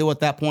innuendo at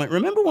that point.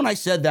 Remember when I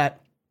said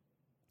that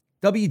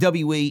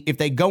WWE, if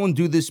they go and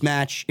do this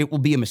match, it will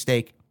be a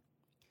mistake?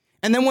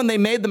 And then when they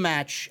made the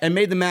match and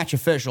made the match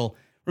official,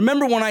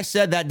 remember when I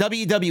said that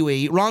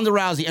WWE, Ronda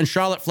Rousey, and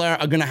Charlotte Flair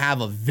are going to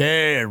have a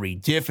very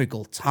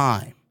difficult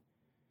time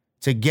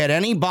to get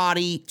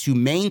anybody to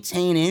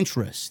maintain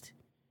interest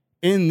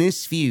in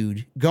this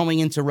feud going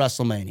into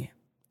WrestleMania?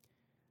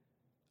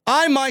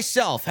 I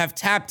myself have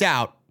tapped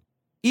out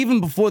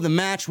even before the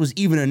match was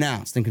even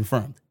announced and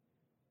confirmed.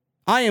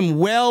 I am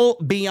well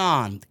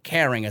beyond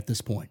caring at this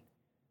point.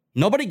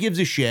 Nobody gives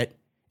a shit.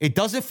 It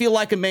doesn't feel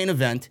like a main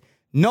event.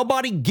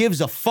 Nobody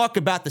gives a fuck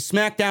about the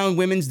SmackDown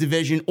women's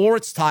division or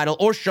its title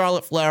or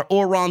Charlotte Flair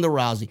or Ronda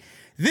Rousey.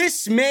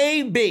 This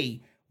may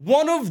be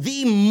one of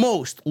the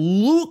most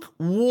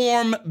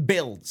lukewarm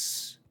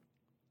builds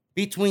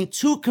between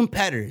two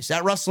competitors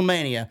at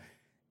WrestleMania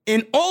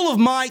in all of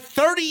my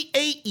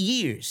 38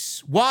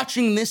 years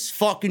watching this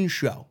fucking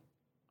show.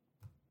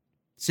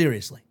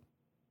 Seriously.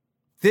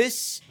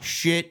 This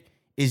shit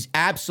is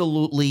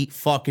absolutely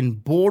fucking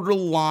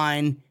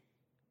borderline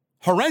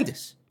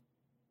horrendous.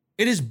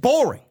 It is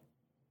boring.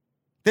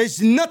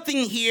 There's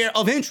nothing here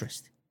of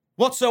interest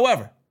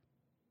whatsoever.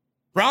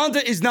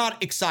 Ronda is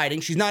not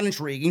exciting. She's not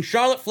intriguing.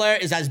 Charlotte Flair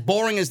is as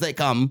boring as they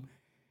come.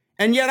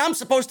 And yet I'm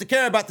supposed to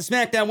care about the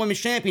SmackDown Women's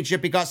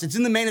Championship because it's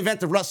in the main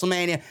event of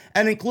WrestleMania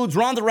and includes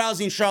Ronda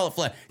Rousey and Charlotte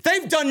Flair.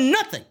 They've done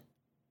nothing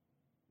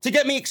to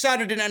get me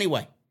excited in any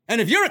way.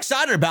 And if you're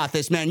excited about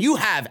this, man, you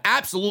have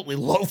absolutely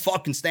low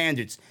fucking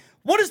standards.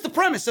 What is the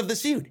premise of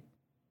this feud?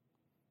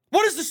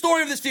 What is the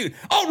story of this feud?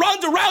 Oh,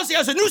 Ronda Rousey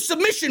has a new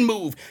submission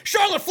move.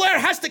 Charlotte Flair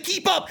has to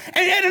keep up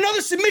and add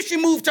another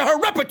submission move to her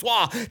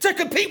repertoire to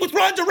compete with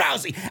Ronda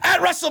Rousey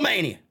at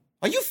WrestleMania.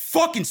 Are you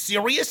fucking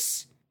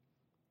serious?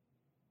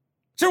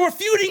 So we're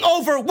feuding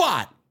over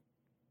what?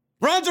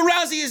 Ronda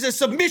Rousey is a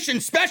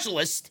submission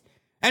specialist,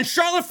 and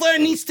Charlotte Flair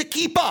needs to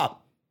keep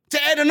up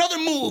to add another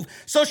move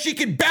so she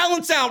can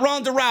balance out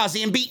Ronda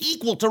Rousey and be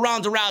equal to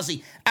Ronda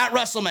Rousey at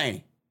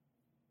WrestleMania.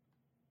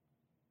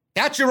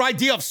 That's your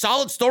idea of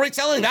solid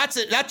storytelling?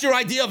 That's your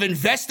idea of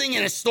investing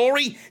in a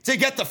story to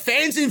get the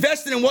fans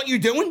invested in what you're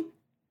doing?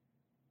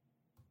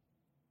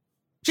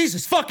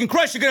 Jesus fucking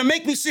Christ, you're going to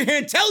make me sit here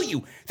and tell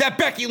you that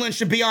Becky Lynch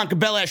and Bianca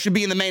Belair should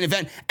be in the main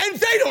event, and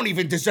they don't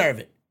even deserve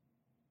it.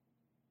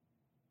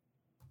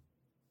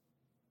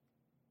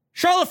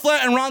 Charlotte Flair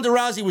and Ronda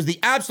Rousey was the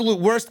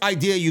absolute worst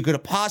idea you could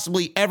have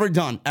possibly ever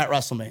done at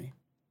WrestleMania.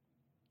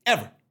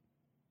 Ever.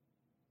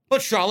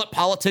 But Charlotte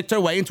politicked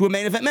her way into a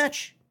main event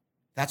match.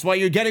 That's why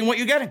you're getting what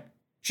you're getting.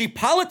 She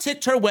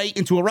politicked her way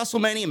into a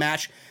WrestleMania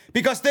match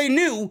because they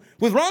knew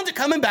with Ronda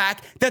coming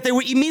back that they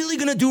were immediately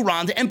going to do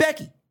Ronda and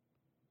Becky.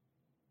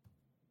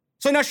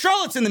 So now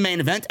Charlotte's in the main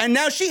event, and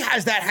now she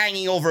has that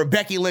hanging over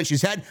Becky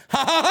Lynch's head. Ha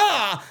ha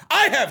ha!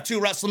 I have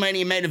 2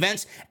 WrestleMania main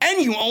events, and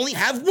you only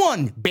have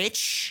 1,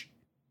 bitch.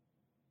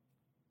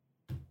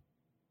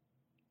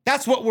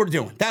 That's what we're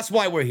doing. That's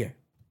why we're here.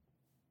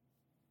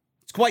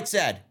 It's quite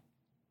sad.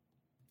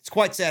 It's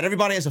quite sad.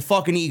 Everybody has a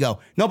fucking ego.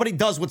 Nobody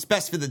does what's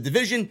best for the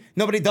division.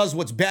 Nobody does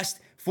what's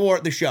best for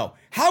the show.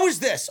 How is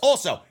this?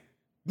 Also,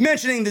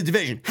 mentioning the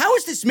division, how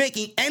is this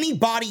making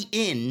anybody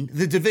in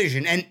the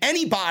division and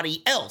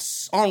anybody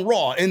else on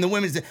Raw in the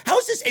women's division? How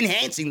is this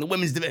enhancing the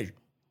women's division?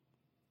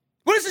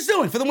 What is this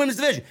doing for the women's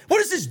division?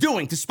 What is this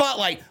doing to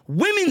spotlight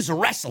women's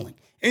wrestling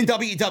in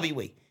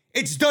WWE?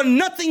 It's done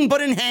nothing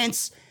but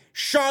enhance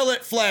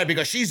Charlotte Flair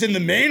because she's in the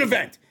main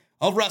event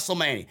of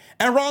WrestleMania.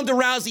 And Ronda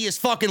Rousey is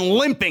fucking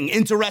limping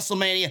into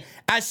WrestleMania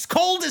as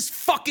cold as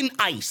fucking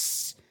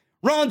ice.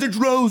 Ronda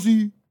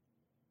Rousey,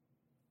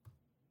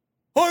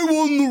 I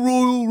won the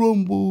Royal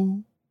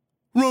Rumble.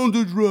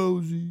 Ronda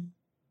Rousey.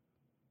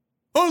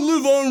 I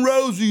live on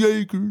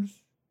Rousey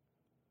Acres.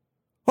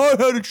 I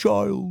had a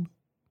child.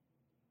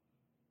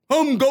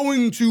 I'm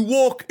going to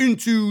sleepwalk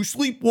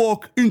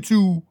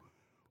into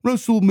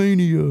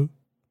WrestleMania.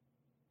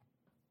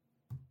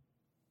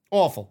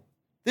 Awful.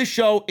 This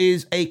show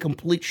is a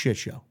complete shit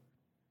show.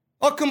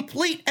 A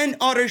complete and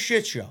utter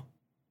shit show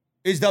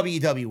is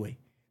WWE.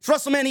 This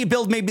WrestleMania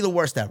build may be the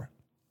worst ever.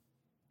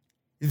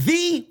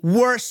 The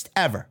worst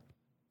ever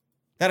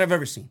that I've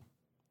ever seen.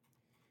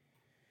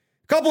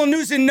 Couple of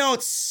news and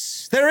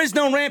notes. There is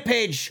no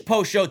Rampage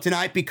post-show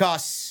tonight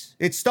because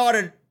it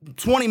started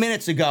 20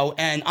 minutes ago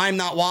and I'm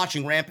not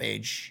watching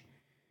Rampage.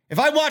 If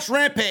I watched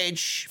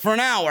Rampage for an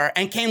hour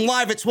and came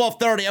live at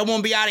 12:30, I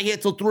won't be out of here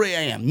till 3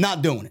 a.m.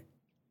 Not doing it.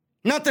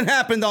 Nothing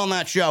happened on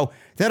that show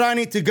that I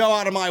need to go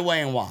out of my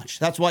way and watch.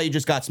 That's why you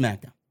just got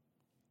SmackDown.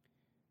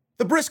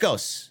 The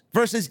Briscoes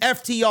versus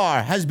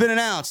FTR has been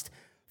announced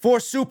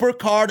for Super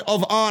Card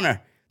of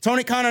Honor.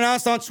 Tony Khan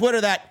announced on Twitter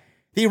that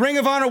the Ring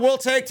of Honor World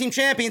Tag Team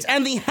Champions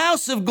and the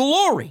House of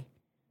Glory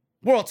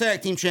World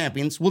Tag Team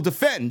Champions will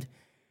defend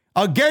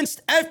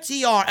against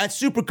FTR at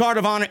Super Card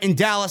of Honor in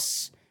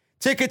Dallas.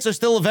 Tickets are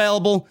still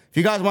available. If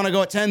you guys want to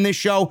go attend this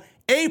show,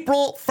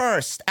 April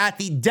 1st at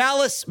the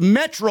Dallas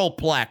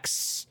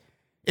Metroplex.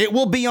 It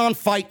will be on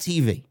Fight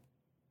TV.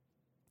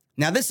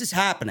 Now, this is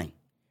happening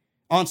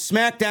on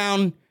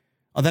SmackDown,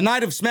 the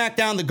night of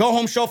SmackDown, the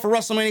go-home show for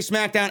WrestleMania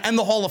SmackDown, and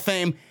the Hall of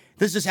Fame.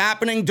 This is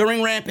happening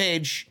during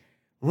Rampage.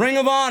 Ring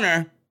of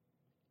Honor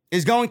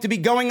is going to be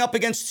going up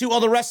against 2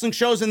 other wrestling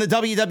shows in the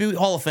WWE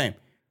Hall of Fame.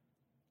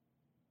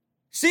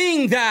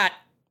 Seeing that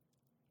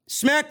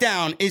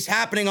SmackDown is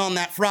happening on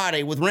that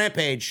Friday with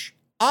Rampage,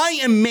 I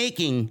am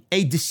making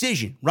a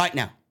decision right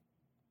now.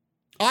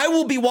 I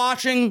will be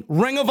watching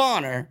Ring of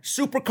Honor,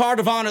 Super Card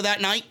of Honor that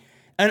night,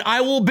 and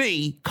I will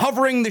be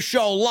covering the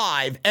show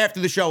live after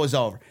the show is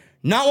over.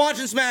 Not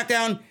watching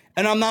SmackDown,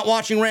 and I'm not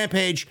watching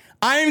Rampage.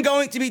 I am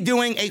going to be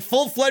doing a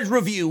full-fledged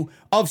review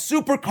of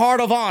Super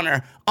Card of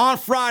Honor on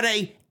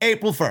Friday,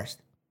 April 1st.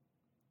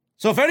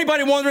 So if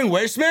anybody wondering,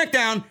 where's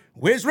SmackDown?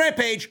 Where's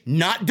Rampage?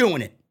 Not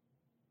doing it.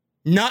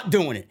 Not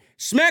doing it.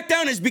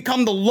 SmackDown has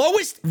become the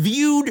lowest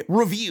viewed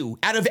review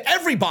out of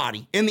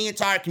everybody in the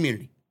entire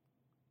community.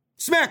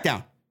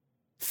 SmackDown.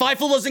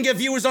 Fightful doesn't get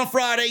viewers on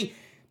Friday.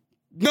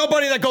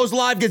 Nobody that goes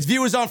live gets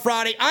viewers on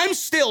Friday. I'm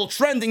still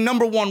trending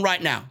number 1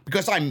 right now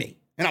because I'm me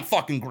and I'm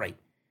fucking great.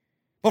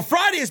 But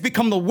Friday has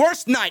become the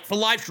worst night for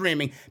live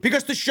streaming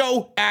because the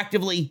show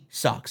actively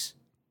sucks.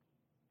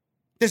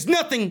 There's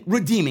nothing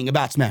redeeming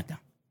about SmackDown.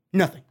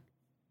 Nothing.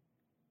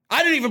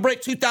 I didn't even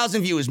break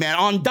 2,000 viewers, man.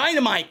 On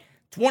Dynamite,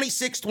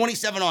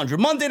 2,700.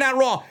 Monday Night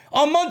Raw.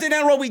 On Monday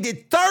Night Raw, we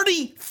did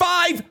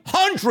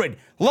 3,500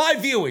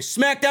 live viewers.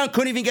 SmackDown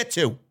couldn't even get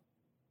 2.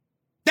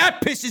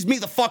 That pisses me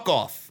the fuck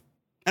off.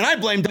 And I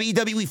blame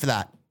WWE for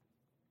that.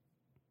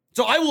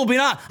 So I will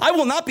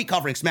not be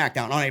covering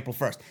SmackDown on April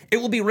 1st. It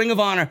will be Ring of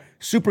Honor,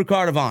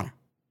 Supercard of Honor.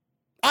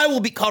 I will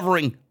be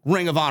covering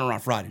Ring of Honor on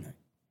Friday night.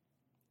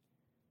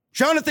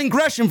 Jonathan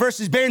Gresham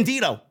versus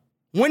Bandito.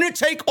 Winner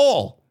take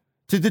all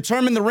to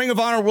determine the Ring of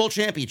Honor World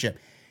Championship.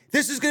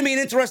 This is going to be an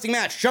interesting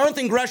match.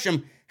 Jonathan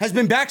Gresham has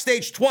been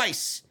backstage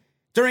twice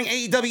during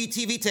AEW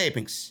TV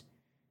tapings.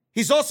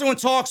 He's also in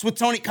talks with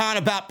Tony Khan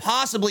about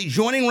possibly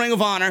joining Ring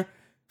of Honor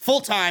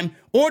full-time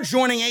or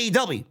joining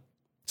AEW.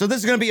 So this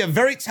is going to be a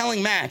very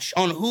telling match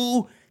on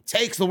who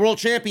takes the World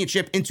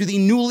Championship into the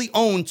newly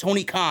owned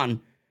Tony Khan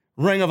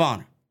Ring of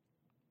Honor.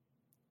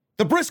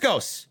 The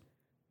Briscoes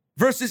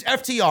versus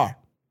FTR.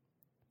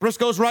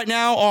 Briscoes right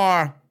now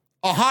are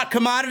a hot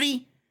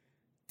commodity.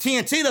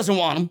 TNT doesn't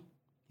want them.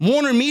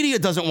 Warner Media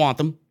doesn't want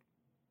them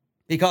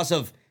because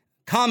of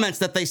comments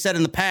that they said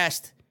in the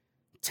past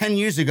 10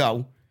 years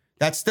ago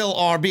that still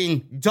are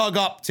being dug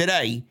up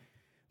today.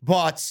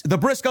 But the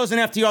Briscoes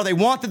and FTR, they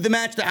wanted the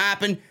match to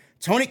happen.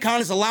 Tony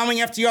Khan is allowing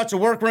FTR to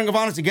work Ring of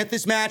Honor to get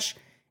this match.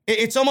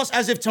 It's almost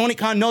as if Tony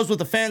Khan knows what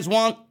the fans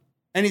want,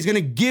 and he's going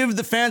to give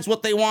the fans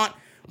what they want.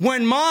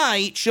 When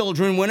my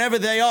children, whenever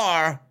they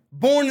are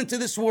born into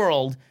this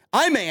world,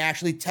 I may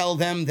actually tell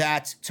them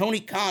that Tony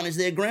Khan is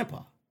their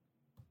grandpa.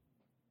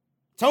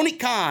 Tony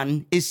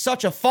Khan is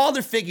such a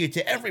father figure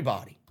to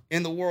everybody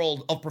in the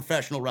world of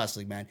professional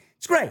wrestling, man.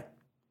 It's great.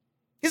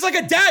 He's like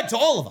a dad to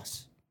all of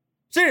us.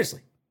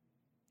 Seriously.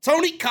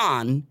 Tony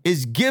Khan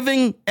is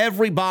giving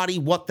everybody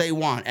what they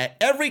want. At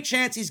every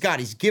chance he's got,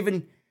 he's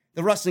giving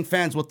the wrestling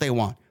fans what they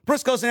want.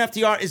 Briscoes and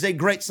FTR is a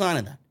great sign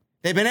of that.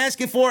 They've been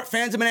asking for it.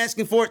 Fans have been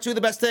asking for it. 2 of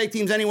the best tag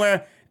teams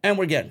anywhere, and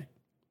we're getting it.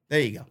 There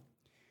you go.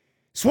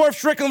 Swerve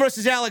Strickland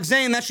versus Alex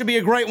Zane. That should be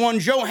a great one.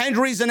 Joe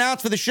Hendry's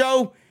announced for the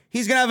show.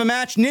 He's going to have a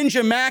match.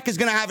 Ninja Mac is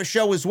going to have a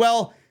show as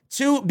well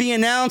to be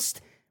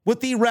announced with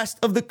the rest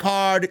of the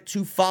card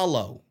to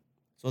follow.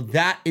 So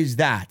that is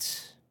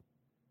that.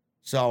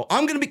 So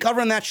I'm going to be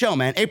covering that show,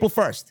 man. April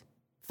 1st.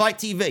 Fight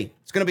TV.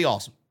 It's going to be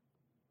awesome.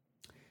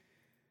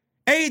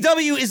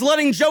 AEW is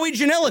letting Joey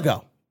Janela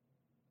go.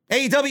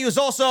 AEW is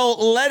also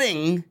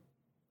letting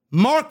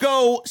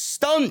Marco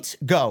Stunt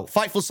go.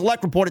 Fightful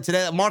Select reported today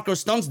that Marco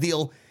Stunt's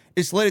deal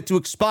is slated to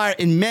expire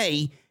in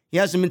May. He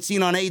hasn't been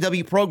seen on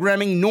AEW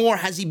programming, nor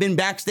has he been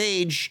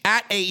backstage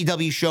at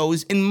AEW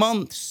shows in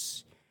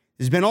months.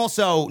 There's been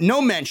also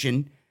no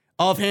mention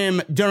of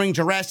him during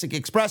Jurassic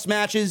Express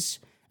matches,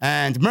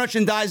 and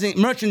merchandising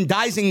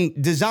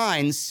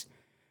designs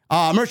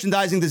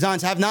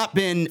have not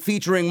been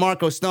featuring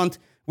Marco Stunt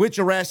with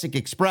Jurassic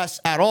Express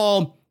at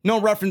all. No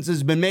references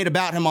have been made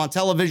about him on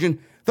television.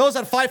 Those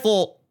at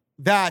Fightful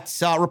that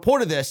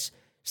reported this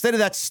stated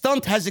that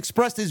Stunt has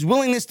expressed his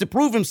willingness to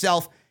prove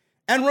himself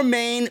and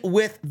remain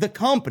with the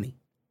company.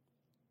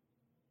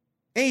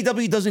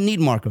 AEW doesn't need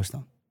Marco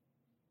Stunt.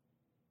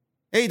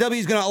 AEW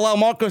is going to allow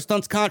Marco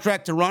Stunt's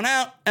contract to run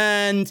out,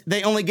 and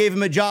they only gave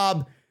him a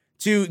job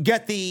to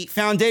get the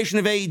foundation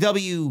of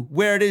AEW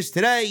where it is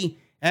today,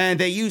 and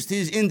they used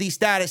his indie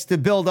status to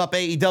build up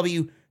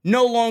AEW.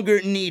 No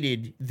longer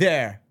needed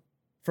there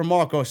for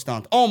Marco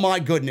Stunt. Oh my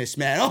goodness,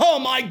 man. Oh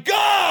my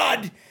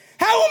God!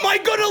 How am I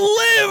gonna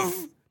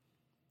live?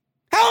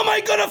 How am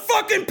I gonna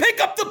fucking pick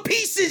up the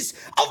pieces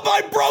of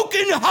my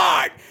broken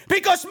heart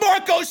because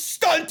Marco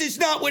Stunt is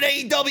not with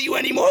AEW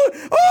anymore?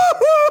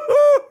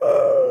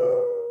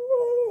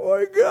 Oh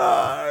my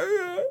God.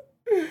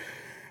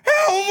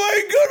 How am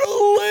I gonna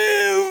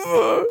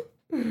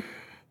live?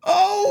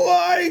 Oh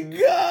my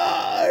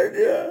God.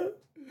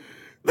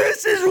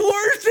 This is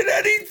worse than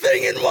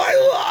anything in my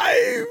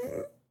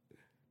life.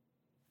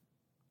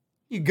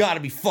 You gotta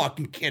be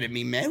fucking kidding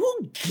me, man.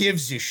 Who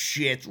gives a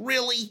shit?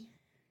 Really?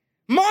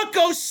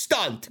 Marco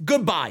Stunt.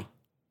 Goodbye.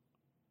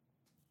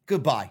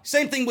 Goodbye.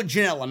 Same thing with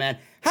Janela, man.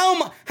 How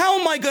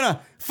am I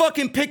gonna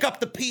fucking pick up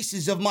the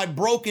pieces of my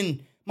broken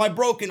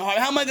heart?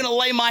 How am I gonna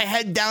lay my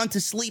head down to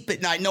sleep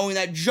at night knowing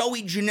that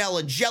Joey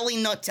Janela, Jelly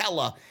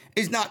Nutella,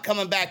 is not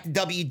coming back to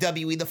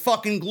WWE, the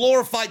fucking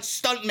glorified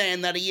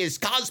stuntman that he is,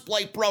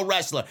 cosplay pro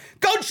wrestler.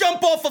 Go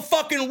jump off a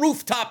fucking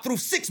rooftop through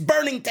 6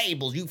 burning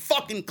tables, you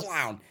fucking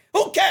clown.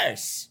 Who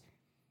cares?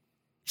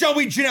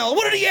 Joey Janela,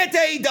 what did he add to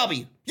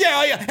AEW?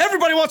 Yeah,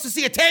 everybody wants to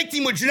see a tag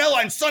team with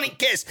Janela and Sonny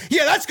Kiss.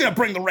 Yeah, that's gonna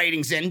bring the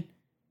ratings in.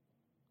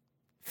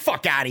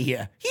 Fuck out of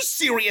here. He's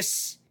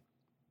serious.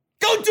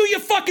 Go do your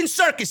fucking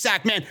circus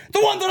act, man.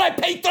 The one that I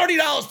paid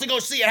 $30 to go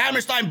see at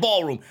Hammerstein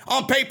Ballroom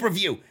on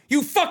pay-per-view.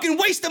 You fucking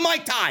wasted my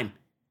time.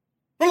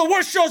 One of the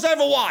worst shows I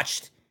ever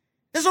watched.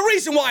 There's a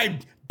reason why I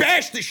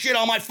bashed this shit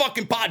on my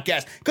fucking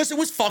podcast. Because it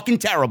was fucking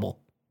terrible.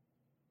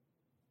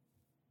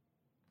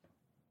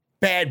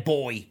 Bad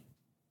boy.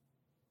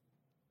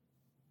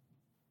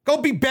 Go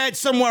be bad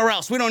somewhere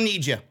else. We don't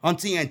need you on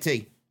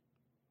TNT.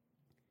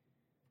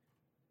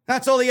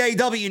 That's all the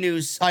AEW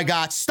news I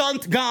got.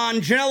 Stunt gone,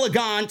 Janela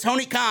gone,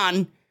 Tony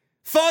Khan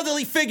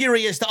fatherly figure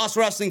he is to us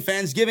wrestling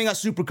fans, giving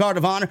us Supercard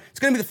of Honor. It's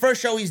going to be the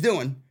first show he's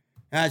doing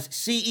as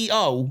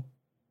CEO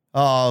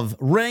of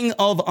Ring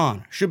of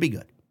Honor. Should be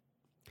good.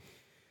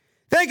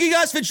 Thank you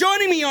guys for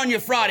joining me on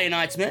your Friday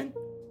nights, man.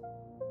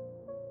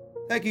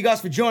 Thank you guys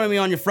for joining me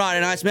on your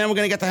Friday nights, man. We're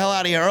going to get the hell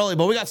out of here early,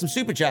 but we got some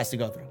super chats to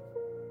go through.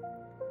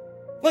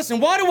 Listen,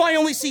 why do I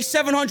only see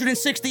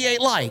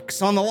 768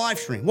 likes on the live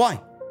stream?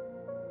 Why?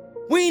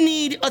 We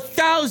need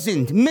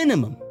 1,000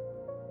 minimum.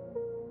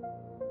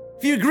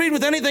 If you agreed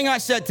with anything I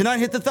said tonight,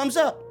 hit the thumbs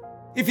up.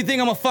 If you think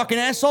I'm a fucking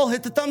asshole,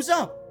 hit the thumbs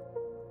up.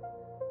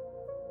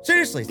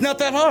 Seriously, it's not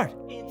that hard.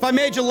 If I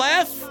made you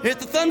laugh, hit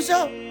the thumbs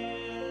up.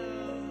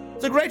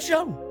 It's a great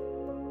show.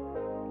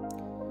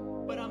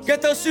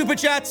 Get those super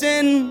chats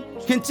in.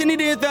 Continue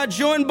to hit that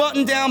join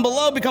button down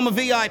below. Become a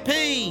VIP.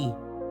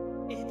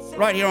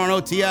 Right here on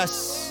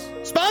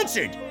OTS.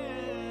 Sponsored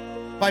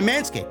by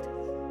Manscaped.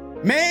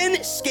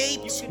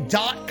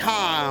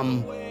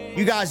 Manscaped.com.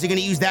 You guys are going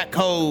to use that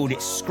code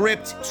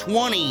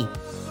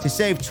SCRIPT20 to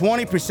save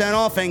 20%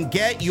 off and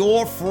get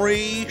your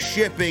free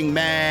shipping,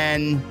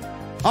 man.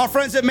 Our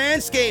friends at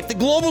Manscaped, the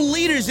global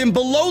leaders in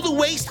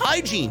below-the-waist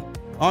hygiene,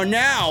 are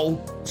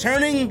now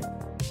turning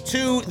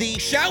to the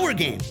shower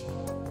game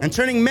and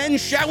turning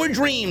men's shower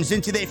dreams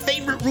into their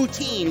favorite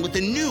routine with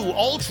the new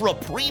Ultra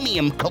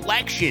Premium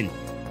Collection.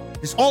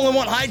 This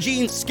all-in-one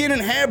hygiene, skin,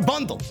 and hair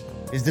bundle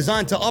is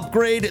designed to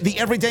upgrade the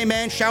everyday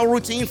man's shower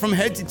routine from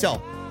head to toe.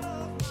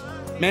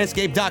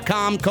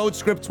 Manscaped.com, code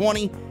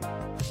SCRIPT20.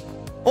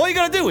 All you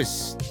gotta do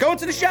is go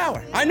into the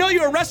shower. I know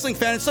you're a wrestling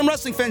fan, and some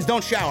wrestling fans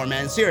don't shower,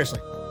 man. Seriously.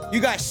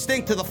 You guys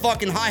stink to the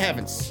fucking high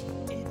heavens.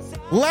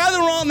 Lather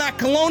on that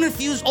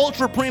cologne-infused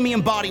Ultra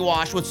Premium body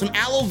wash with some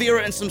aloe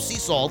vera and some sea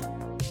salt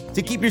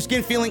to keep your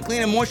skin feeling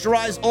clean and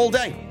moisturized all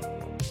day.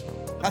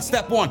 That's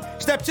step one.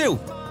 Step two,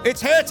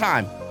 it's hair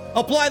time.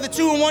 Apply the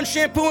 2-in-1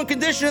 shampoo and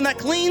conditioner that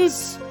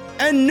cleans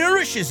and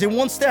nourishes in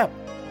one step.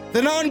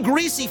 The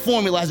non-greasy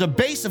formula has a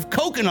base of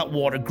coconut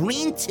water,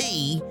 green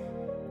tea,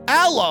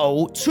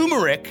 aloe,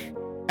 turmeric,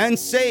 and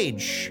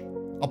sage.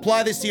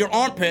 Apply this to your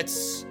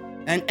armpits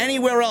and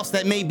anywhere else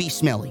that may be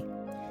smelly.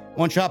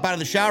 Once you hop out of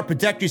the shower,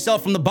 protect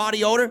yourself from the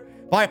body odor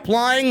by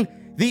applying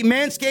the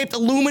Manscaped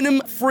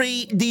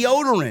aluminum-free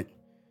deodorant.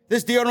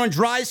 This deodorant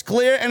dries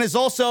clear and is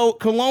also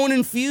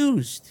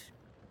cologne-infused.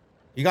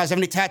 You guys have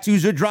any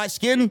tattoos or dry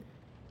skin?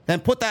 Then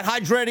put that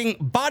hydrating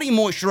body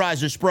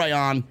moisturizer spray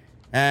on,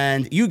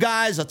 and you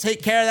guys will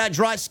take care of that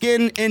dry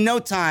skin in no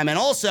time. And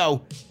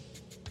also,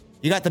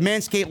 you got the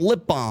Manscaped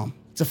Lip Balm.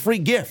 It's a free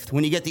gift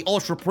when you get the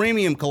Ultra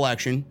Premium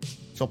Collection.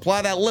 So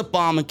apply that lip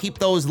balm and keep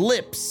those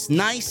lips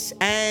nice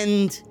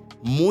and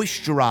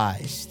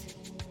moisturized.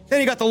 Then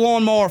you got the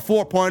Lawnmower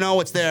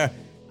 4.0. It's their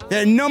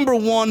number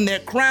one, their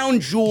crown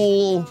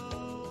jewel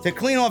to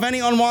clean off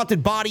any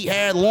unwanted body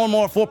hair. The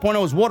Lawnmower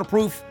 4.0 is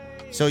waterproof,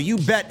 so you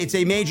bet it's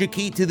a major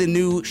key to the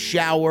new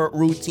shower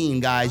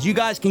routine, guys. You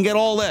guys can get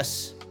all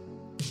this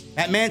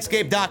at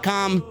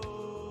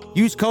manscaped.com.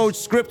 Use code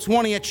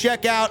SCRIPT20 at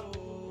checkout.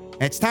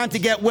 It's time to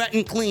get wet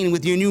and clean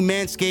with your new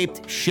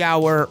Manscaped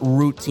shower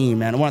routine,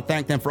 man. I want to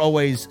thank them for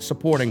always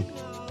supporting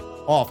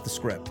Off the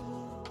Script.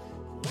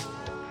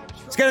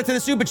 Let's get into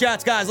the super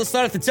chats, guys. Let's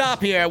start at the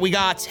top here. We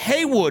got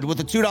Haywood with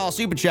a $2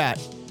 super chat.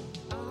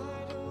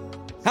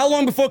 How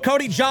long before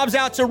Cody jobs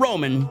out to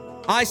Roman?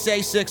 I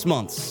say 6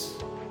 months.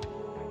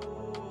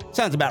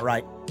 Sounds about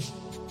right.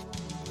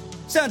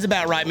 Sounds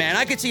about right, man.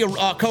 I could see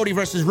a Cody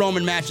versus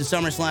Roman match at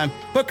SummerSlam,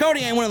 but Cody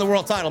ain't winning the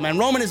world title, man.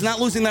 Roman is not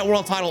losing that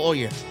world title all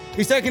year.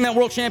 He's taking that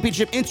world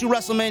championship into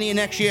WrestleMania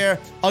next year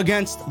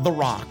against The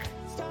Rock.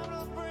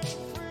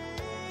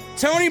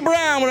 Tony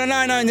Brown with a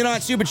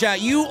 $9.99 super chat.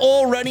 You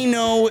already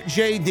know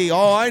JD.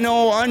 Oh, I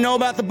know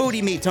about the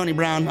booty meat, Tony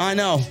Brown. I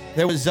know.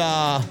 There was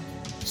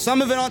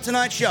some of it on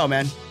tonight's show,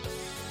 man.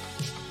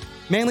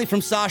 Mainly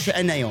from Sasha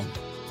and Naomi.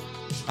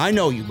 I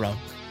know you, bro.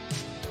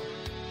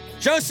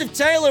 Joseph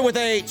Taylor with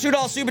a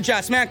 $2 super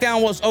chat.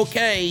 SmackDown was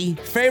okay.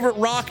 Favorite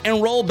rock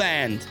and roll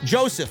band?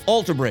 Joseph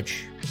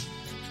Alterbridge.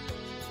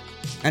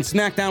 And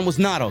SmackDown was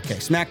not okay.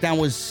 SmackDown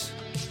was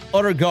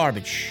utter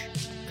garbage.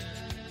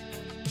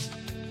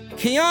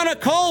 Kiana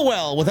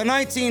Colwell with a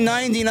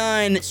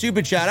 $19.99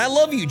 super chat. I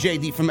love you,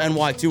 JD from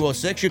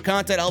NY206. Your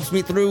content helps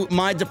me through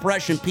my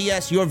depression.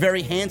 P.S. You're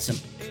very handsome.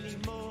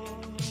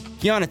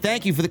 Kiana,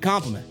 thank you for the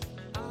compliment.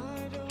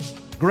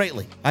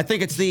 Greatly. I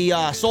think it's the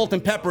salt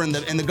and pepper in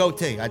the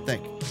goatee, I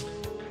think.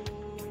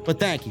 But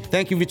thank you.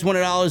 Thank you for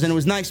 $20, and it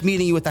was nice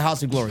meeting you at the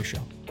House of Glory show.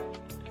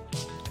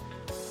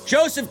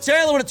 Joseph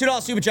Taylor with a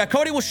 $2 super chat.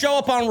 Cody will show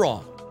up on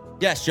Raw.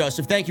 Yes,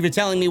 Joseph, thank you for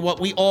telling me what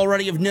we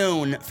already have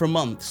known for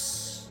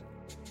months.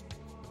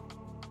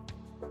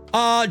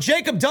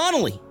 Jacob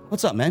Donnelly.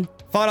 What's up, man?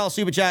 $5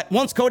 super chat.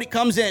 Once Cody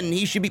comes in,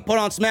 he should be put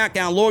on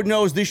SmackDown. Lord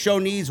knows this show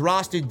needs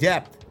roster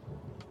depth.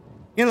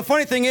 You know, the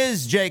funny thing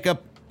is, Jacob,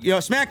 you know,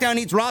 SmackDown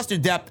needs roster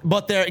depth,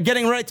 but they're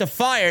getting ready to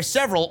fire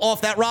several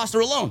off that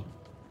roster alone.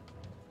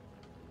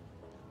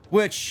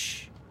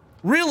 Which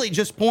really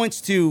just points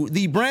to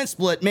the brand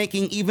split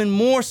making even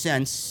more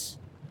sense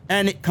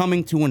and it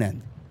coming to an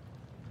end.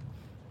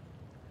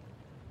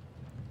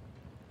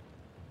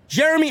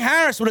 Jeremy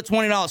Harris with a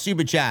 $20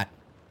 super chat.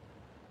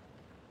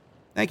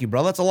 Thank you,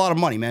 bro. That's a lot of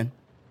money, man.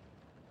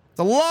 It's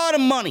a lot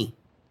of money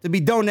to be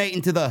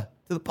donating to the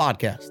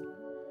podcast.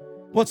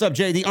 What's up,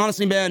 JD?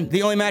 Honestly, man,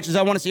 the only matches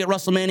I want to see at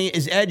WrestleMania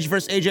is Edge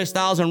versus AJ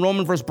Styles and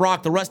Roman versus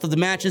Brock. The rest of the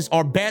matches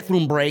are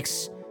bathroom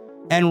breaks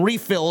and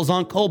refills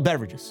on cold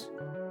beverages.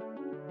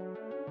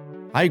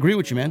 I agree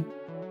with you, man.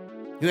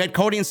 You had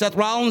Cody and Seth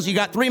Rollins. You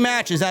got 3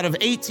 matches out of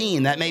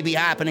 18 that may be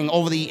happening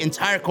over the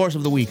entire course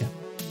of the weekend.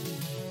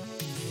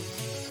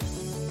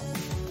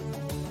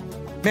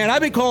 Man,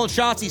 I've been calling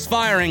Shotzi's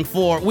firing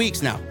for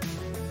weeks now.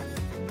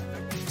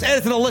 It's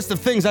added to the list of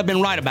things I've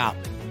been right about.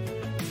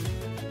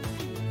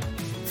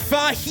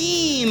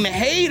 Fahim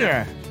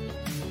Hater.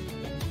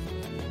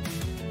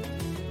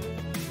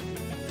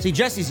 See,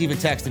 Jesse's even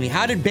texted me.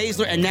 How did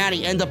Baszler and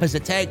Natty end up as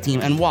a tag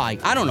team and why?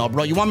 I don't know,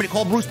 bro. You want me to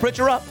call Bruce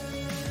Pritchard up?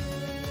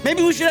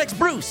 Maybe we should ask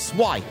Bruce.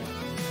 Why?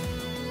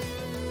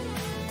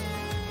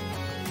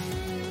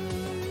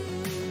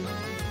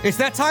 It's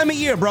that time of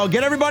year, bro.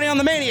 Get everybody on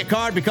the Mania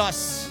card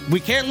because we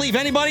can't leave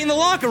anybody in the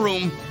locker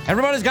room.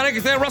 Everybody's got to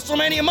get their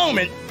WrestleMania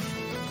moment.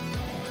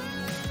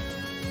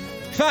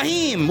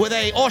 Fahim with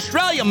a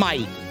Australia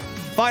Mite.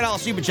 $5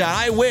 super chat.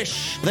 I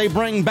wish they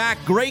bring back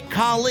Great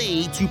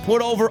Khali to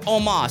put over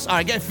Omos. All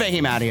right, get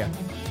Fahim out of here.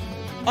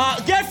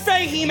 Get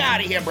Fahim out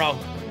of here, bro.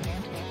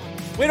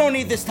 We don't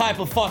need this type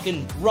of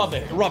fucking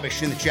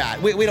rubbish in the chat.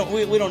 We don't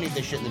need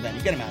this shit in the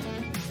venue. Get him out.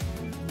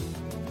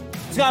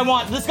 This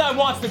guy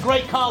wants the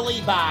Great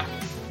Khali back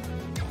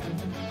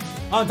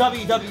on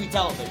WWE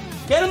television.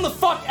 Get him the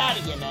fuck out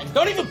of here, man.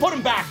 Don't even put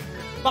him back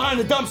behind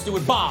the dumpster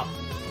with Bob.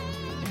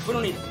 We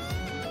don't need him.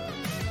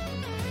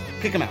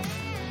 Kick him out.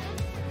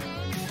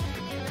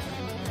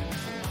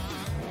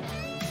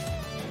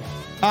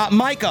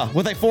 Micah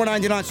with a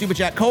 $4.99 super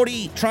chat.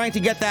 Cody trying to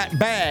get that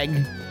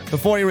bag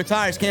before he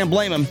retires. Can't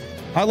blame him.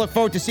 I look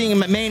forward to seeing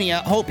him at Mania.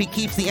 Hope he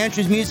keeps the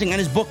entrance music and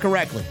his book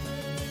correctly.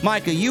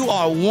 Micah, you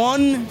are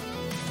one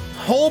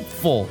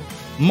hopeful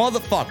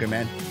motherfucker,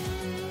 man.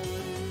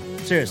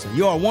 Seriously,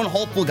 you are one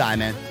hopeful guy,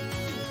 man.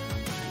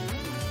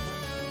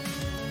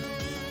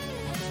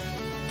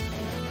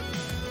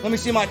 Let me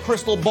see my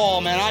crystal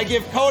ball, man. I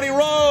give Cody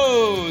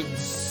Rhodes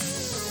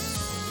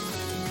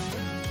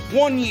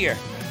 1 year.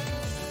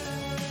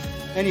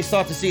 And you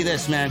start to see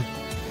this, man.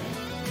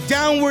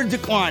 Downward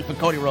decline for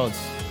Cody Rhodes.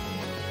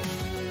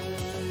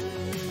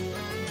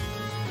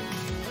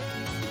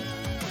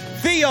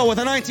 Theo with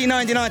a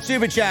 $19.99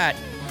 super chat.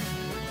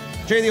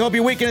 JD, hope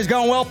your weekend is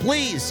going well.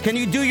 Please, can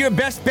you do your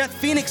best Beth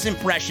Phoenix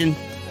impression?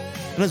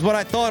 That is what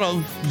I thought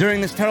of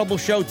during this terrible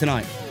show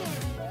tonight.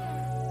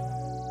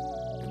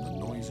 In the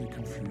noisy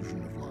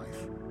confusion of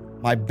life.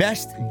 My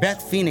best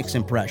Beth Phoenix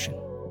impression.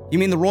 You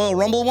mean the Royal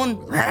Rumble one?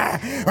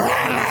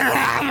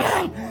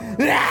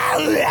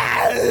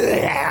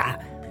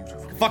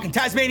 Fucking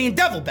Tasmanian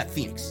Devil, Beth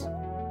Phoenix.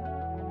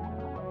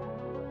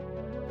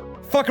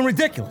 Fucking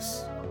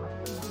ridiculous.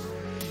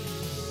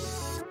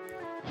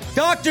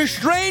 Dr.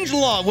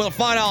 Strangelove with a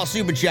 $5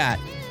 super chat.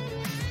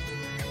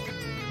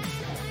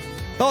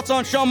 Thoughts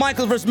on Shawn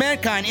Michaels versus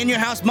Mankind, In Your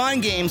House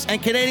Mind Games,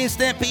 and Canadian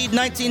Stampede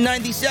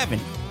 1997.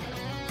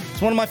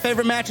 It's one of my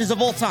favorite matches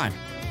of all time.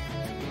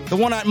 The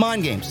one at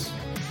Mind Games.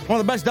 One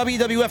of the best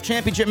WWF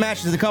Championship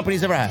matches the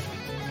company's ever had.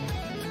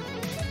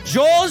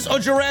 Jaws or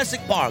Jurassic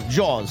Park?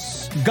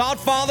 Jaws.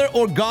 Godfather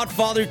or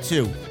Godfather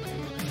 2?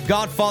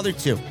 Godfather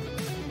 2.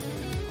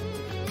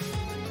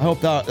 I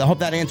hope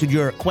that answered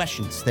your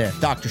questions there,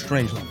 Dr.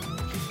 Strangelove.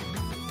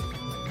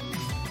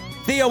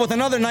 Theo with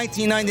another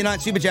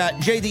 $19.99 super chat.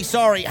 JD,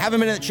 sorry, haven't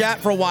been in the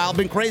chat for a while.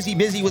 Been crazy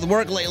busy with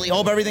work lately.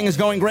 Hope everything is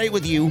going great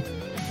with you.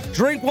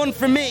 Drink one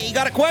for me.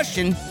 Got a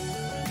question.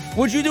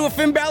 Would you do a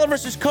Finn Balor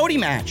versus Cody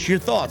match? Your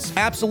thoughts?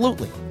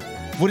 Absolutely.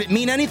 Would it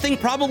mean anything?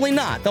 Probably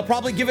not. They'll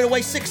probably give it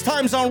away 6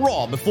 times on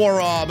Raw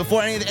before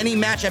any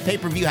match at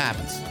pay-per-view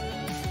happens.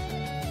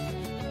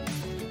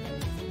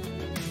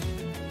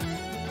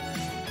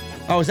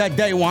 Oh, is that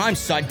day one? I'm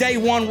sorry. Day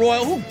one,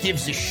 Royal. Who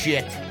gives a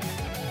shit?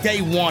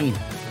 Day one.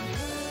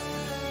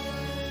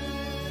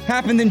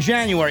 Happened in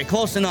January.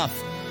 Close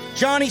enough.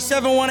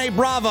 Johnny718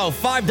 Bravo.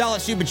 $5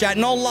 super chat.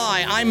 No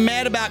lie. I'm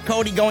mad about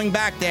Cody going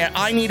back there.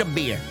 I need a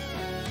beer.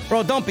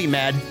 Bro, don't be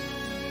mad.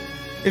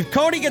 If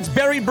Cody gets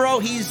buried, bro,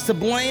 he's to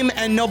blame,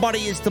 and nobody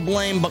is to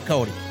blame but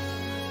Cody.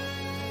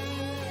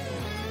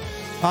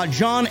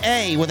 John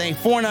A. with a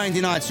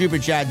 $4.99 super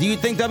chat. Do you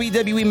think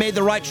WWE made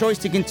the right choice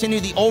to continue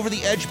the Over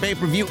the Edge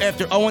pay-per-view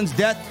after Owens'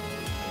 death?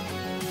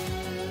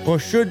 Or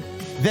should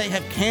they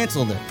have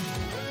canceled it?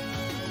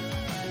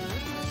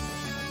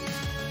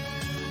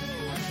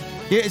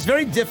 Yeah, it's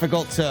very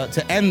difficult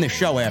to end the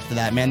show after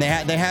that, man. They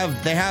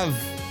have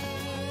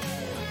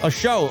a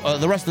show,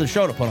 the rest of the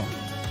show to put on.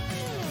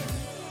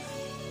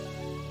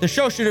 The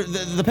show should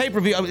have, the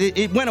pay-per-view,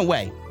 it went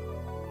away.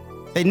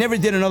 They never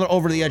did another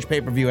Over the Edge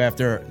pay-per-view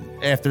after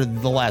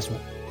the last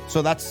one.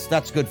 So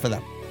that's good for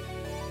them.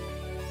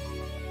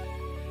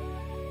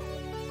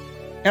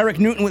 Eric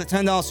Newton with a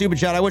 $10 super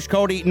chat. I wish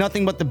Cody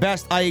nothing but the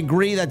best. I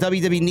agree that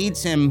WWE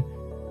needs him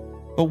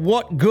But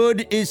what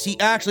good is he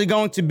actually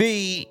going to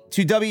be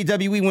to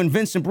WWE when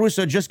Vince and Bruce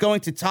are just going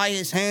to tie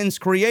his hands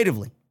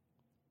creatively?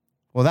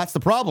 Well, that's the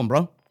problem,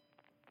 bro.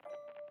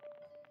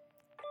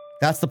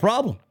 That's the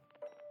problem.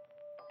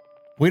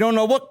 We don't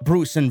know what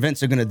Bruce and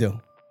Vince are going to do.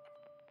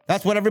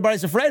 That's what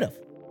everybody's afraid of.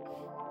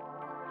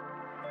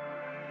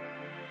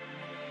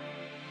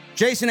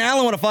 Jason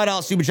Allen with a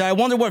 $5 super chat. I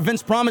wonder what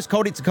Vince promised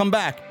Cody to come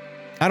back.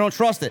 I don't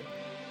trust it.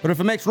 But if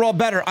it makes Raw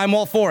better, I'm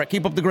all for it.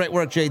 Keep up the great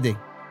work, JD.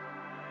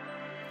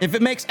 If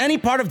it makes any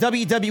part of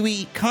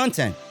WWE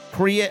content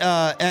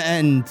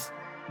and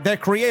their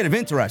creative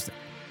interesting,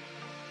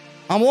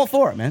 I'm all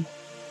for it, man.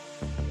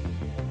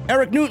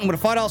 Eric Newton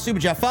with a $5 super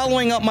chat.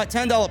 Following up my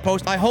 $10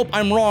 post, I hope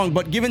I'm wrong,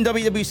 but given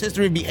WWE's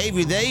history of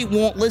behavior, they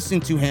won't listen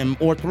to him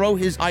or throw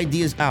his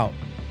ideas out.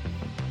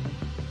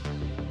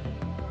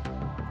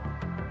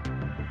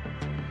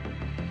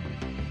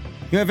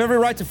 You have every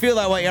right to feel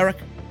that way, Eric.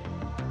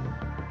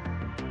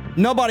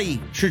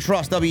 Nobody should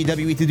trust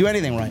WWE to do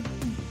anything right.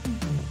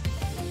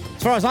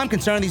 As far as I'm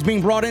concerned, he's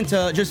being brought in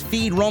to just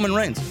feed Roman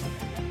Reigns.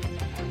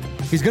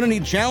 He's going to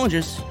need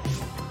challenges.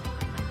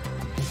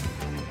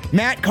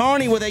 Matt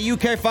Carney with a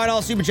UK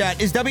 $5 super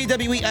chat. Is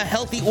WWE a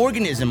healthy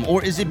organism,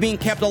 or is it being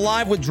kept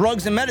alive with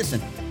drugs and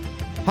medicine?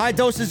 High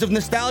doses of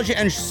nostalgia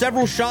and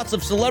several shots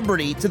of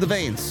celebrity to the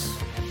veins.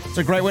 It's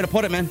a great way to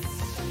put it, man.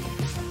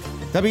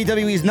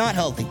 WWE is not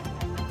healthy.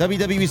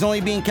 WWE is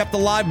only being kept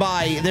alive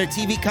by their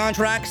TV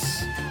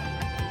contracts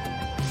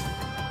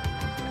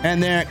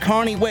and their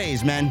carny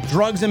ways, man.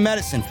 Drugs and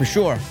medicine, for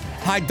sure.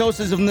 High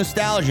doses of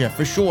nostalgia,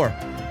 for sure.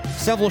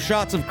 Several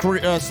shots of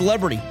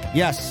celebrity,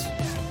 yes.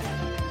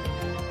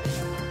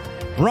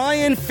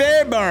 Ryan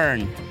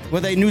Fairburn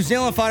with a New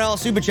Zealand $5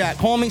 super chat.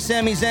 Call me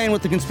Sami Zayn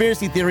with the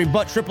conspiracy theory,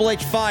 but Triple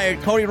H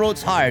fired, Cody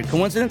Rhodes hired.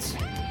 Coincidence?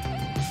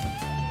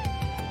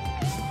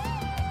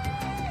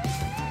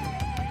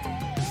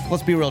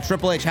 Let's be real.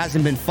 Triple H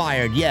hasn't been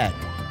fired yet.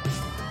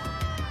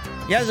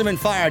 He hasn't been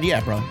fired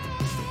yet, bro.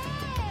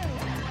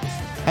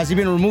 Has he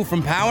been removed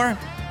from power?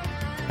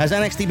 Has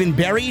NXT been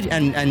buried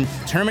and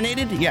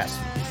terminated? Yes.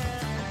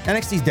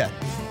 NXT's dead.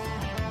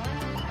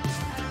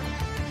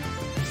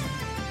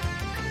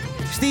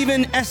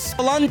 Steven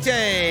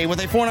Escalante with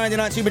a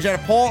 $4.99 super chat.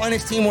 If Paul and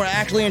his team were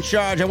actually in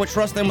charge, I would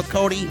trust them with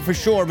Cody for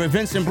sure, but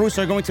Vince and Bruce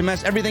are going to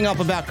mess everything up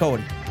about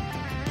Cody.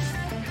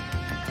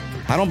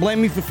 I don't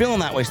blame you for feeling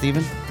that way,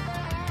 Steven.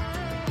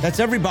 That's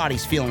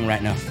everybody's feeling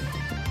right now.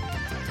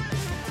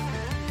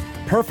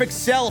 Perfect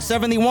Cell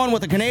 71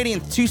 with a Canadian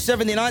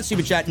 $2.79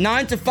 super chat.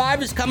 9 to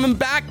 5 is coming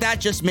back. That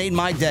just made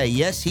my day.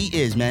 Yes, he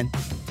is, man.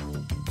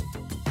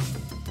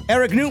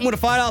 Eric Newton with a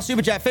 $5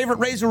 super chat. Favorite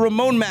Razor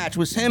Ramon match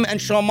was him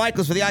and Shawn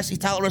Michaels for the IC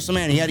title at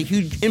WrestleMania. He had a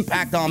huge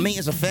impact on me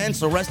as a fan,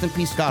 so rest in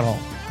peace, Scott Hall.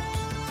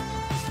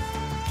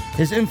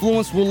 His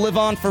influence will live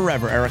on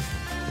forever, Eric.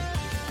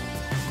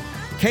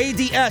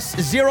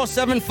 KDS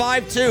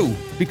 0752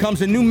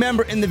 becomes a new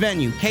member in the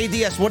venue.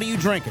 KDS, what are you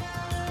drinking?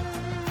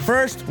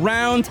 First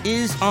round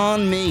is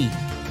on me.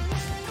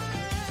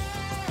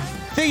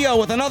 Theo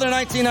with another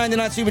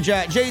 $19.99 super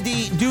chat.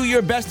 JD, do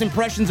your best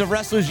impressions of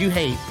wrestlers you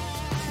hate.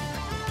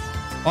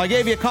 Well, I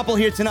gave you a couple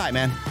here tonight,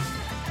 man.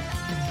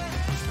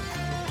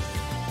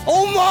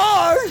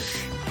 Omos!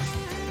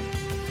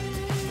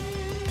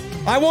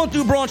 I won't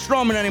do Braun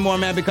Strowman anymore,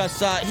 man, because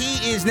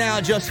he is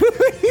now just...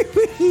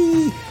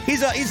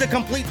 he's a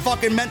complete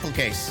fucking mental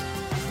case.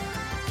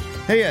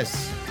 He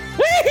is.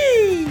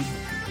 Whee!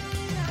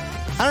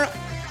 I don't...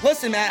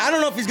 Listen, man, I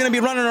don't know if he's going to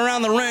be running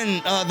around the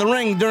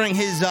ring during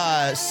his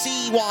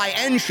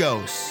CYN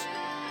shows.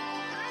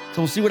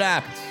 So we'll see what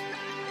happens.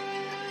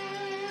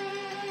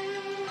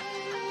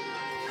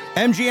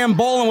 MGM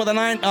Bowling with a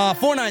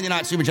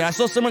 $4.99 super chat. I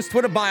saw someone's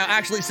Twitter bio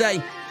actually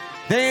say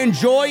they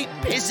enjoy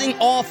pissing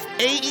off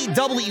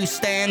AEW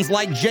stands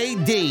like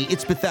JD.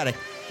 It's pathetic.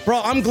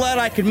 Bro, I'm glad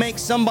I could make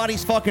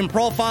somebody's fucking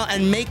profile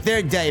and make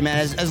their day, man.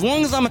 As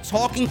long as I'm a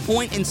talking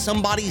point in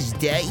somebody's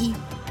day,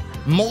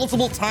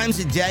 multiple times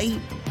a day,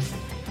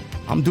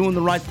 I'm doing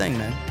the right thing,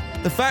 man.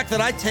 The fact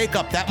that I take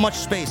up that much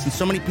space in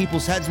so many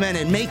people's heads, man,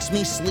 it makes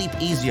me sleep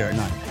easier at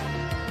night.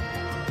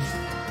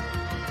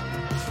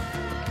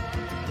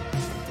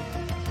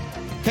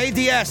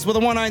 KDS with a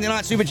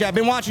 $1.99 super chat.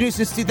 Been watching you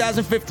since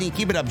 2015.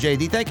 Keep it up,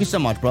 JD. Thank you so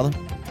much, brother.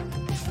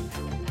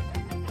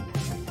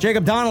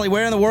 Jacob Donnelly,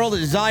 where in the world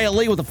is Xia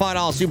Li with a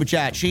 $5 super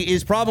chat? She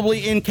is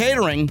probably in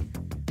catering,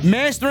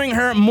 mastering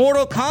her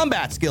Mortal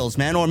Kombat skills,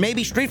 man. Or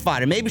maybe Street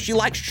Fighter. Maybe she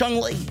likes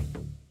Chun-Li.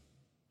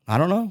 I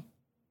don't know.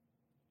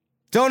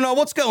 Don't know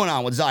what's going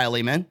on with Xia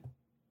Li, man.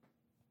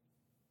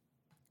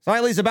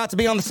 Xia Li's about to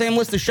be on the same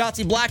list as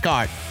Shotzi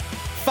Blackheart.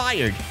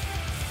 Fired.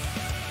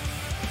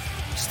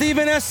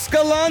 Steven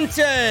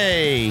Escalante.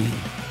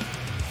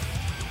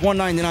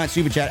 $1.99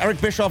 super chat.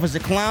 Eric Bischoff is a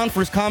clown for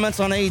his comments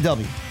on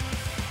AEW.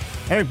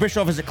 Eric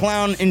Bischoff is a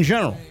clown in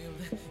general.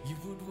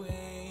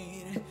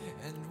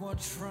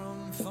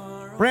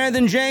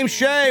 Brandon James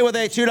Shea with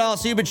a $2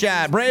 super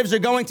chat. Braves are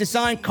going to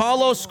sign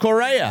Carlos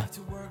Correa.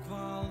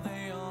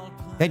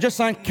 They just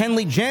signed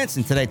Kenley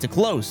Jansen today to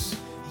close.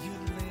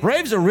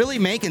 Braves are really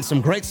making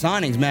some great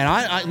signings, man.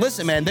 I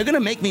listen, man, they're going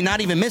to make me not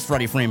even miss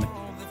Freddie Freeman.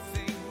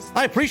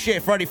 I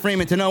appreciate Freddie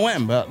Freeman to no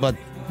end, but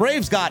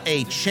Braves got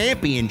a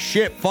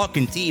championship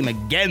fucking team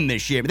again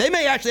this year. They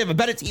may actually have a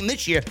better team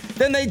this year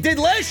than they did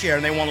last year,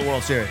 and they won the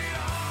World Series.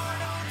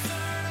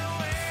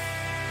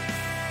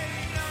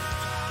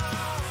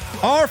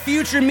 Our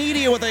future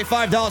media with a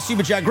 $5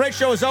 super chat. Great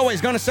show as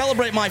always. Going to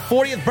celebrate my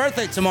 40th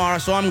birthday tomorrow,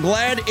 so I'm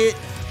glad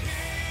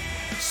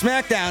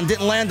SmackDown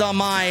didn't land on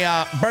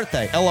my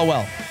birthday.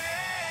 LOL.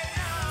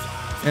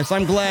 Yes,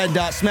 I'm glad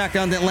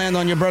SmackDown didn't land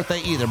on your birthday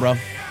either, bro.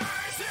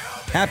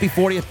 Happy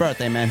 40th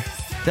birthday, man.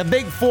 The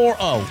big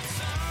 4-0.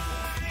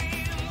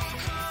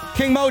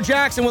 King Mo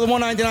Jackson with a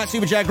 $1.99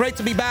 super chat. Great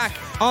to be back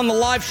on the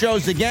live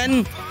shows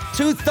again.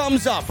 2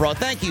 thumbs up, bro.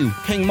 Thank you,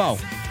 King Mo.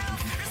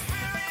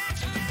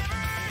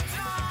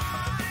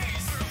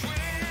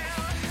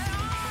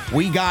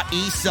 We got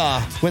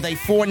Issa with a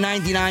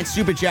 $4.99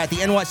 super chat. The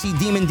NYC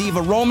Demon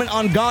Diva Roman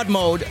on God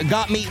mode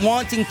got me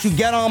wanting to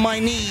get on my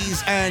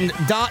knees and ...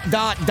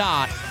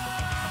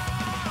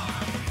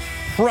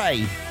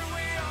 pray.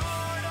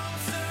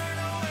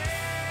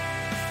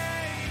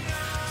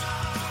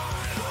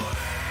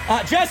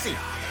 Jesse,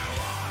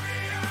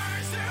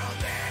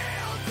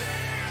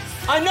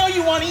 I know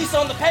you want Issa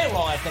on the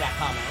payroll after that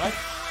comment, right?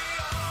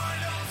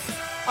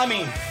 I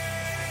mean,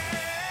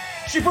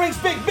 she brings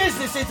big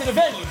business into the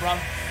venue, bro.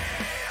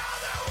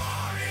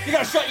 You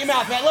gotta shut your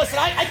mouth, man. Listen,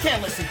 I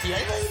can't listen to you.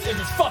 You're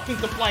just fucking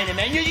complaining,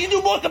 man. You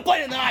do more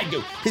complaining than I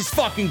do. This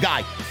fucking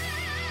guy.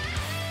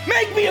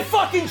 Make me a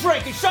fucking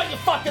drink and shut your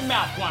fucking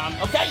mouth, clown,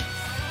 okay?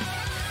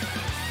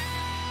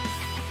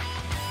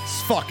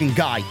 This fucking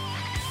guy.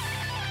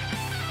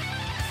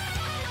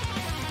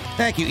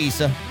 Thank you,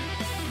 Issa.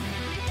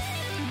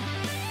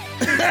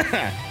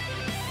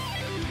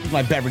 Here's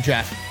my beverage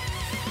at.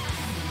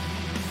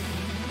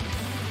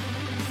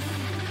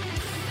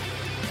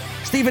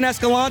 Steven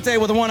Escalante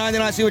with a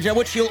 $1.99 super chat.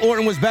 Which Shield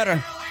Orton was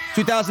better,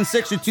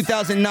 2006 or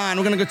 2009?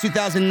 We're going to go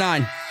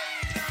 2009.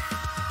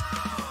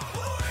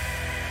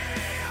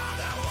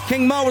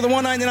 King Mo with a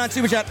 $1.99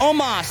 super chat.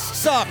 Omos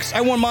sucks.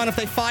 I wouldn't mind if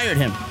they fired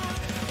him.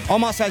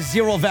 Omos has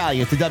zero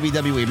value to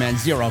WWE, man.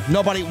 Zero.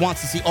 Nobody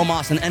wants to see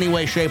Omos in any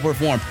way, shape, or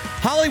form.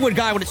 Hollywood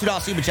guy with a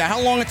 $2 super chat. How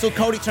long until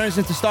Cody turns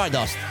into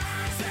Stardust?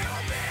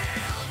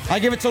 I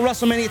give it till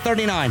WrestleMania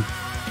 39.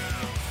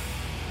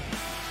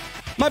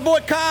 My boy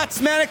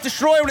Kotz, Manic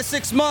Destroyer with a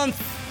 6-month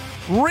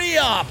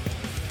re-up.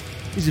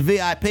 He's a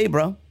VIP,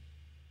 bro.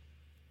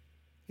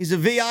 He's a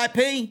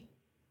VIP.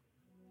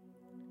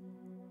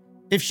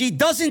 If she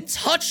doesn't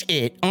touch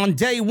it on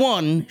day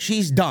one,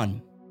 she's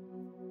done.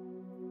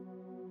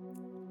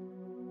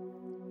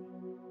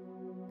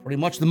 Pretty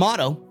much the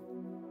motto.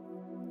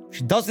 If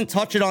she doesn't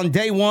touch it on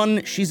day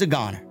one, she's a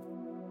goner.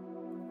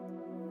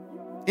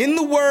 In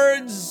the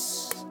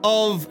words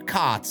of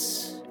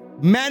Kotz,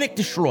 Manic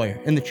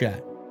Destroyer in the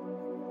chat.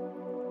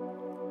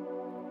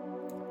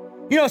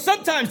 You know,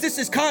 sometimes this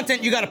is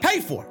content you got to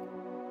pay for.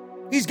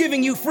 He's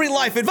giving you free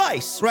life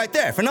advice right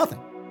there for nothing.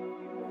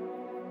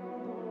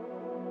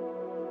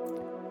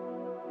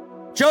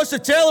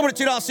 Joseph Taylor with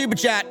a $2 super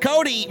chat.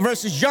 Cody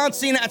versus John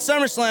Cena at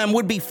SummerSlam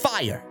would be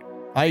fire.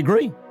 I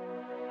agree.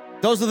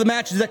 Those are the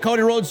matches that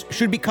Cody Rhodes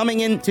should be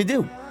coming in to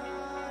do.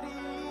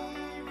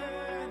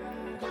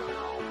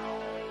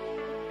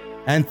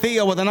 And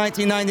Theo with a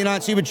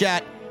 $19.99 super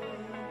chat.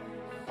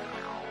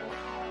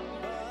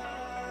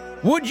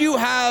 Would you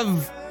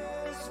have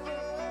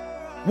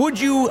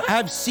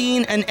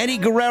seen an Eddie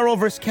Guerrero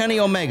versus Kenny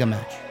Omega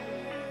match?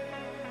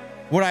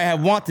 Would I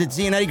have wanted to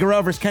see an Eddie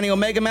Guerrero versus Kenny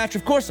Omega match?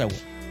 Of course I would.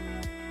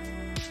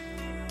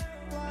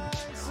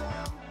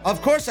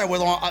 Of course I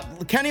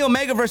would. Kenny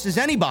Omega versus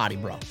anybody,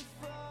 bro.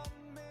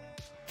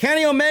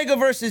 Kenny Omega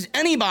versus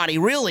anybody,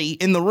 really,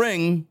 in the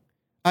ring.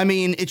 I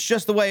mean, it's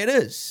just the way it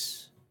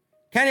is.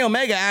 Kenny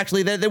Omega,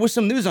 actually, there was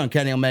some news on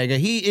Kenny Omega.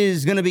 He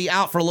is going to be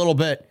out for a little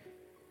bit.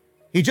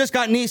 He just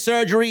got knee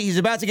surgery. He's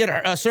about to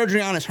get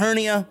surgery on his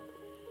hernia.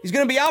 He's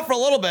going to be out for a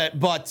little bit,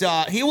 but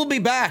he will be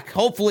back,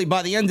 hopefully,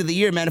 by the end of the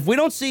year, man. If we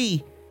don't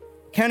see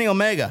Kenny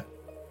Omega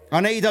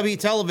on AEW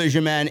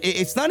television, man,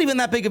 it's not even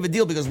that big of a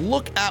deal because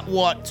look at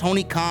what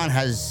Tony Khan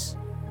has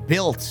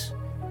built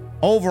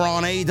over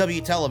on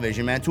AEW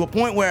television, man, to a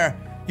point where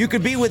you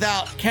could be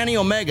without Kenny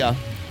Omega.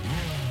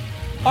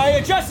 All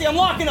right, Jesse, I'm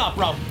locking up,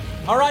 bro.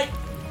 All right?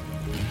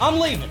 I'm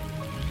leaving.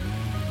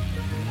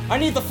 I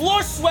need the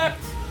floor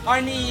swept. I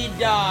need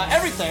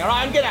everything, all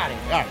right? I'm getting out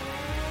of here. All right.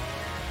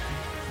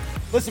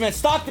 Listen, man,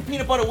 stock the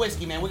peanut butter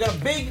whiskey, man. We got a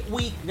big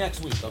week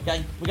next week,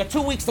 okay? We got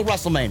 2 weeks to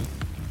WrestleMania.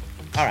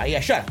 All right, yeah,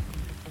 shut up.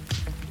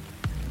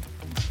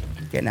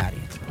 Getting out of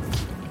here.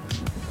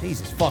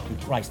 Jesus fucking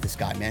Christ, this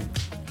guy, man.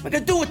 What am I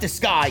gonna do with this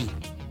guy?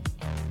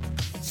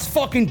 This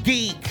fucking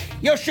geek.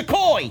 Yo,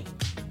 Shakoi.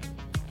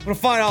 I'm gonna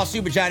find out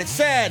super chat. It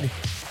said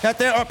that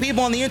there are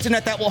people on the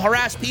internet that will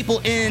harass people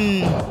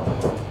in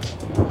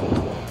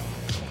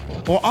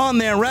or on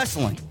their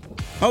wrestling.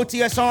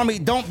 OTS Army,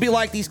 don't be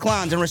like these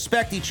clowns and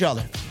respect each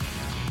other.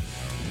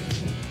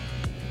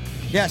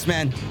 Yes,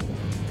 man.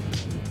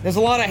 There's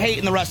a lot of hate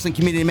in the wrestling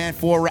community, man,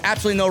 for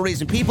absolutely no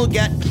reason. People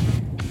get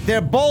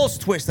their balls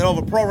twisted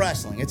over pro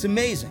wrestling. It's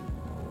amazing.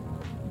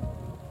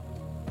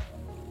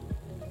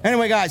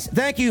 Anyway, guys,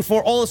 thank you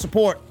for all the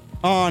support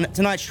on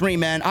tonight's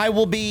stream, man. I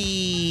will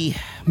be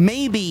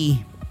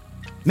maybe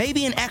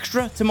an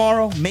extra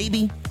tomorrow,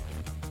 maybe.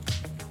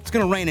 It's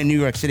going to rain in New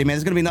York City, man.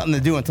 There's going to be nothing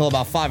to do until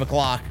about 5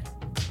 o'clock.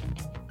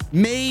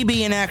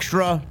 Maybe an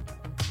extra.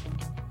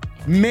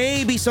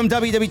 Maybe some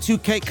WWE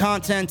 2K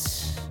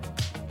content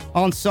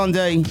on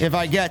Sunday if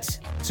I get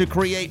to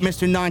create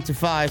Mr. 9 to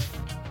 5.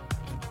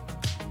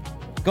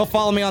 Go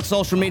follow me on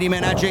social media,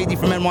 man, at JD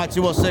from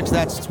NY206.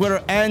 That's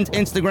Twitter and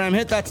Instagram.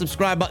 Hit that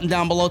subscribe button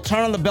down below.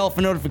 Turn on the bell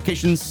for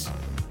notifications.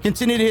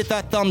 Continue to hit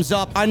that thumbs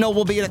up. I know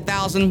we'll be at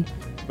 1,000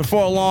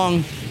 before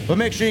long, but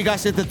make sure you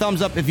guys hit the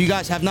thumbs up if you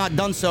guys have not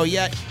done so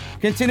yet.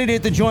 Continue to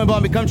hit the join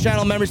button, become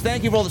channel members.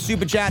 Thank you for all the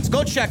super chats.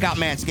 Go check out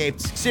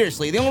Manscaped.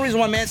 Seriously, the only reason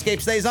why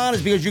Manscaped stays on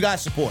is because you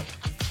guys support.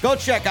 Go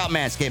check out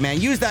Manscaped, man.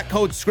 Use that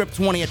code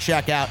SCRIPT20 at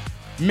checkout.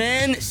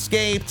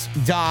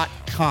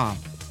 Manscaped.com.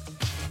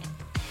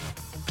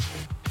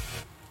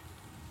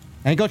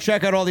 And go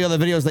check out all the other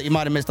videos that you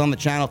might have missed on the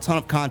channel. Ton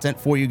of content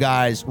for you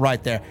guys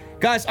right there.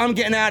 Guys, I'm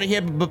getting out of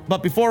here,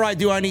 but before I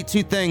do, I need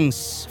two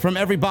things from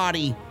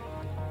everybody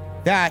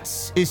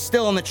that is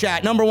still in the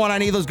chat. Number one, I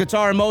need those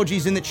guitar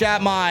emojis in the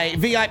chat. My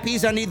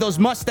VIPs, I need those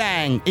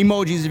Mustang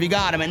emojis if you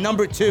got them. And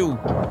number two,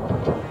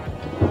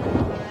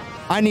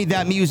 I need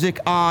that music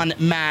on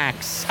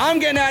max. I'm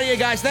getting out of here,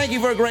 guys. Thank you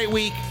for a great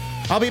week.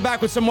 I'll be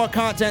back with some more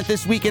content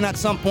this weekend at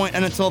some point.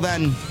 And until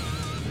then,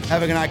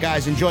 have a good night,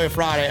 guys. Enjoy your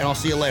Friday, and I'll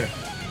see you later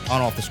on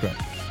Off the Script.